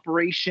the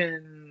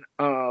Operation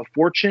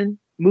Fortune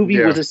movie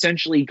was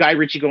essentially Guy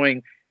Ritchie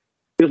going,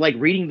 like,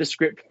 reading the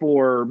script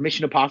for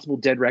Mission Impossible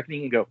Dead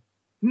Reckoning and go,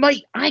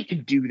 mate, I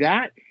could do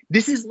that.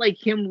 This is like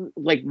him,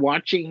 like,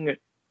 watching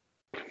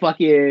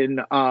fucking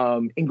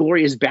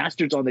Inglourious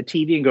Bastards on the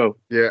TV and go,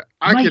 yeah,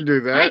 I can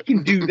do that. I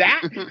can do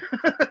that.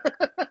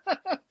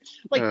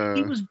 Like,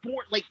 he was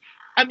born, like,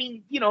 I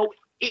mean, you know,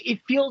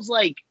 it feels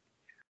like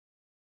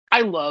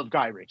I love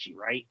Guy Ritchie,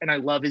 right? And I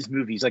love his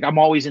movies. Like I'm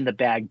always in the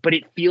bag, but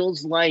it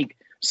feels like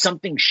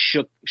something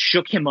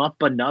shook him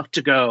up enough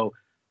to go,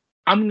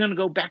 I'm gonna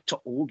go back to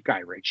old Guy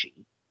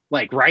Ritchie.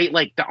 Like, right?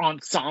 Like the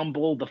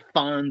ensemble, the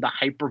fun, the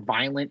hyper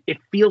violent. It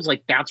feels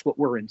like that's what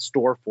we're in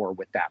store for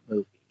with that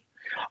movie.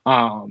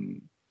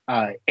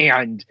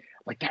 And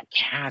like that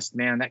cast,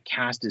 man, that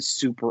cast is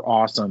super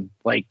awesome.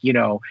 Like, you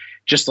know,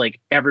 just like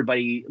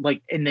everybody,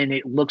 like, and then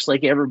it looks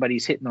like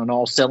everybody's hitting on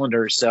all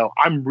cylinders. So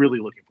I'm really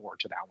looking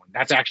forward to that one.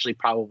 That's actually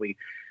probably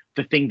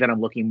the thing that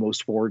I'm looking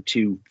most forward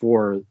to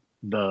for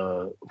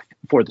the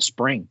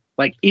spring.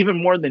 Like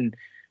even more than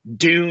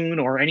Dune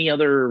or any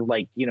other,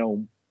 like, you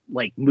know,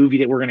 like movie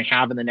that we're going to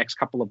have in the next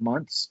couple of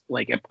months,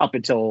 like up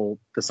until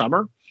the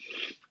summer.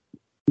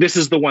 This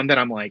is the one that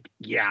I'm like,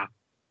 yeah,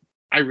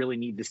 I really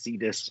need to see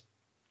this.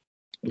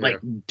 Like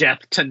death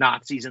to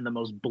Nazis in the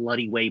most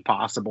bloody way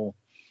possible.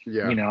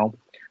 Yeah. You know?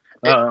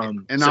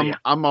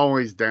 I'm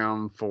always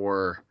down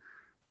for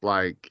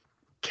like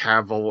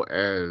Cavill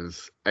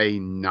as a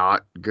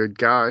not good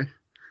guy.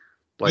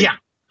 Like,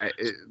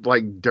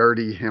 like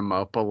dirty him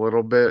up a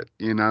little bit,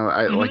 you know?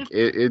 Like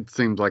it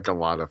seems like a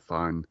lot of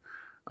fun.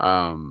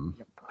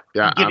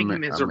 Giving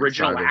him his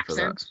original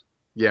accent.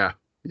 Yeah.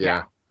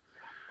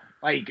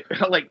 Like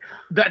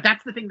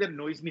that's the thing that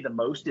annoys me the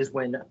most is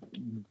when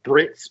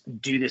Brits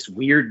do this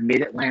weird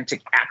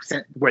mid-Atlantic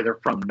accent where they're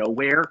from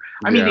nowhere.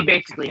 I mean, they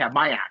basically have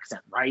my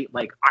accent, right?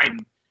 Like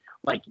I'm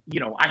like,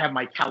 you know, I have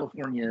my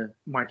California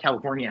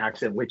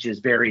accent, which is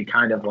very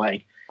kind of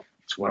like,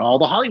 it's what all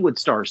the Hollywood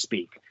stars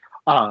speak.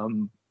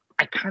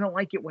 I kind of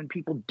like it when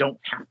people don't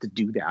have to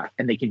do that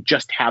and they can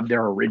just have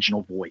their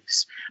original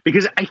voice,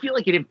 because I feel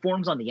like it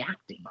informs on the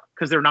acting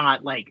because they're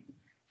not like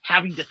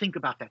having to think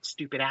about that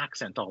stupid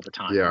accent all the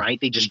time, right?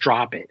 They just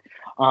drop it.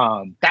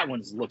 That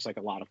one looks like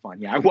a lot of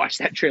fun. Yeah, I watched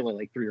that trailer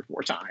like 3 or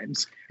 4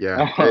 times.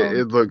 Yeah,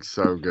 it looks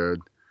so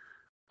good.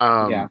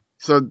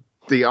 So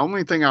the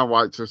only thing I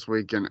watched this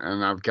week, and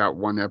I've got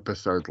 1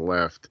 episode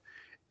left,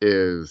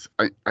 is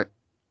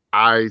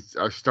I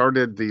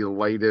started the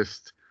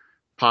latest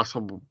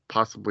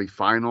possibly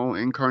final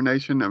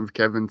incarnation of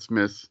Kevin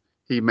Smith's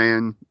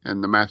He-Man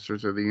and the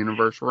Masters of the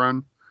Universe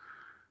run.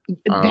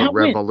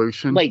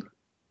 Revolution.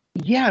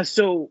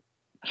 So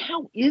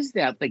how is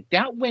that? Like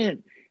that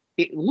went,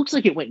 it looks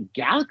like it went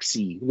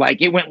galaxy,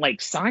 like it went like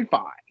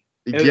sci-fi.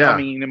 Yeah. I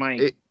mean,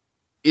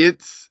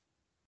 it's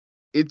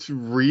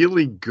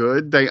really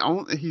good.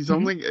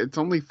 It's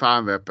only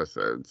 5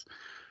 episodes.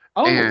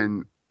 Oh.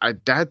 And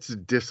that's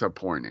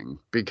disappointing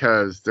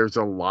because there's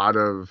a lot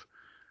of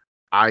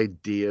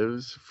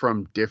ideas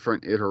from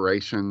different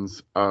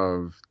iterations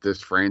of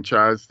this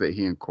franchise that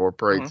he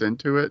incorporates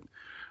into it.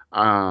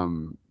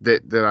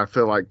 That I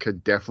feel like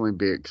could definitely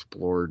be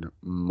explored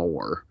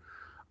more.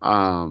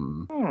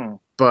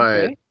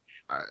 But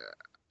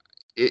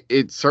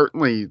it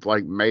certainly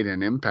like made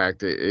an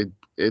impact. It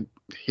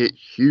hit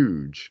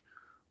huge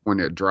when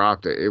it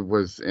dropped. It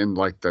was in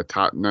like the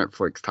top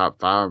Netflix top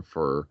 5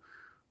 for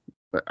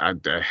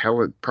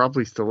hell, it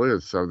probably still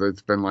is. So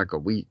it's been like a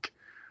week.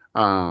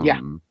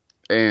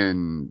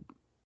 And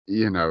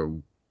you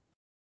know,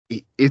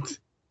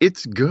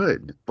 it's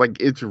good. Like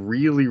it's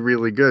really,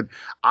 really good.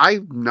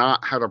 I've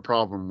not had a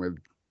problem with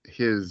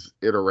his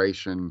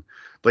iteration,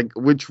 like,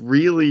 which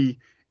really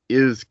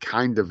is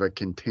kind of a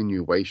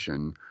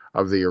continuation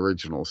of the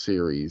original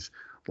series.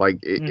 Like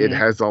it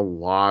has a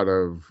lot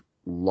of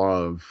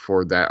love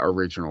for that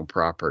original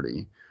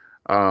property.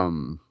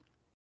 But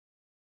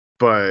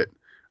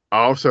I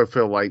also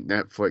feel like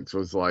Netflix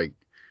was like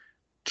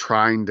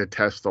trying to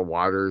test the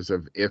waters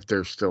of if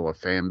there's still a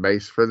fan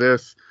base for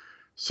this,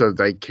 so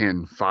they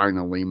can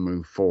finally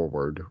move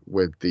forward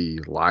with the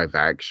live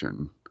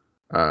action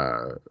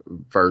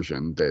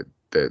version that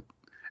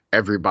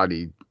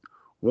everybody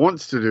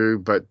wants to do,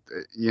 but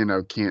you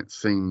know, can't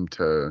seem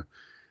to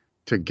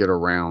get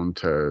around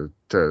to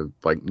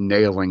like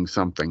nailing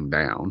something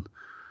down.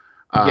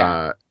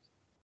 But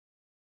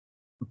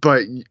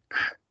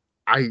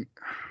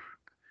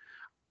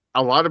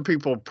a lot of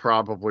people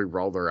probably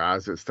roll their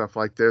eyes at stuff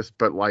like this,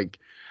 but like,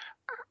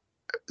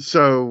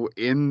 so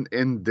in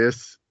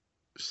this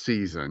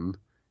season,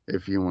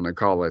 if you want to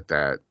call it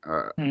that,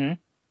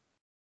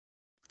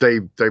 they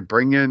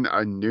bring in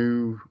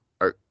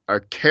a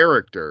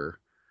character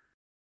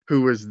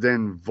who is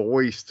then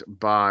voiced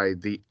by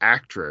the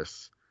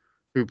actress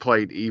who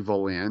played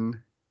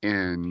Evelyn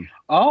in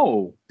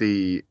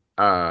the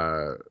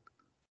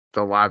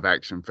live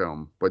action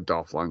film with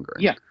Dolph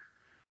Lundgren.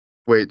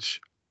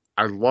 Which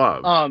I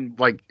love.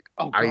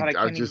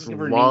 I just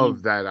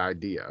love that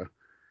idea.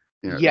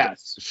 You know,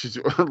 yes.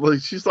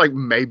 She's like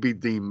maybe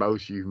the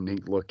most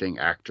unique looking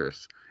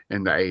actress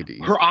in the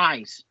 80s. Her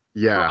eyes.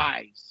 Yeah. Her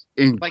eyes.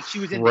 Incredible. Like she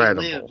was in They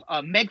Live.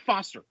 Meg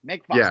Foster.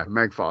 Yeah,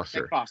 Meg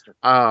Foster.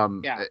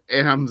 And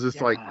I'm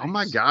just like, oh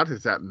my God,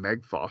 is that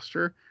Meg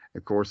Foster?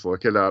 Of course,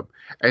 look it up.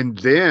 And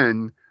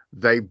then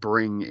they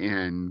bring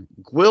in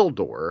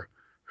Gwildor,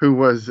 who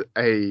was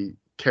a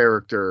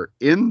character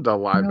in the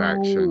live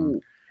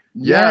action.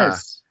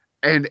 Yes.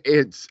 and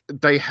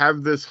they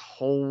have this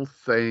whole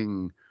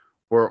thing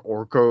where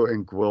Orko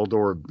and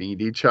Gwildor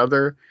meet each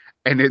other,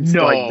 and it's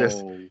like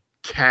this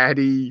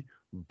catty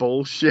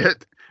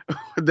bullshit.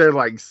 They're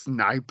like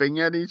sniping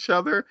at each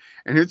other,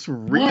 and it's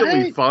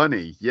really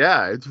funny.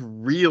 Yeah, it's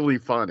really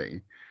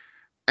funny.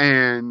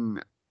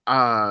 And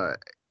the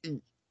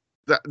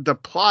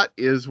plot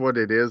is what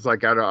it is.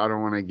 Like, I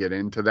don't want to get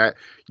into that.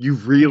 You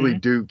really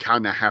do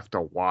kind of have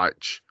to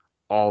watch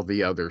all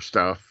the other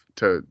stuff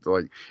to,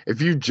 like, if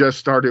you just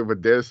started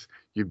with this,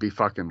 you'd be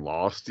fucking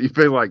lost. You'd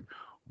be like,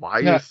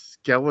 why is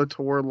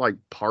Skeletor like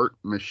part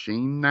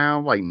machine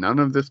now? Like, none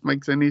of this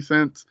makes any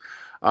sense.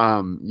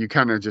 You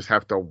kind of just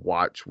have to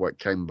watch what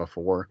came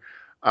before.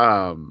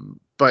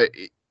 But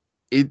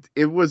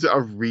it was a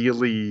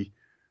really,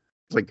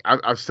 like,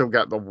 I've still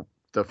got the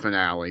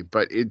finale,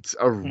 but it's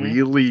a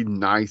really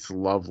nice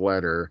love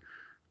letter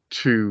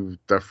to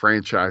the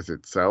franchise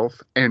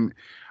itself. And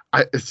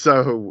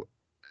so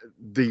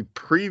the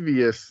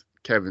previous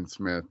Kevin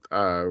Smith,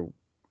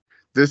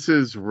 this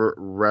is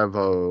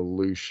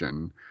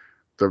Revolution.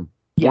 The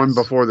one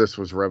before this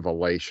was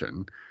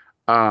Revelation.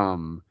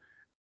 In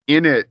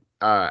it,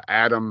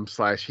 Adam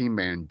 /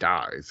 He-Man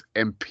dies,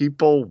 and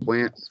people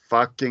went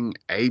fucking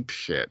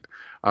apeshit.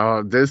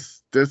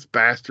 This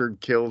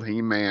bastard killed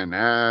He-Man.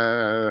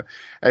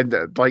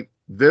 And like,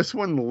 this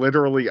one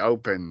literally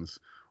opens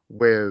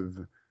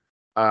with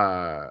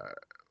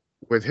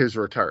his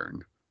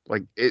return.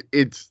 Like,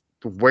 it's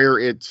where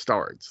it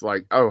starts.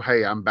 Like, oh,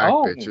 hey, I'm back,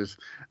 bitches.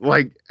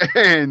 Like,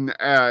 and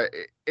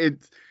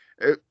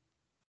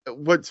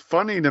what's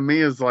funny to me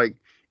is, like,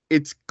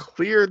 it's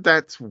clear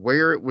that's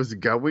where it was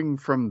going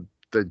from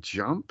the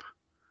jump.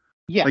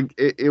 Yeah. Like,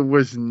 it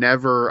was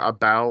never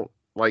about,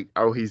 like,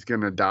 oh, he's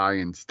gonna die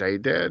and stay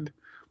dead.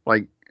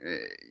 Like,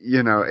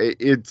 you know,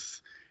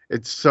 it's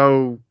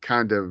so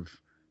kind of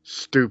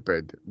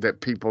stupid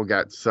that people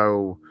got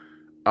so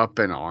up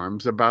in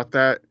arms about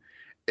that.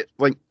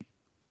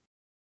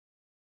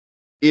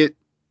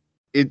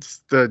 It's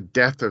the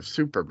death of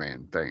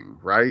Superman thing,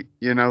 right?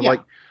 You know,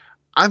 like,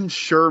 I'm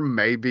sure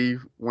maybe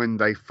when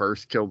they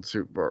first killed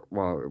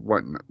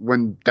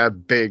when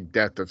that big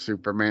death of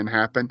Superman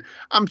happened,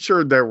 I'm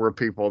sure there were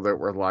people that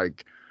were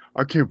like,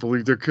 I can't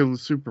believe they're killing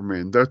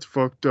Superman. That's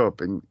fucked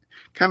up. And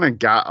kind of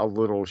got a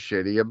little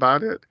shitty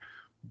about it.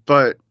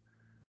 But,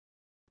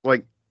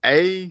 like,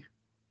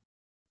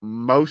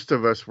 most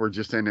of us were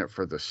just in it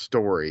for the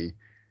story.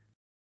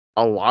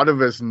 A lot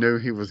of us knew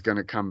he was going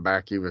to come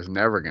back. He was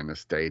never going to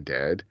stay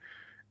dead.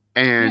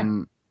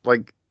 And,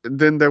 like,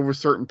 then there were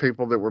certain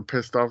people that were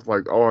pissed off,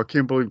 like, oh, I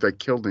can't believe they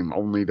killed him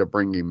only to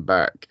bring him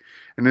back.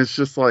 And it's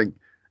just like,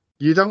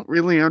 you don't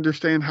really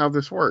understand how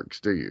this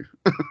works, do you?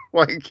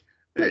 Like,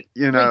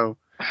 you know.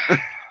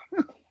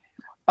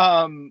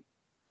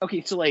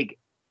 Okay, so, like,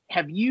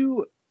 have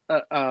you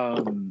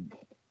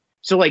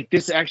so, like,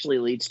 this actually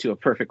leads to a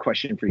perfect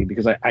question for you,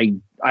 because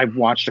I've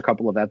watched a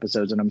couple of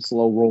episodes and I'm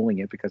slow rolling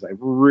it because I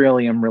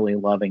really am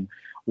loving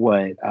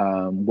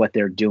what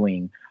they're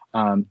doing.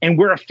 And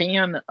we're a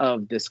fan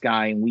of this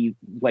guy, and we,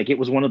 like, it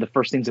was one of the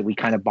first things that we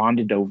kind of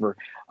bonded over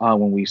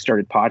when we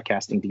started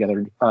podcasting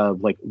together,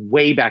 like,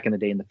 way back in the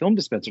day in the Film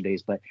Dispenser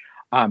days. But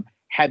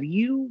have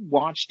you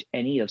watched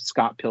any of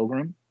Scott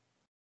Pilgrim?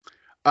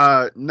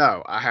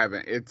 No, I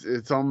haven't.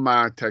 It's on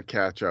my to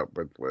catch up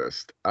with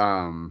list.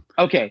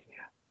 Okay.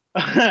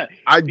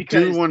 I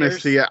do want to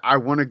see it. I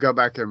want to go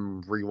back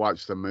and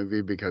rewatch the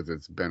movie because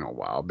it's been a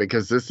while,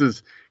 because this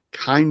is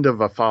kind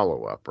of a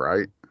follow-up,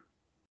 right?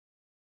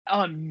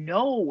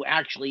 No,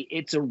 actually,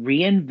 it's a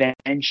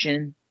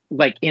reinvention,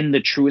 like, in the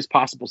truest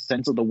possible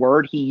sense of the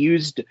word. He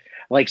used,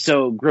 like,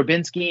 so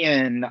Grabinski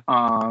and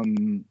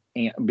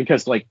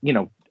because, like, you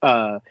know,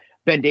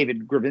 Ben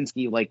David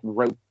Grabinski, like,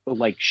 wrote,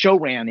 like, show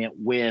ran it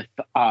with,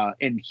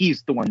 and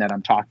he's the one that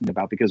I'm talking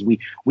about, because we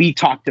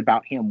talked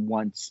about him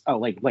once,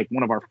 like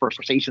one of our first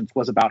conversations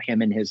was about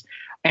him and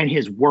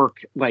his work,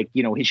 like,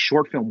 you know, his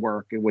short film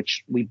work,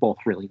 which we both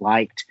really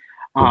liked.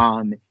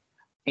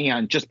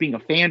 And just being a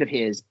fan of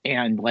his,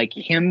 and, like,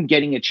 him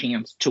getting a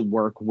chance to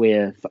work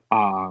with,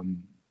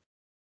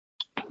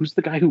 who's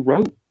the guy who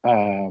wrote,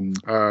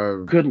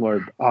 good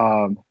Lord,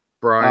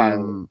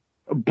 Brian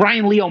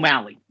Lee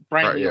O'Malley.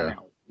 O'Malley.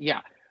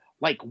 Yeah.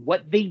 Like,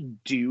 what they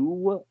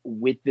do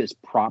with this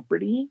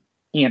property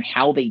and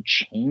how they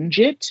change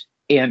it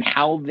and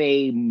how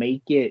they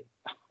make it,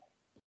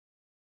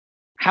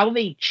 how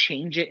they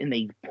change it and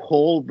they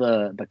pull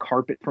the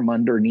carpet from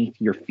underneath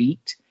your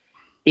feet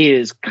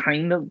is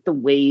kind of the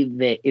way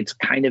that it's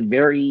kind of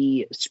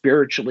very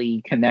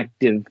spiritually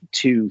connective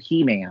to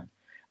He-Man,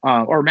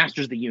 or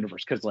Masters of the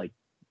Universe, because, like,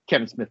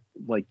 Kevin Smith,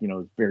 like, you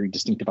know, is very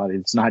distinct about it.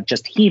 It's not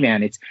just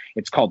He-Man, it's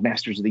called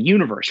Masters of the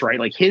Universe, right?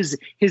 Like, his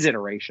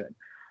iteration.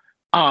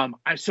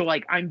 So,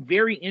 like, I'm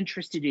very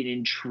interested and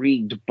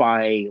intrigued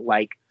by,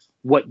 like,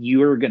 what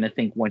you're gonna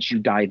think once you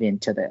dive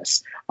into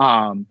this.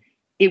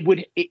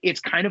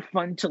 It's kind of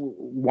fun to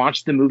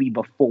watch the movie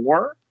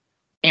before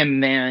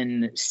and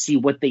then see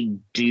what they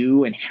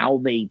do and how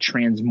they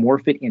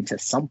transmorph it into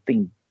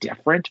something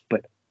different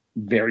but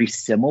very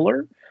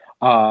similar.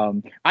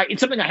 It's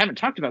something I haven't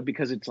talked about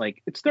because it's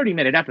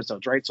 30-minute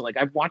episodes, right? So like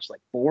I've watched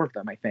like 4 of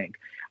them, I think.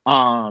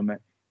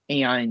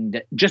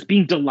 And just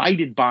being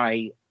delighted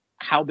by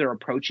how they're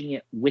approaching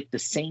it with the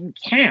same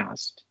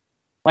cast.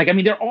 Like, I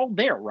mean, they're all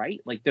there, right?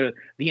 Like the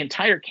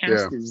entire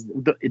cast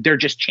they're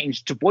just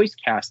changed to voice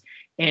cast,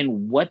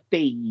 and what they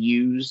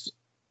use,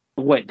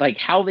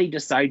 how they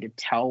decide to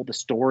tell the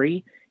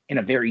story in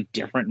a very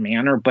different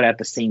manner, but at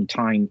the same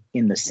time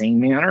in the same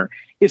manner,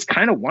 is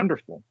kind of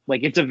wonderful.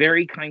 Like, it's a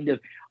very kind of,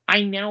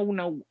 I now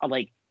know,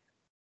 like,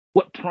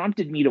 what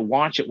prompted me to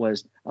watch it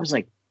was, I was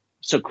like,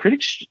 so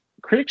Critics'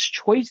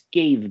 Choice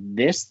gave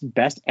this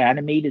Best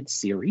Animated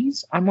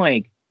Series? I'm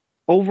like,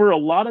 over a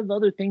lot of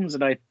other things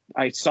that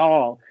I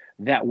saw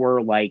that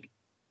were like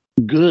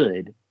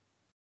good,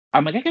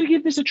 I'm like, I gotta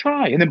give this a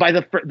try. And then by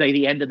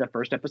the end of the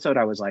first episode,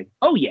 I was like,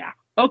 oh yeah,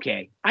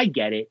 okay, I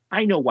get it.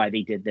 I know why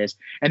they did this.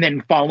 And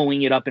then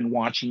following it up and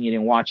watching it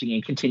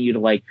and continue to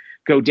like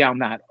go down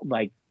that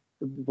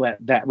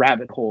that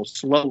rabbit hole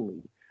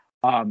slowly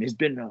has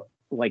been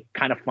like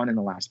kind of fun in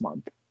the last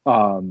month.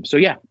 So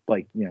yeah,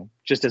 like, you know,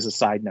 just as a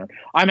side note,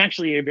 I'm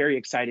actually very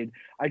excited.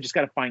 I just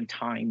got to find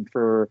time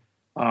for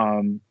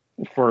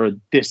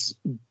this,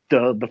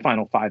 the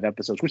final 5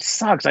 episods, which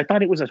sucks. I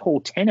thought it was a whole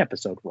 10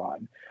 episode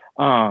run.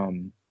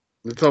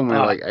 It's only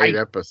like 8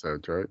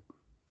 episodes, right?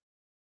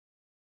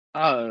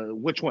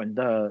 Which one?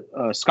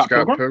 The Scott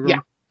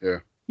Pilgrim?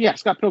 Yeah.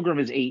 Scott Pilgrim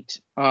is 8.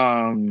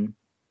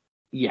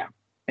 Yeah.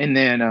 And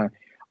then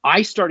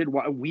I started,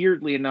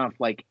 weirdly enough,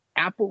 like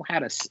Apple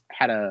had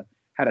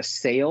a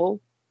sale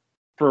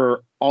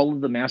for all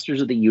of the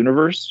Masters of the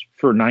Universe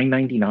for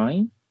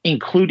 $9.99,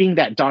 including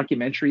that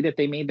documentary that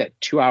they made, that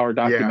 2-hour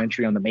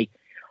documentary on the make.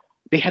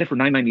 They had it for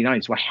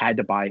 $9.99, so I had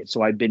to buy it.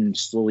 So I've been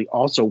slowly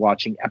also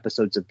watching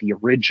episodes of the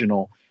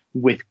original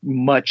with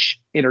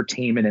much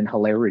entertainment and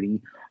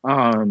hilarity.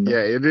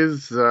 It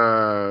is.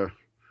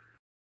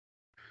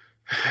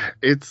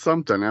 It's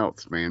something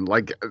else, man.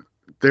 Like,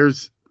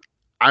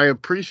 I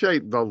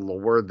appreciate the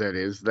lore that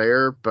is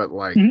there, but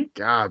like,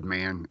 God,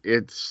 man,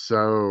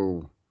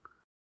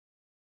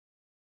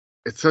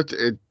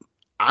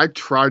 I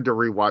tried to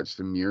rewatch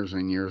them years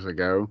and years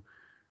ago,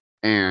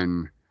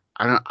 and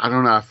I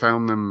don't know. I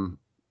found them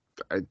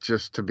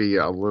just to be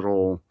a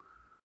little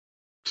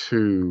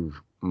too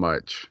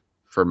much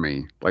for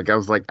me. Like, I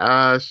was like,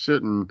 I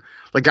shouldn't.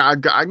 Like, I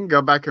can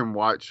go back and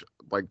watch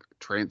like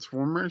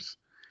Transformers,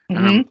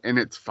 and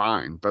it's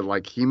fine. But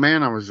like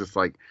He-Man, I was just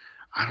like,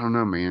 I don't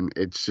know, man.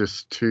 It's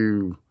just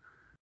too.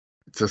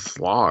 It's a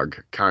slog,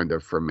 kind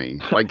of, for me.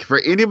 Like, for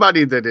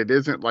anybody that it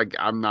isn't, like,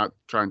 I'm not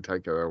trying to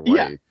take it away.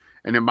 Yeah.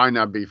 And it might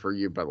not be for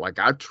you, but like,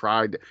 I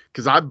tried,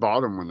 because I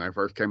bought them when they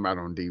first came out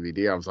on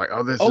DVD. I was like,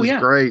 oh, this is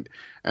great.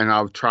 And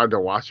I tried to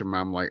watch them.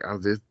 I'm like, oh,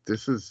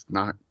 this is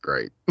not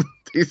great.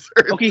 These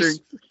are things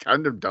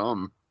kind of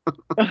dumb.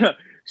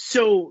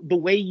 So the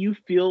way you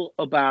feel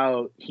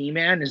about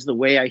He-Man is the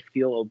way I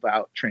feel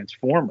about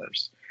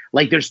Transformers.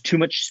 Like, there's too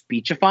much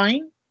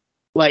speechifying.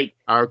 Like,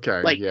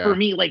 for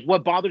me, like,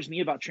 what bothers me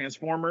about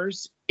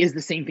Transformers is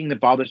the same thing that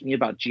bothers me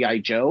about G.I.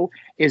 Joe,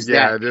 is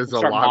that it is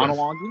start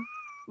monologuing.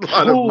 A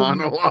lot of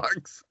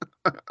monologues.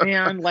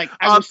 Man, like,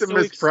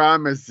 Optimus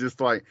Prime is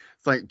just like,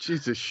 it's like,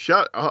 Jesus,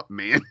 shut up,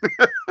 man.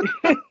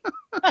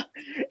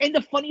 And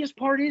the funniest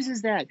part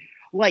is that,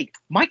 like,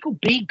 Michael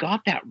Bay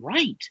got that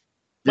right.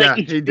 Like,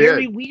 it's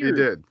very weird.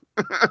 He did.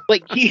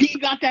 Like, he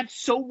got that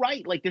so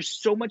right. Like, there's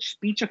so much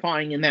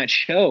speechifying in that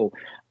show,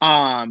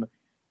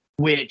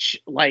 which,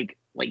 like,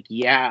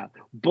 yeah.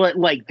 But,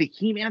 like, the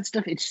He-Man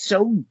stuff, it's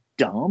so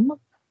dumb.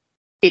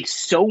 It's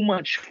so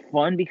much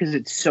fun because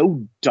it's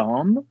so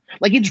dumb.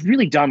 Like, it's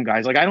really dumb,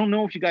 guys. Like, I don't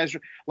know if you guys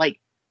are, like,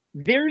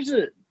 there's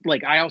a,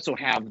 like, I also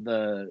have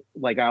the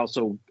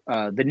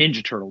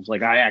Ninja Turtles.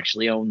 Like, I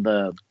actually own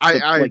the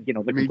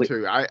me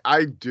too.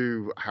 I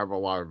do have a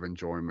lot of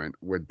enjoyment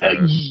with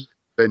the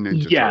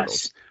Ninja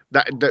Turtles.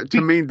 That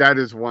to me, that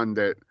is one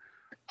that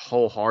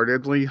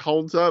wholeheartedly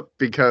holds up,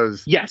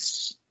 because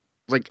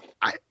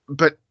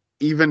but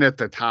even at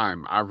the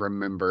time, I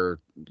remember,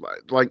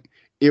 like,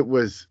 it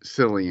was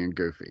silly and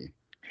goofy.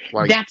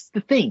 Like, that's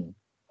the thing.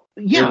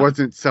 Yeah. It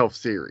wasn't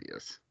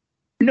self-serious.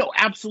 No,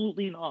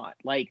 absolutely not.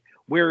 Like,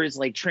 whereas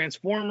like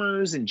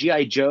Transformers and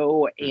G.I.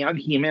 Joe and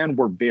He-Man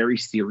were very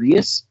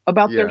serious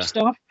about their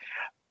stuff.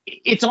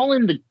 It's all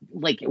in the,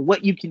 like,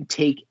 what you can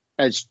take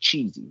as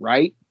cheesy,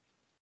 right?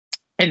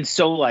 And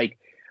so like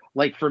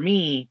for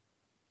me,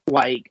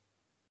 like,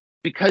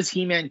 because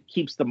He-Man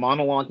keeps the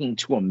monologuing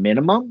to a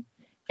minimum,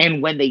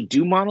 and when they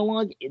do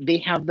monologue, they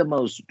have the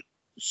most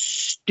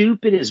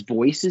stupidest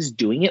voices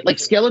doing it. Like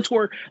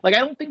Skeletor, like, I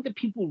don't think that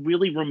people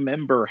really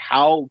remember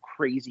how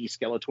crazy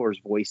Skeletor's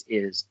voice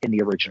is in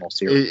the original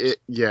series.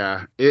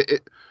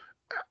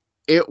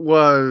 It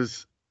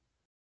was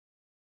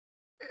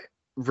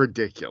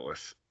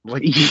ridiculous.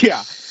 Like,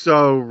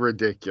 so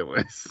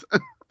ridiculous.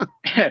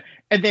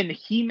 And then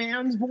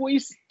He-Man's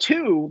voice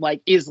too,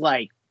 like, is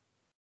like,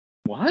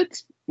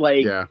 what?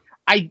 Like,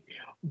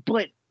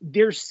 but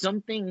there's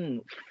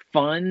something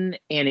fun,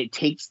 and it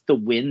takes the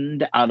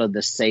wind out of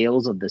the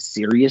sails of the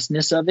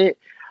seriousness of it,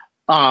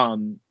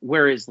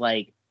 Whereas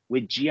like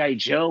with GI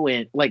Joe,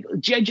 and like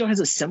GI Joe has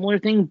a similar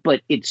thing,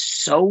 but it's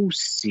so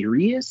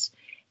serious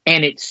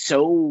and it's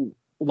so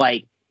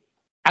like,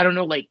 I don't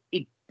know, like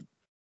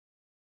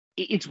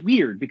it's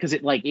weird because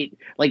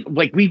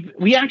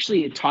we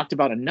actually had talked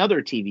about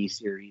another TV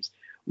series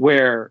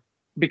where,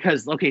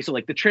 because okay, so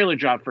like the trailer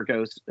dropped for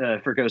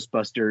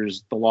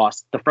Ghostbusters,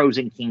 the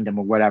Frozen Kingdom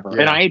or whatever,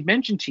 Yeah. and I had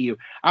mentioned to you,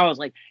 I was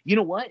like, you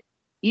know what,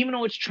 even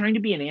though it's trying to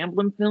be an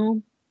Amblin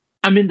film,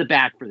 I'm in the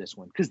bag for this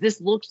one because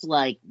this looks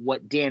like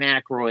what Dan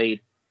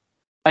Aykroyd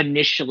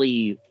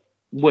initially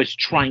was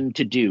trying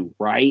to do,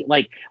 right?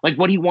 Like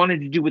what he wanted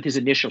to do with his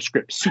initial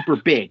script, super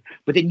big.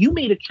 But then you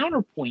made a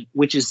counterpoint,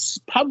 which is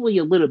probably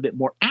a little bit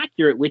more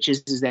accurate, which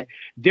is that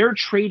they're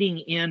trading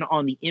in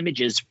on the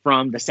images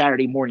from the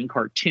Saturday morning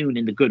cartoon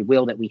and the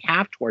goodwill that we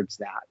have towards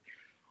that.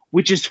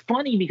 Which is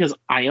funny because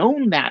I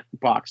own that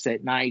box set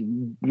and I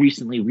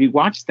recently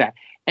rewatched that.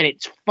 And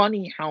it's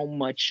funny how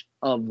much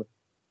of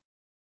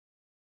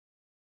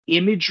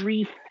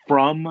imagery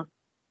from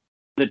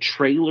the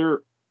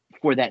trailer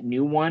for that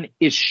new one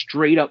is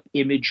straight up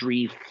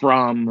imagery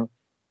from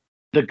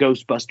the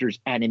Ghostbusters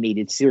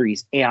animated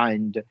series,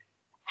 and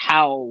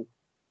how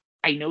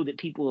I know that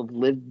people have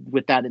lived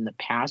with that in the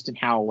past and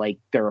how like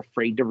they're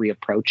afraid to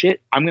reapproach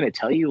it. I'm going to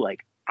tell you, like,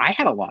 I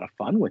had a lot of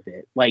fun with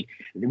it. Like,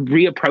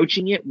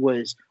 reapproaching it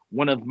was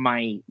one of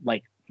my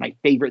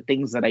favorite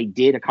things that I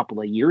did a couple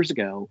of years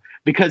ago,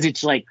 because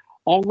it's like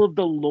all of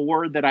the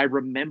lore that I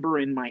remember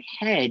in my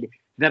head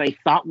that I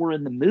thought were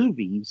in the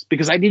movies,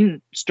 because I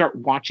didn't start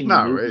watching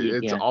the movie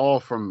it's again.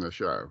 all from the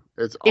show.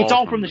 It's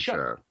all from the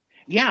show.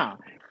 Yeah.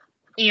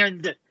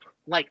 And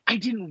like, I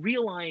didn't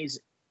realize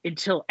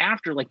until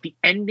after, like, the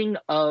ending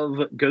of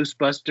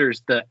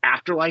Ghostbusters, the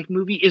Afterlife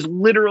movie, is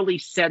literally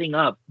setting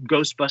up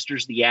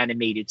Ghostbusters, the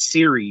animated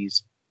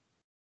series,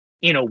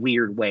 in a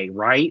weird way,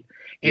 right?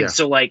 And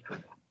so like,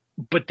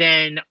 but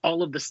then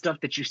all of the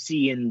stuff that you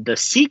see in the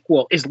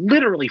sequel is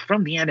literally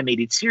from the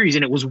animated series.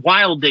 And it was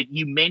wild that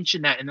you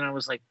mentioned that. And then I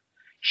was like,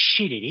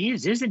 shit, it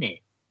is, isn't it?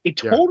 It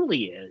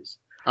totally is.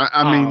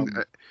 I mean,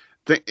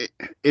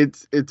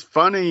 it's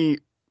funny,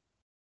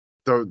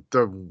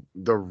 the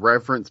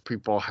reference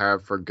people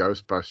have for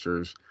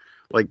Ghostbusters,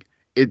 like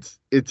it's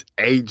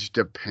age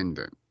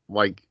dependent.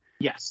 Like,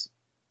 yes,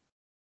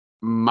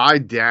 my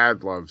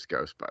dad loves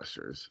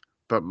Ghostbusters,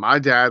 but my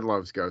dad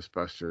loves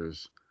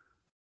Ghostbusters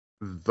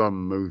the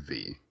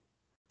movie.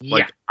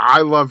 Like,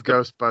 I love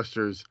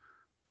Ghostbusters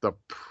the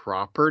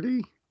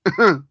property.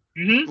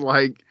 Mm-hmm.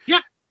 Like,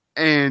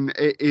 and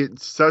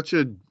it's such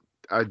a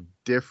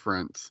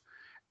difference.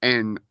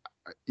 And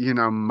you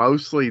know,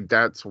 mostly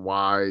that's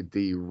why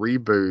the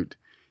reboot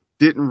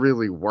didn't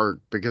really work,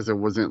 because it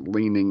wasn't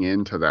leaning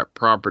into that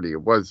property.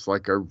 It was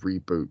like a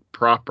reboot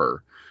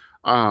proper.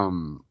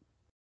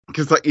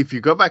 Because like, if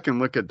you go back and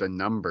look at the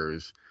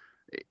numbers,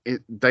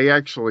 they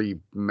actually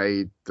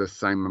made the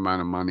same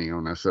amount of money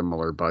on a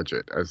similar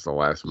budget as the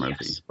last movie.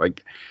 Yes.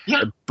 Like,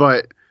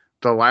 but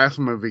the last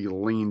movie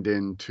leaned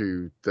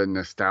into the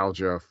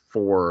nostalgia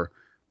for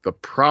the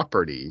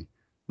property,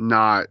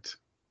 not,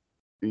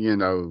 you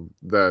know,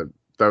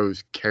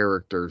 those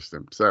characters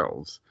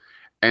themselves.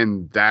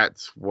 And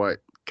that's what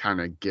kind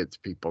of gets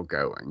people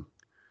going.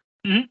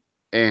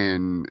 Mm-hmm.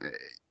 And,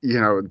 you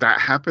know,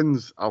 that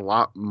happens a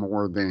lot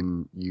more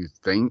than you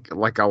think.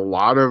 Like, a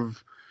lot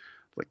of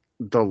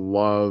the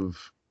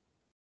love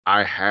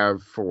I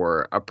have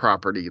for a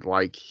property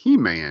like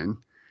He-Man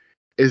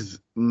is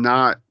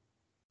not,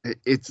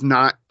 it's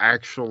not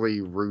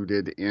actually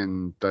rooted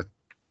in the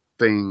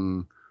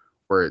thing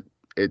where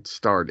it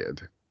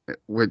started,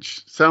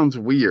 which sounds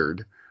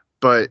weird,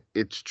 but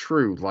it's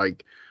true.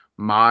 Like,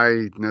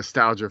 my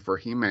nostalgia for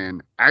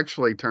He-Man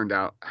actually turned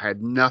out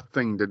had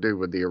nothing to do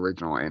with the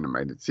original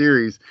animated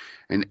series,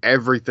 and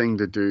everything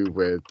to do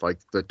with like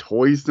the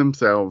toys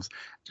themselves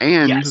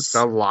and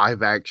the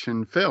live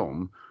action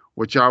film,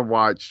 which I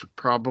watched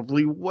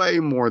probably way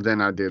more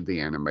than I did the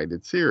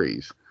animated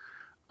series.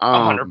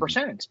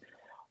 100%.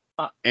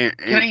 Can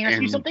I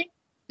ask you something?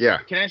 Yeah.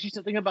 Can I ask you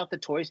something about the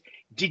toys?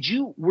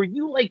 Were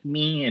you like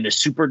me and a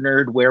super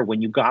nerd where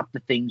when you got the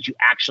things, you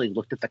actually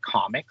looked at the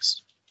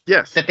comics?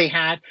 Yes. That they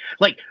had?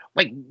 Like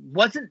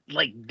wasn't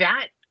like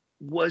that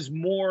was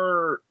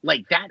more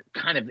like that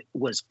kind of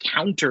was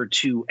counter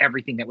to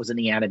everything that was in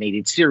the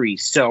animated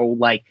series. So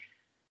like,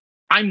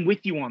 I'm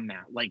with you on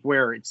that. Like,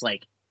 where it's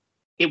like,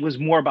 it was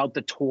more about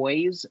the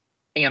toys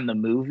and the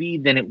movie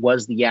than it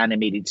was the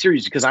animated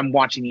series, because I'm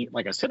watching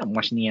like I said, I'm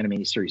watching the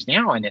animated series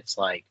now, and it's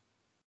like,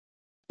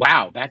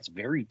 wow, that's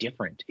very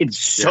different. It's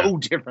so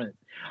different.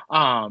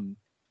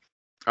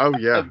 Oh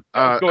yeah.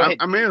 Go ahead.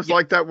 I mean, it's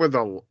like that with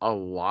a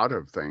lot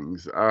of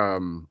things.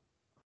 You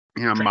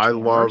know, my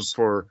love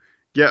for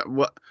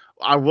well,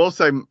 I will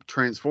say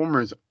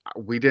Transformers.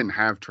 We didn't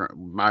have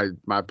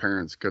my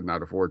parents could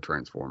not afford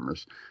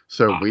Transformers,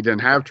 so we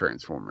didn't have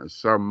Transformers.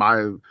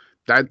 So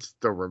that's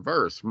the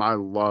reverse. My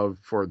love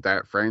for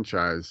that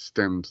franchise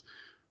stems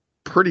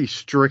pretty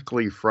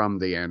strictly from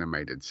the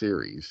animated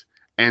series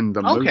and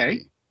the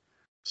movie.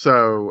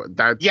 So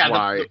that's Yeah,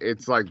 why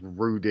it's like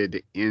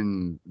rooted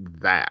in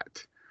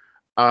that.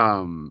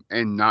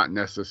 And not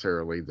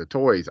necessarily the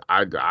toys.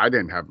 I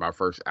didn't have my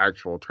first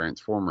actual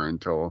Transformer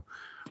until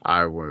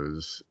I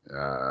was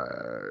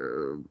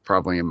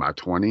probably in my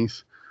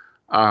 20s.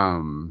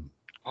 Oh,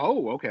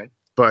 okay.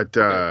 But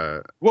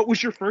What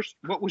was your first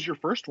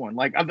one?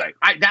 Like,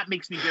 that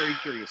makes me very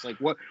curious. Like,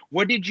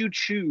 what did you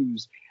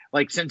choose?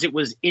 Like, since it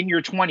was in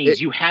your 20s,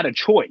 you had a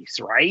choice,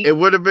 right? It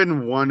would have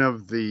been one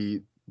of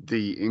the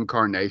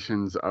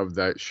incarnations of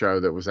that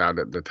show that was out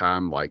at the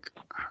time, like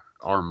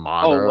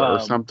Armada or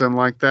something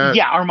like that.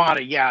 Yeah,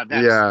 Armada. Yeah,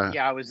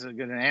 yeah. I was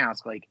gonna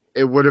ask. Like,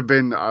 it would have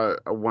been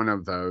one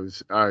of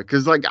those,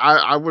 because like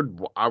I would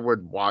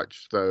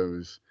watch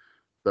those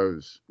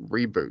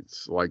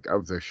reboots like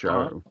of the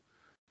show.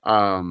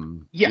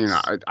 Yes. You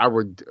know, I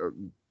would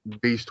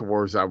Beast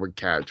Wars I would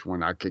catch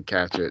when I could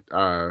catch it.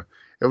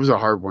 It was a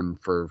hard one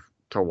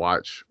to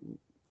watch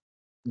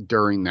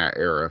during that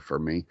era for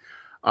me.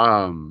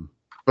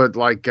 But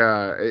like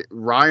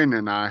Ryan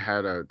and I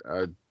had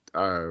a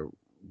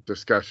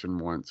discussion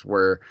once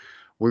where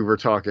we were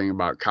talking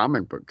about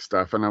comic book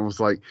stuff, and I was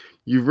like,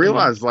 you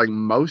realize like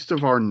most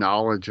of our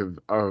knowledge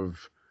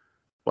of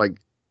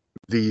like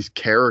these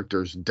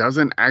characters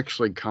doesn't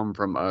actually come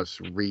from us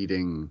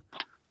reading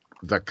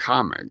the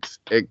comics.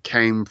 It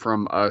came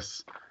from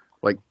us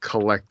like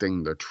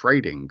collecting the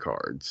trading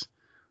cards,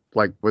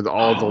 like with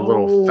all the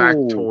little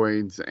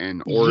factoids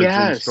and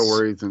origin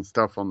stories and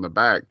stuff on the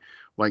back.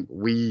 Like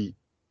we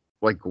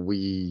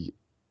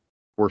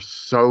were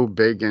so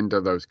big into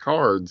those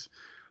cards,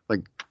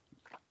 like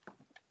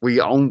we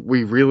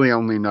really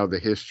only know the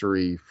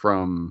history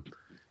from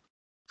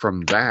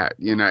that.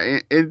 You know,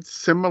 it's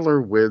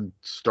similar with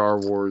Star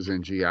Wars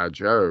and G.I.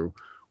 Joe,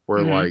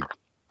 where like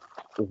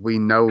we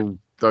know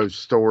those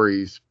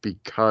stories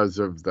because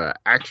of the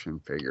action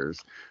figures,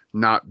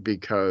 not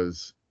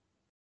because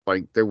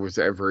like there was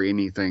ever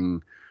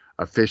anything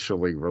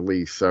officially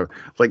released. So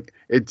like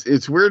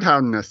it's weird how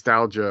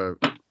nostalgia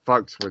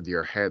fucks with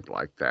your head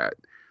like that.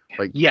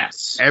 Like,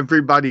 yes,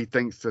 everybody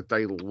thinks that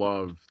they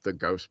love the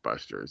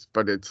Ghostbusters,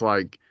 but it's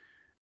like,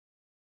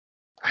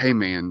 hey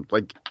man,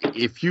 like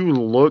if you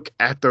look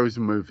at those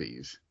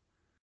movies,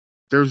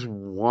 there's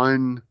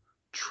one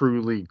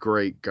truly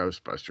great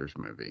Ghostbusters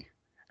movie,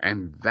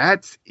 and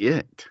that's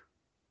it.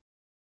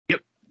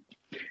 Yep.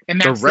 And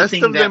that's the rest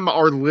of them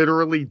are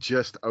literally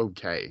just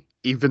okay.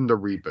 Even the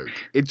reboot,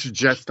 it's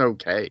just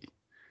okay.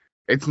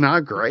 It's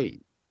not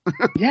great.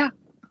 Yeah.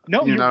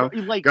 No, you know,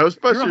 like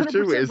Ghostbusters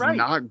 2 is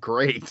not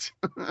great.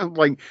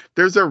 Like,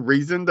 there's a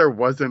reason there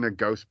wasn't a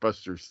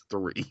Ghostbusters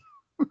 3.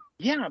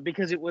 Yeah,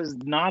 because it was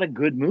not a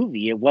good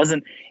movie. It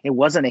wasn't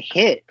a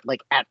hit, like,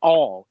 at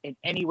all, in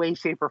any way,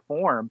 shape, or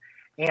form.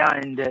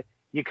 And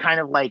you kind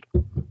of like,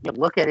 you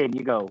look at it and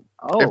you go,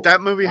 oh, if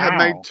that movie had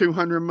made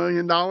 $200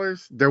 million,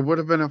 there would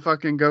have been a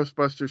fucking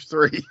Ghostbusters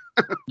 3.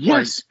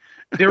 Yes,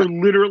 there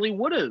literally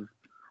would have.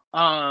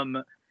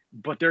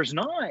 But there's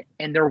not,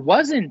 and there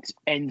wasn't,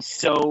 and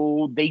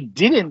so they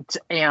didn't.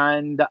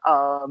 And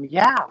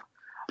yeah,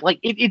 like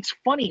it's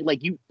funny,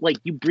 like you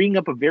bring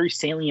up a very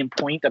salient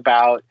point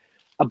about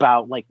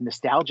like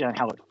nostalgia and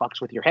how it fucks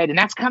with your head, and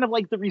that's kind of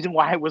like the reason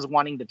why I was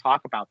wanting to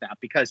talk about that,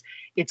 because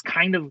it's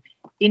kind of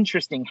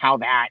interesting how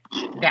that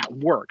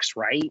works,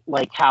 right?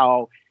 Like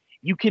how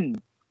you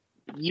can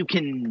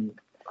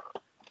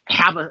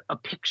have a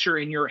picture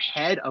in your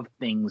head of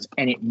things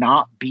and it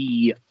not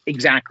be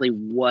exactly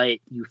what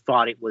you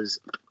thought it was,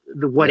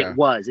 it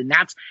was. And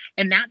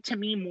that to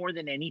me, more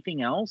than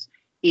anything else,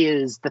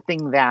 is the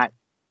thing that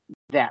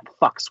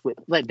fucks with,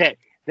 like, that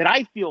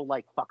I feel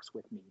like fucks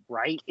with me,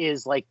 right?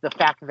 Is like the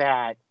fact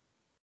that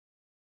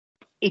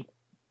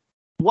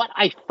what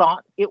I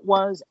thought it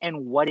was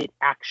and what it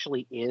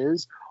actually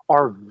is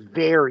are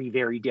very,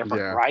 very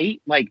different,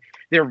 right? Like,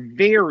 they're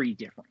very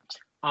different.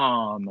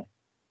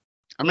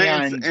 I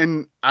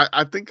mean,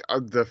 I think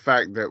the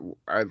fact that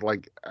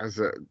like as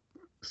a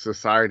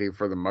society,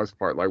 for the most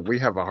part, like we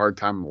have a hard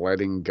time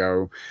letting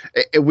go.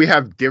 We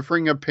have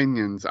differing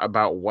opinions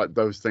about what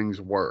those things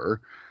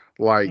were.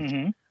 Like,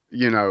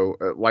 you know,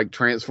 like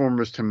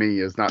Transformers to me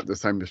is not the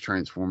same as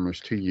Transformers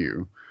to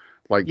you.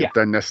 Like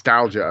the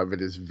nostalgia of it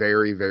is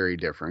very, very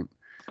different.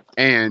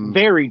 And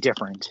very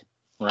different,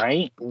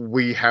 right?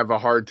 We have a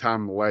hard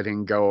time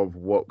letting go of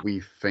what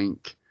we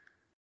think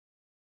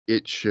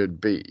it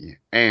should be,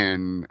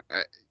 and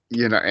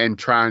you know, and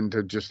trying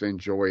to just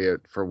enjoy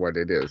it for what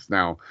it is.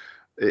 Now,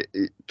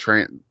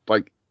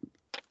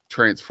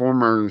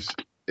 Transformers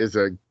is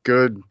a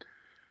good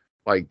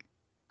like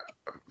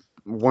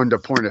one to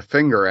point a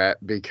finger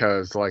at,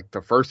 because like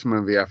the first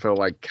movie I feel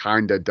like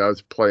kind of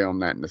does play on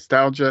that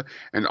nostalgia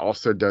and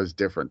also does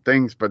different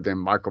things, but then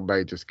Michael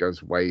Bay just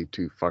goes way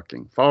too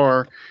fucking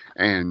far,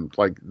 and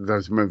like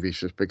those movies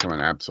just become an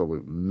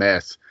absolute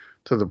mess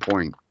to the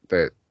point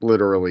that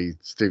literally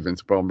Steven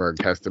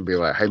Spielberg has to be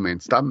like, hey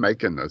man, stop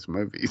making those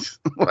movies.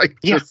 Like,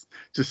 just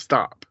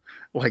stop.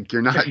 Like,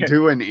 you're not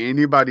doing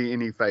anybody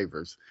any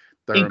favors.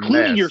 They're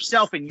including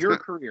yourself and your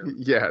career.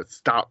 Yeah,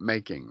 stop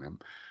making them.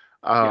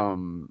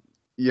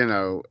 You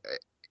know,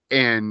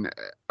 and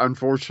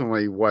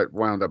unfortunately, what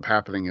wound up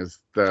happening is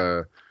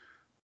they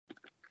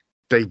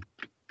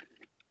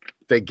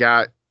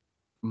got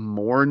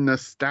more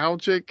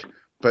nostalgic,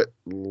 but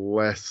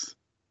less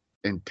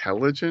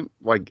intelligent.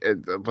 Like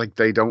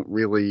they don't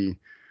really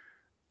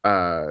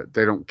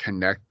they don't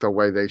connect the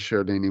way they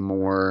should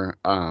anymore.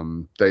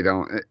 They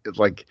don't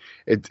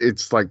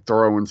it's like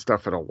throwing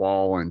stuff at a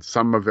wall, and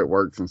some of it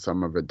works and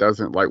some of it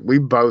doesn't. Like, we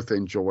both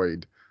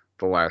enjoyed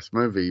the last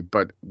movie,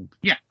 but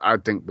yeah, I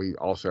think we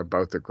also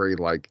both agree,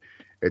 like,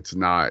 it's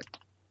not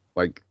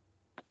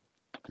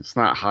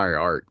high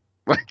art.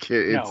 Like,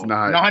 it's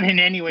not in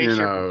any way, shape,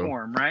 or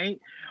form, right?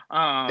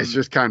 It's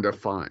just kind of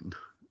fun.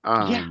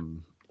 Yeah.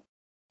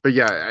 But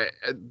yeah,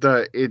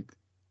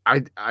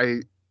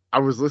 I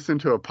was listening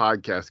to a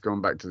podcast,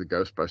 going back to the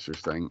Ghostbusters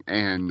thing,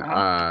 and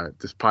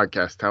this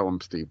podcast, Tell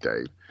 'em Steve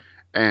Dave,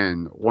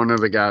 and one of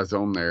the guys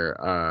on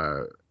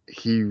there,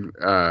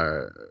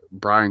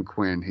 Brian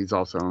Quinn, he's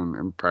also on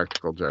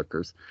Impractical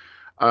Jokers.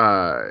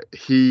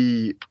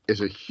 He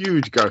is a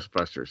huge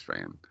Ghostbusters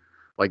fan,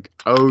 like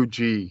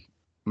OG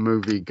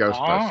movie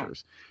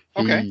Ghostbusters.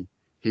 Okay.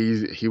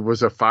 He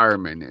was a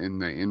fireman in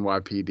the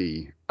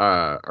NYPD,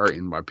 or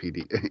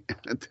NYPD,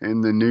 in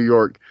the New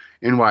York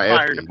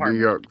NYFD, New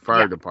York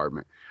Fire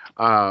Department.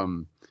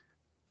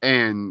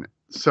 And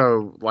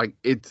so, like,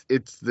 it's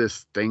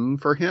this thing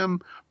for him,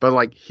 but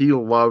like, he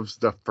loves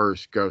the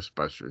first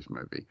Ghostbusters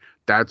movie.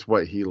 That's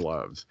what he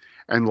loves.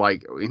 And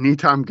like,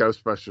 anytime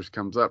Ghostbusters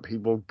comes up, he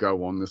will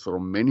go on this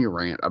little mini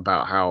rant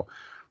about how,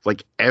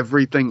 like,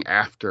 everything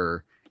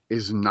after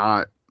is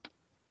not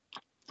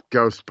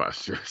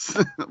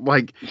Ghostbusters.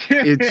 Like,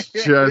 it's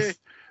just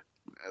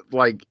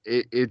like,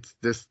 it's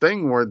this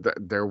thing where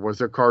there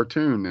was a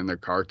cartoon, and the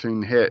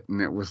cartoon hit,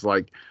 and it was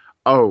like,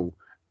 oh,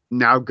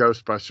 now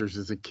Ghostbusters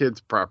is a kid's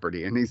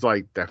property. And he's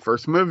like, that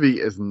first movie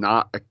is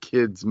not a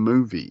kid's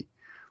movie.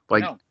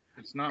 Like, no,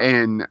 it's not.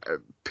 And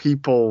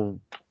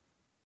people,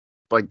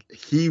 like,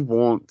 he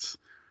wants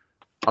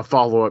a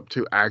follow-up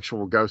to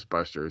actual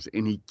Ghostbusters,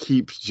 and he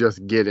keeps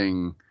just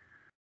getting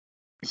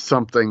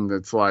something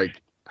that's like,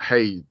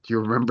 hey, do you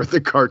remember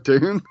the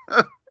cartoon?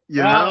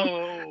 You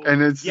know?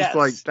 And it's just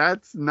like,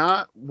 that's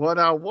not what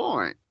I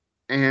want.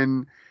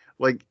 And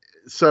like,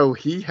 so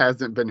he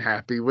hasn't been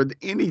happy with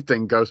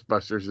anything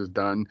Ghostbusters has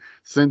done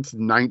since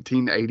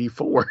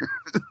 1984.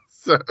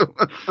 So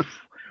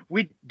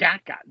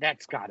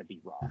that's got to be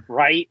rough,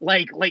 right?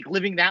 Like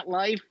living that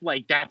life,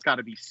 like, that's got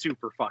to be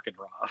super fucking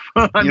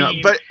rough. I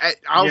mean, but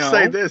I'll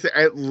say this: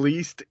 at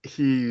least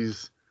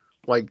he's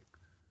like,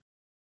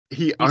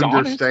 he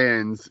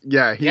understands. Honest.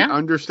 Yeah, he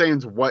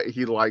understands what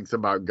he likes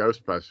about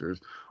Ghostbusters.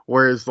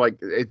 Whereas, like,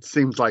 it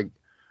seems like,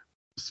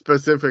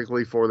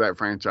 specifically for that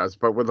franchise,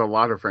 but with a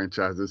lot of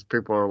franchises,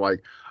 people are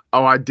like,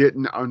 oh, I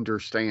didn't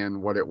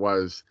understand what it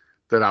was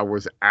that I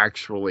was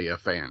actually a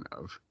fan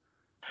of.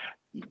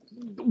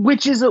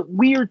 Which is a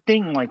weird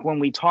thing, like, when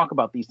we talk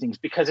about these things,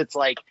 because it's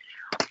like,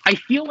 I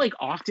feel like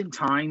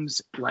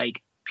oftentimes,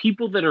 like,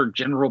 people that are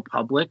general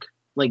public,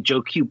 like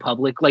Joe Q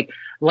public, like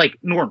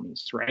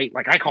normies, right?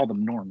 Like, I call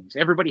them normies.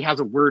 Everybody has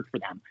a word for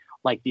them,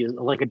 like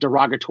a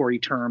derogatory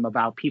term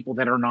about people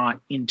that are not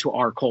into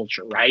our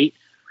culture, right?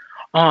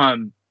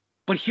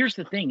 But here's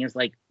the thing: is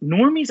like,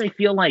 normies, I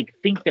feel like,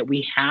 think that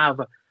we have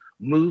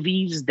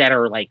movies that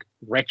are like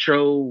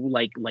retro,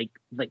 like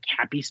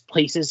happy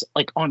places,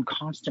 like, on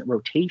constant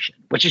rotation,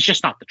 which is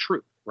just not the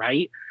truth,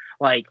 right?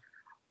 Like,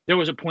 there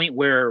was a point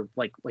where,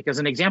 like as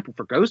an example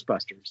for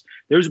Ghostbusters,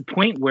 there was a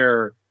point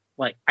where,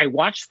 like, I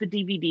watched the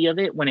DVD of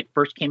it when it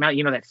first came out,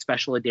 you know, that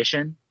special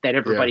edition that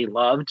everybody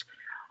loved.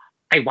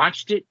 I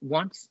watched it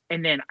once,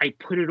 and then I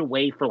put it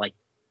away for like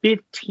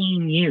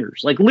 15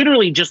 years, like,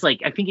 literally, just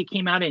like, I think it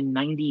came out in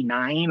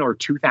 99 or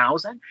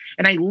 2000,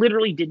 and I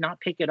literally did not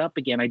pick it up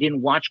again. I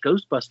didn't watch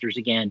Ghostbusters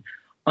again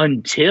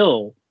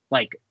until,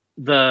 like,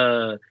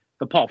 the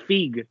Paul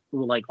Feig,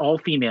 like,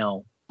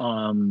 all-female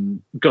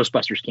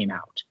Ghostbusters came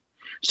out.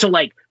 So,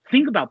 like,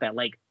 think about that.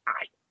 Like,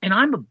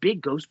 I'm a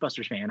big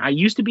Ghostbusters fan. I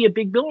used to be a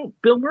big Bill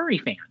Murray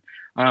fan.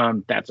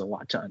 That's a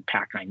lot to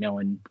unpack, I know,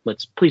 and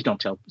please don't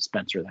tell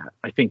Spencer that.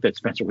 I think that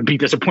Spencer would be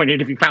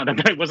disappointed if he found out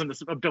that I wasn't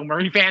a Bill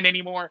Murray fan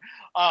anymore.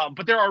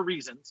 But there are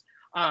reasons,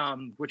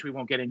 which we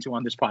won't get into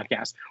on this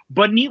podcast.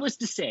 But needless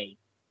to say,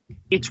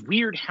 it's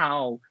weird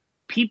how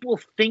people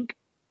think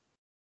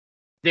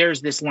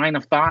there's this line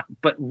of thought,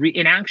 but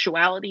in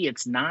actuality,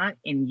 it's not,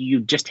 and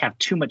you just have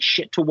too much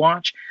shit to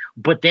watch.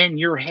 But then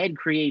your head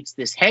creates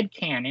this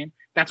headcanon.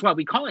 That's why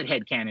we call it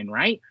headcanon,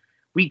 right?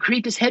 We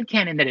create this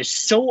headcanon that is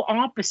so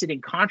opposite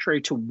and contrary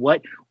to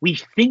what we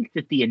think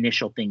that the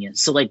initial thing is.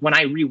 So, like, when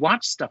I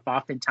rewatch stuff,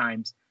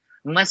 oftentimes,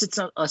 unless it's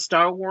a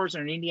Star Wars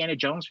or an Indiana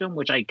Jones film,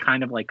 which I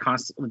kind of like,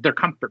 they're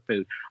comfort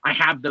food, I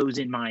have those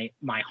in my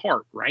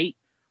heart, right?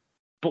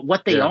 But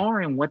what they are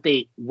and what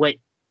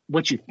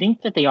you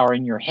think that they are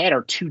in your head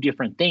are two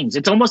different things.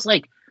 It's almost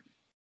like,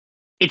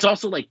 it's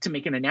also like, to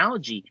make an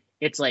analogy,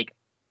 it's like,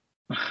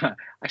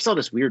 I saw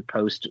this weird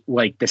post,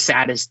 like, the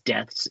saddest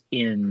deaths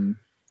in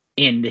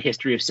the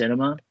history of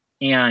cinema,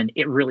 and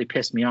it really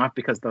pissed me off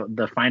because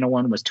the final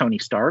one was Tony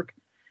Stark.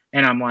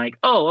 And I'm like,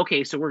 oh,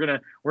 okay, so we're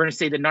gonna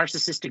say the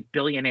narcissistic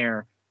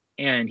billionaire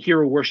and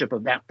hero worship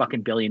of that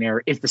fucking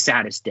billionaire is the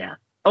saddest death.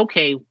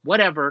 Okay,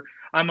 whatever.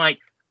 I'm like,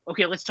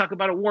 okay, let's talk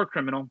about a war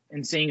criminal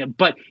and seeing it.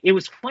 But it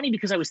was funny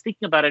because I was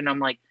thinking about it and I'm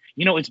like,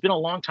 it's been a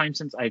long time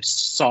since I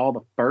saw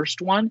the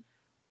first one.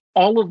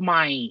 All of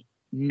my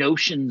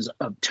notions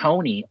of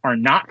Tony are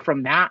not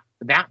from that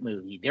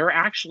movie. They're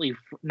actually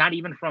not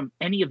even from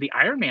any of the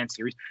Iron Man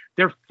series.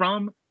 They're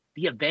from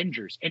the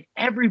Avengers, and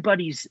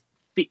everybody's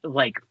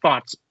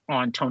thoughts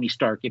on Tony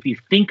Stark. If you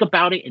think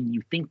about it and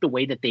you think the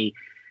way that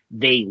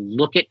they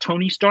look at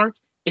Tony Stark,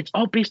 it's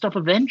all based off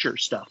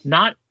Avengers stuff,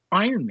 not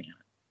Iron Man.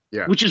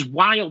 Yeah. Which is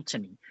wild to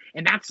me.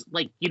 And that's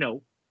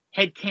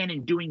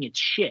headcanon doing its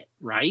shit,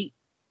 right?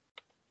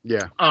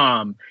 Yeah.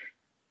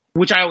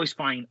 Which I always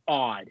find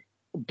odd.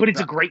 But it's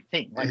a great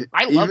thing. Like,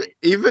 I love it.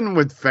 Even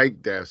with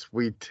fake deaths,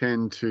 we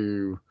tend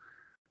to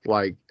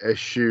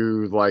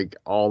eschew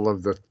all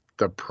of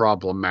the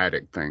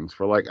problematic things.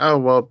 We're like, oh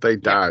well, they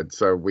died,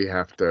 so we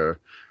have to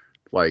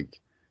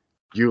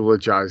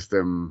eulogize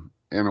them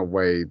in a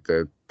way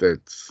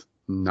that's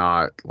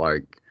not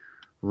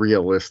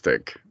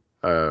realistic.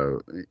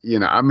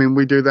 I mean,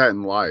 we do that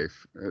in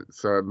life,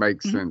 so it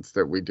makes sense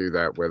that we do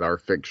that with our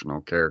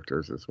fictional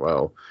characters as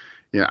well.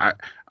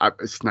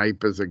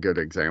 Snape is a good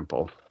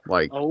example.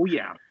 Oh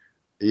yeah,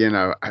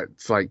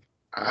 it's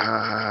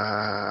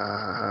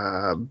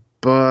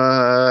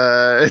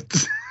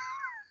but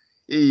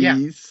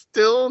he's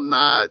still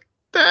not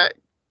that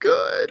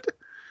good.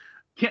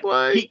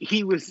 Yeah,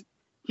 he was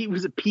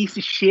a piece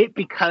of shit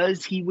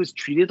because he was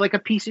treated like a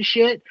piece of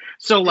shit.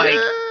 So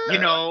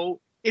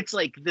it's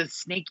like the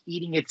snake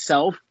eating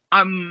itself.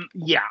 I'm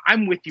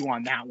with you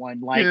on that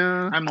one.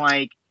 I'm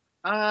like,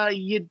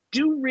 you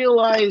do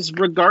realize,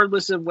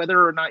 regardless of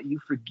whether or not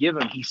you forgive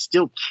him, he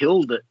still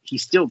killed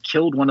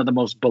one of the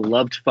most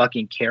beloved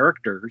fucking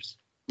characters.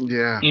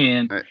 Yeah.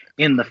 And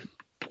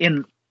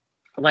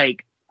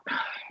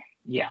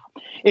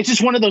it's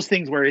just one of those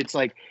things where it's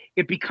like,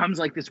 it becomes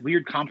like this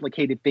weird,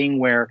 complicated thing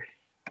where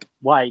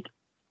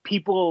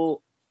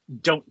people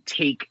don't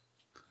take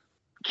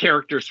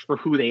characters for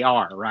who they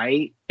are,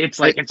 right?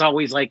 It's it's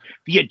always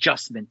the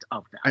adjustment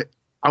of them.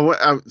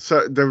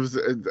 So there was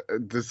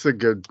this is a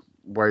good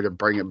way to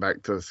bring it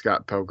back to the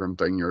Scott Pilgrim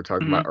thing you were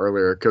talking about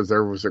earlier, because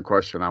there was a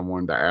question I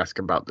wanted to ask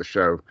about the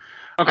show.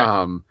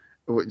 Okay.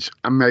 Which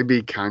may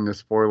be kind of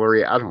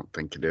spoilery. I don't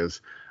think it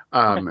is.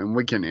 And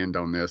we can end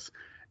on this.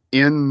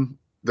 In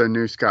the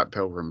new Scott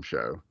Pilgrim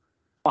show,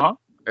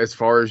 as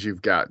far as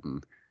you've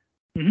gotten,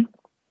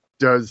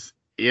 does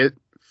it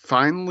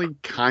finally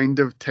kind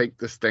of take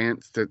the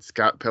stance that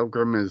Scott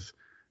Pilgrim is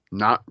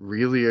not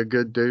really a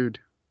good dude?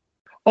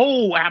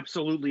 Oh,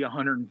 absolutely,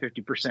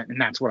 150%. And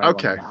that's what I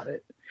love about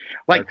it.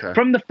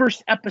 From the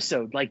first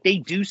episode, they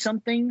do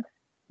something,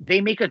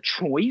 they make a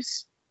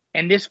choice,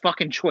 and this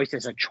fucking choice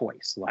is a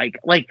choice.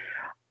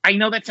 I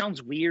know that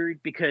sounds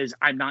weird because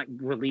I'm not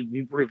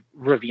really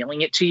revealing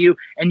it to you,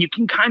 and you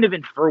can kind of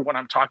infer what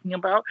I'm talking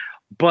about,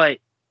 but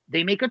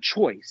they make a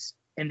choice,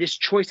 and this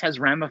choice has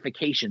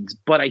ramifications.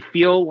 But I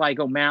feel like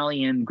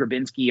O'Malley and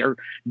Grabinski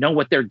know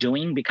what they're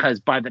doing,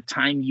 because by the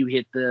time you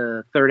hit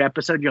the third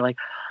episode, you're like,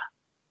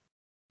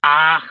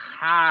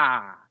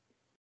 aha,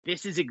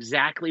 this is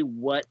exactly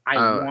what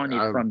I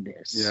wanted from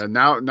this. Yeah,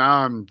 now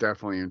I'm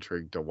definitely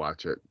intrigued to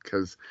watch it,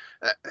 because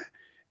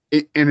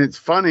and it's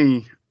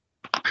funny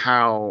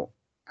how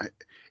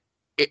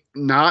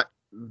not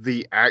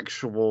the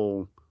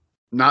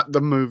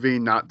movie,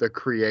 not the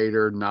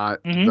creator,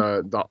 not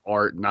the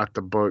art, not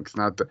the books,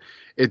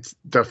 it's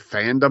the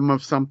fandom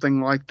of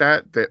something like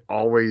that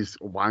always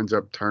winds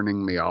up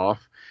turning me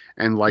off.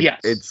 And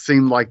it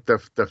seemed like the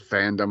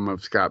fandom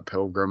of Scott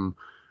Pilgrim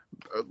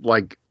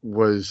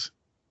was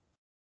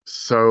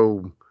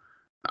so,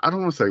 I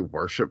don't want to say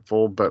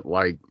worshipful, but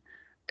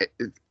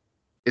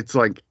it's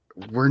like,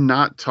 we're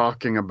not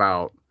talking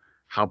about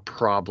how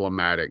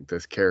problematic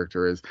this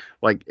character is.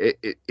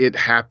 It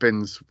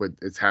happens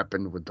it's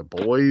happened with The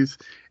Boys,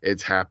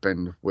 it's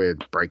happened with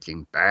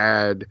Breaking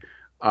Bad,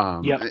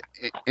 and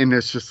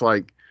it's just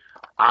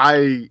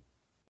I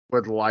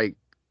would like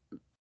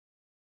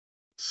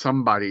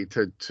somebody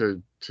to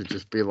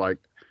just be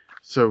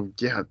so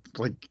yeah,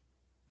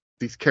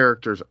 these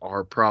characters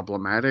are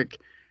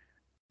problematic,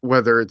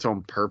 whether it's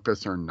on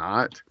purpose or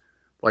not.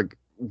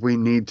 We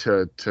need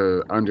to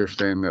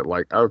understand that,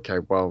 okay,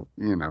 well,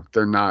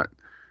 they're not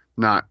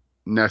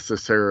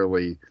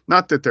necessarily,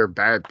 not that they're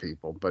bad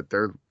people, but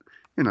they're,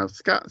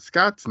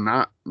 Scott's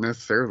not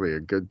necessarily a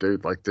good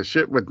dude. The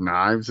shit with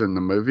knives in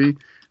the movie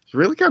is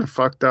really kind of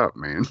fucked up,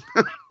 man.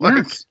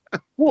 Yes.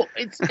 Well,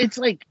 it's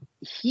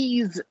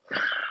he's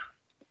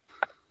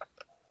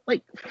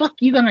fuck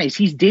you guys.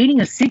 He's dating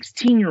a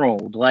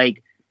 16-year-old. That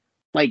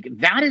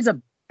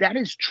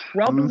is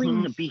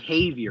troubling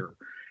behavior.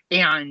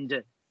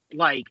 And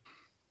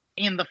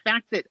And the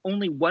fact that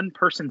only one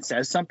person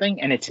says something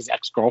and it's his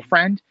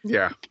ex-girlfriend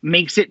Yeah.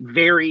 makes it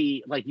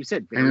very, like you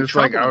said, very And it's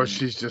like, oh, troubling.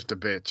 she's just a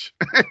bitch.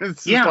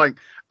 It's just Yeah. like,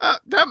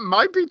 that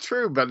might be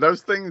true, but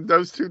those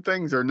two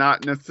things are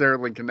not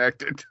necessarily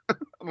connected.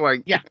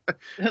 Like, Yeah.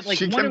 Like,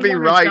 she one can and be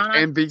one is right not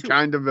and be two.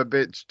 kind of a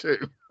bitch too.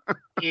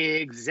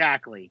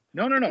 Exactly.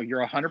 No,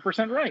 you're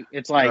 100% right.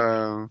 It's like,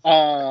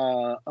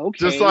 okay.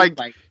 Just like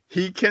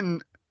he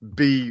can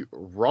be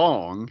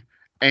wrong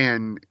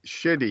and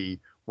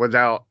shitty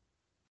without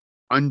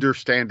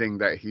understanding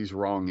that he's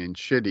wrong and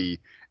shitty,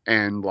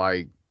 and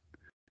like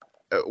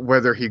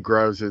whether he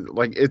grows is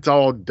like, it's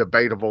all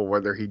debatable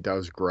whether he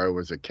does grow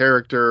as a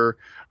character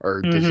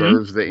or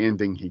deserves the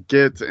ending he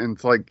gets. And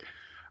it's like,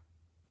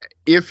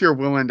 if you're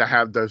willing to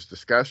have those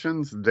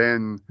discussions,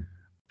 then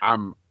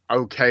I'm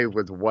okay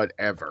with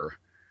whatever.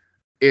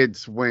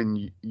 It's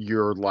when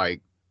you're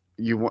like,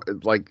 you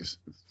want, like,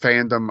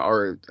 fandom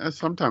or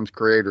sometimes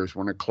creators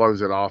want to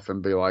close it off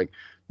and be like,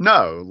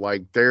 no,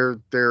 like they're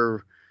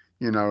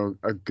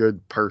a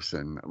good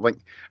person. Like,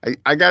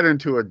 I got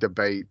into a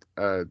debate,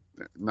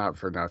 not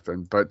for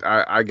nothing, but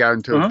I got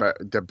into a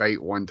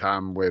debate one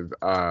time with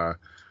a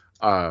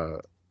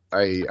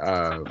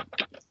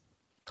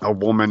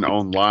woman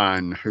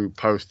online who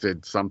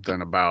posted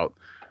something about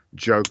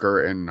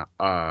Joker and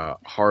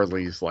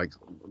Harley's like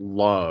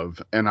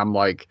love, and I'm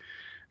like,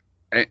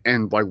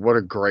 and like, what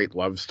a great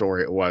love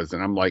story it was,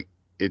 and I'm like,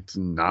 it's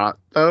not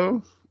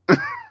though.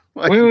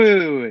 Like,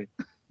 wait.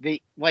 They,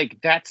 like,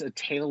 that's a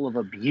tale of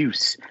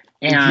abuse.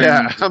 And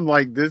yeah, I'm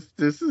like, this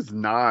is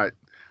not,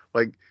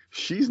 like,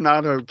 she's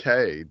not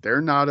okay. They're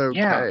not okay.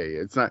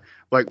 Yeah. It's not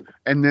like,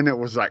 and then it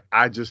was like,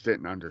 I just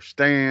didn't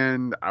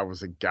understand. I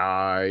was a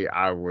guy.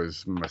 I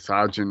was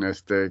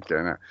misogynistic,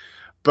 and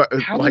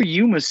but how like, are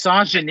you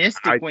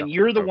misogynistic when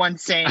you're the one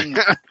saying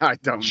I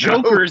don't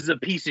Joker's a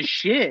piece of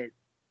shit?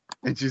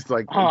 And she's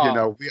like,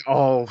 we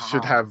all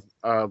should have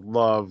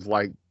love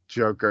like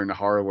Joker and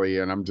Harley,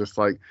 and I'm just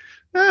like,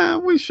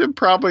 we should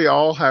probably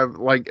all have,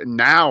 like,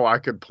 now I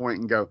could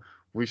point and go,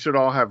 we should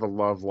all have a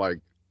love like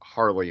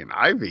Harley and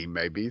Ivy,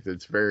 maybe,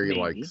 that's very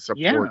like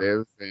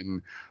supportive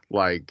and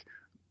like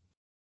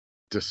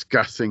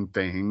discussing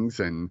things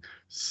and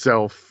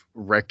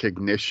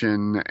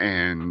self-recognition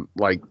and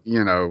like,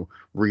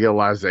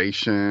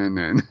 realization,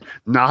 and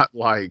not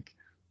like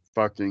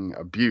fucking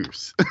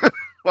abuse.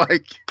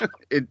 Like,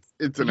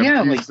 it's an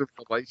abusive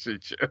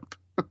relationship.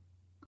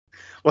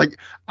 Like,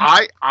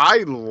 I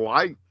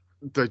like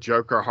the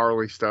Joker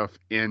Harley stuff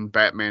in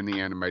Batman the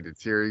Animated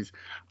Series.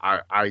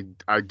 I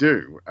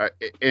do,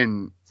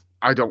 and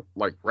I don't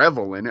like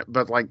revel in it,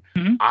 but like,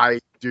 I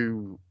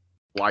do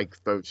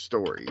like those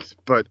stories.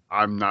 But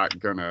I'm not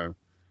gonna,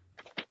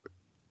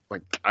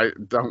 like, I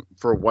don't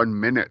for 1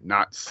 minute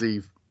not see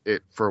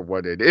it for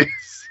what it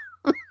is.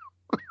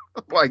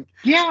 Like,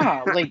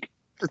 yeah, like,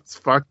 it's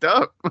fucked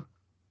up.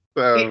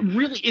 So,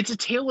 it's a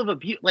tale of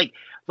abuse. Like,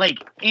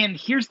 and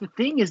here's the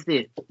thing is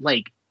that,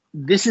 like,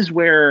 this is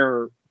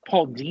where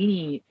Paul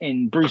Dini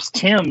and Bruce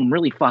Timm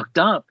really fucked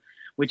up,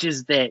 which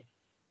is that,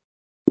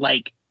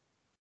 like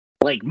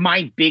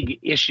my big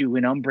issue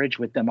in Umbrage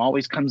with them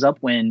always comes up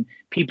when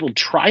people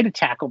try to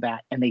tackle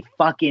that and they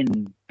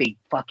fucking,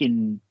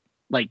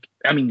 like,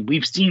 I mean,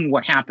 we've seen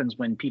what happens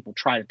when people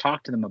try to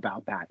talk to them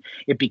about that.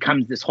 It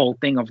becomes this whole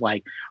thing of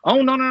like,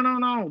 oh,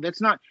 no,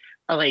 that's not,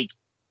 like,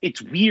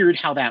 it's weird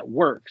how that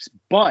works.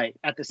 But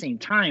at the same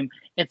time,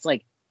 it's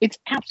like, it's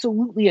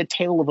absolutely a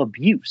tale of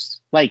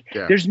abuse. Like,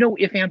 there's no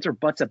ifs, ands, or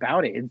buts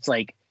about it. It's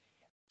like,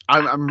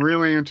 I'm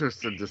really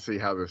interested to see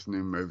how this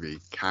new movie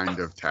kind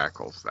of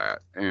tackles that,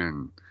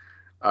 and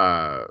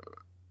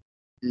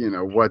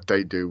what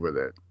they do with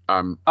it.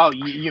 Oh,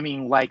 you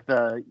mean like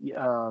the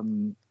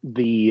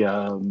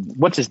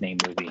what's his name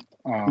movie?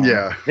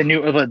 The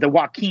new the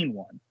Joaquin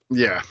one.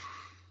 Yeah.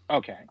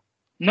 Okay.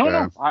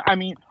 No. I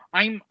mean,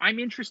 I'm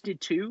interested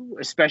too,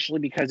 especially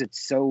because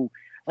it's so,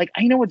 like,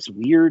 I know it's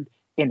weird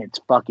and it's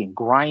fucking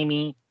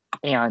grimy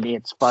and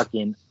it's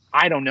fucking,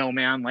 I don't know,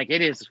 man. Like,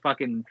 it is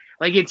fucking,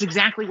 like, it's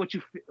exactly what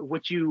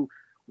you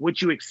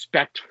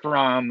expect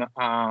from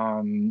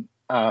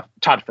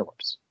Todd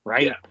Phillips,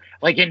 right? Yeah.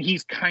 Like, and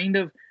he's kind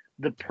of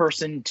the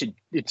person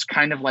it's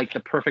kind of like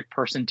the perfect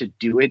person to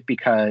do it,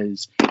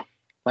 because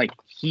like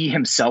he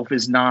himself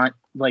is not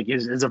like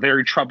is a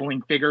very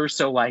troubling figure.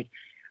 So like,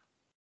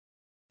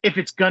 if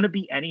it's going to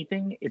be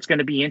anything, it's going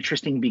to be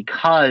interesting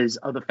because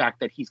of the fact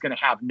that he's going to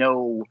have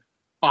no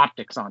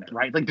optics on it,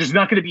 right? Like, there's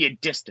not going to be a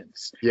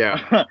distance.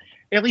 Yeah.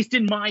 At least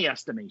in my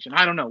estimation.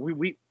 I don't know.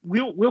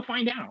 We'll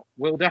find out.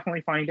 We'll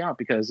definitely find out,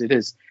 because it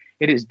is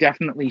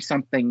definitely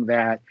something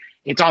that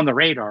it's on the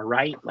radar,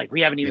 right? Like, we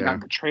haven't even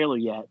gotten the trailer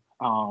yet.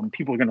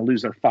 People are going to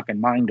lose their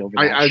fucking mind over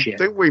that shit. I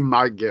think we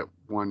might get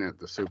one at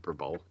the Super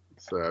Bowl.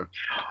 So.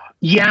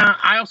 Yeah,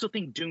 I also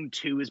think Dune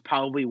 2 is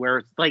probably where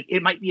it's like,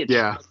 it might be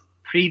a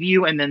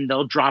preview and then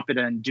they'll drop it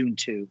on Dune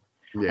 2.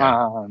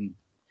 Yeah.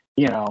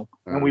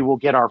 And we will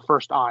get our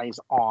first eyes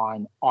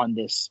on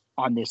this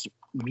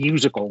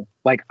musical.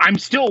 Like, I'm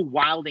still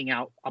wilding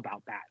out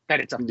about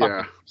that it's a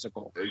fucking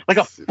musical, like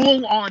a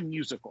full-on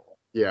musical.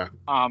 Yeah.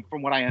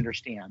 From what I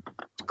understand.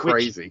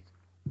 Crazy.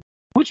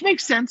 Which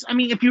makes sense. I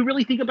mean, if you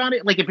really think about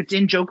it, like if it's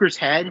in Joker's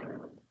head,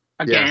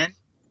 again,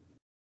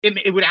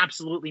 it would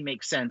absolutely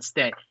make sense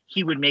that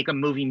he would make a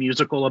movie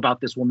musical about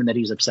this woman that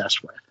he's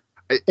obsessed with,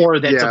 or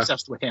that's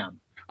obsessed with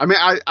him. I mean,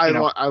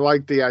 I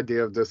like the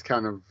idea of this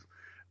kind of,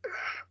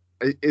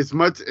 as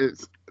much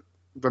as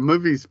the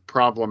movie's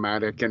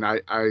problematic, and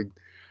I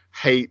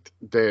hate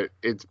that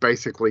it's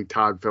basically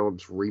Todd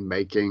Phillips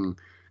remaking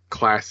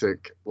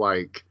classic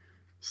like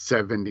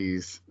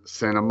 70s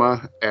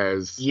cinema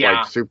as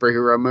like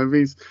superhero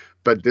movies,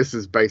 but this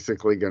is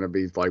basically going to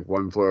be like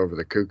One Flew Over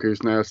the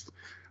Cuckoo's Nest,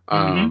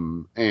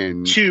 and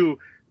to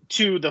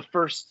the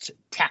first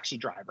Taxi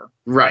Driver,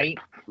 right?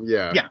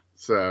 Yeah.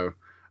 So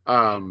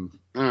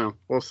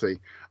we'll see.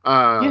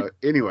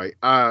 Anyway,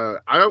 I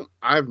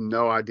have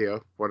no idea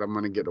what I'm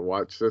going to get to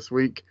watch this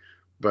week,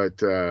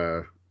 but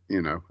I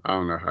don't know.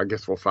 I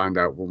guess we'll find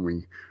out when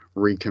we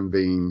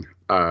reconvene,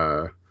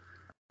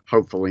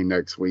 hopefully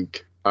next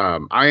week.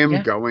 I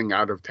am going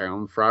out of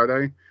town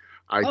Friday.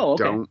 I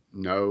don't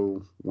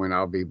know when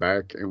I'll be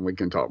back, and we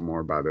can talk more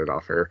about it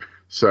off air.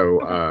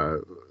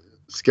 So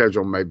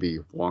schedule may be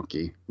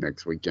wonky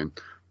next weekend,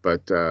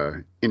 but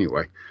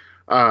anyway.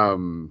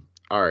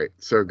 All right,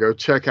 so go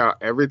check out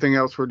everything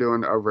else we're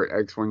doing over at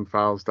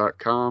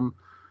xwingfiles.com,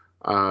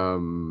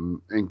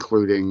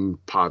 including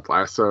Pod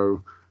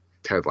Lasso,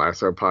 Ted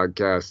Lasso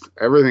podcast.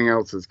 Everything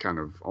else is kind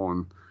of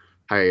on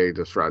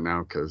hiatus right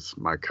now because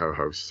my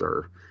co-hosts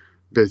are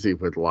busy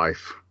with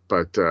life.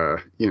 But,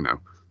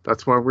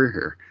 that's why we're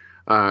here.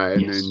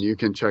 And then you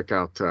can check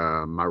out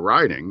my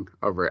writing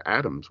over at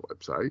Adam's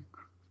website.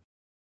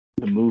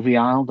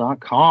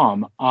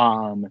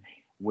 themovieaisle.com,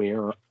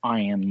 where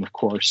I am, of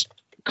course,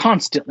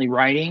 constantly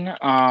writing.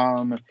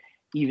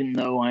 Even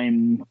though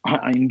I'm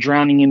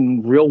drowning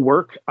in real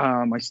work,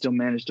 I still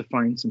manage to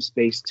find some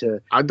space to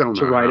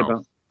write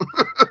about.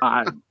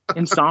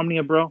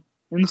 Insomnia, bro.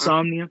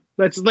 Insomnia.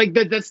 That's like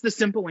that's the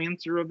simple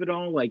answer of it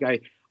all. Like I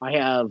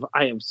have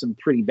some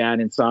pretty bad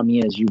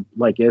insomnia, as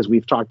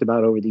we've talked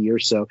about over the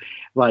years. So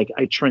like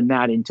I turn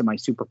that into my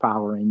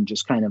superpower, and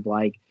just kind of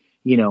like,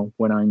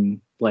 when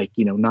I'm like,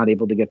 not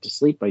able to get to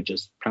sleep, I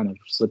just kind of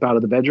slip out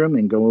of the bedroom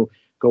and go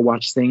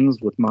watch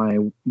things with my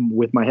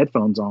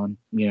headphones on.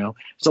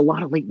 It's a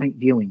lot of late night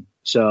viewing.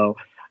 So,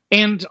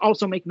 and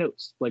also make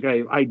notes. Like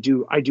I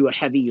do a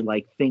heavy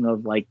like thing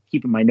of like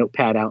keeping my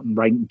notepad out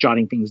and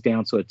jotting things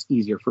down, so it's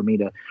easier for me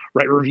to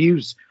write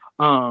reviews.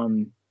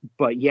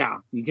 But yeah,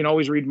 you can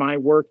always read my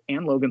work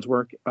and Logan's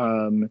work.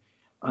 We're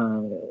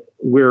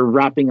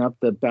wrapping up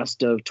the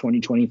best of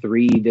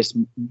 2023 this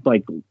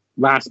like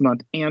last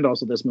month and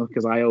also this month,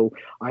 because I owe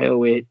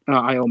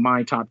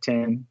my top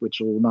 10, which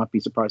will not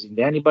be surprising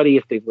to anybody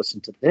if they've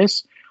listened to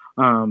this.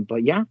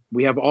 But yeah,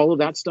 we have all of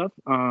that stuff.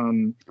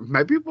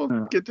 Maybe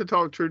we'll get to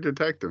talk True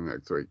Detective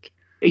next week.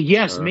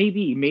 Yes,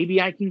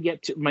 maybe I can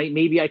get to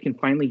maybe I can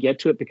finally get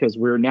to it, because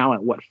we're now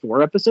at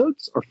 4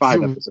 episodes or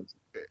 5 episodes.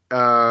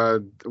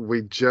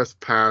 We just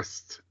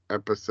passed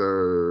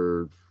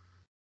episode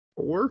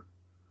 4.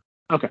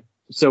 Okay,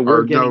 so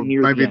we're getting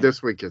near. Maybe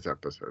this week is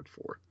episode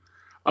 4.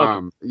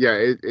 Okay.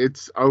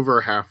 It's over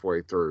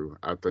halfway through,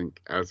 I think,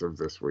 as of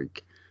this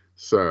week.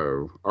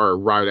 So, or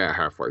right at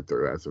halfway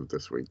through as of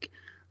this week.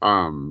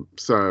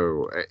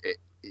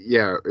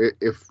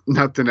 If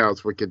nothing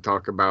else, we could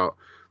talk about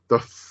the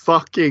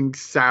fucking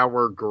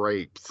sour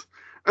grapes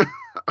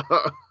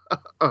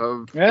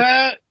of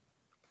the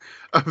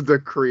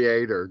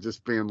creator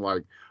just being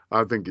like,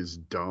 I think it's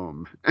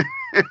dumb.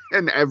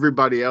 And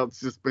everybody else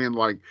just being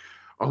like,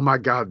 oh my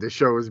God, this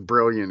show is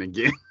brilliant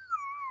again.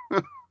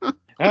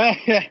 Oh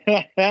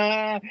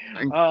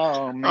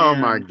man! Oh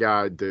my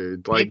God,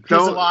 dude! Like,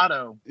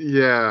 Pizzolatto.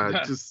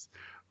 Yeah, just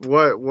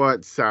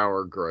what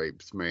sour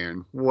grapes,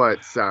 man?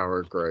 What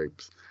sour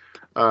grapes?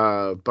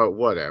 But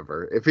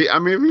whatever. If he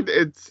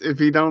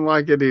don't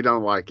like it, he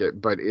don't like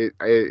it. But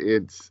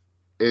it's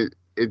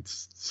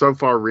so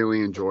far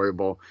really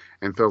enjoyable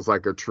and feels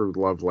like a true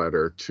love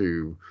letter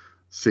to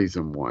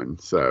season 1.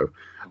 So,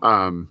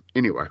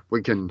 anyway,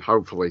 we can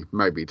hopefully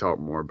maybe talk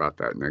more about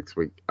that next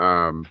week.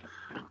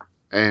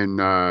 And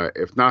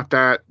if not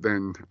that,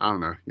 then I don't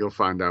know. You'll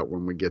find out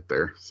when we get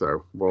there.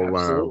 So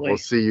we'll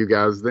see you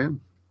guys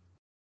then.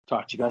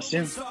 Talk to you guys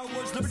soon. Star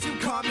Wars, number 2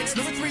 comics,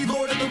 number 3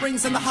 Lord of the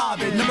Rings and the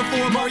Hobbit, number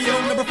 4 Mario,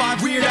 number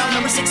 5 Weird Al,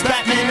 number 6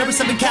 Batman, number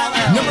 7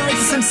 Kal-El, number 8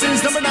 The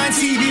Simpsons, number 9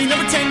 TV,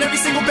 number 10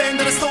 every single band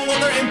that I stole all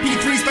their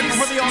MP3s back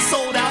before they all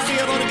sold out. See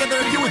it all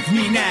together if you're with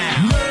me now.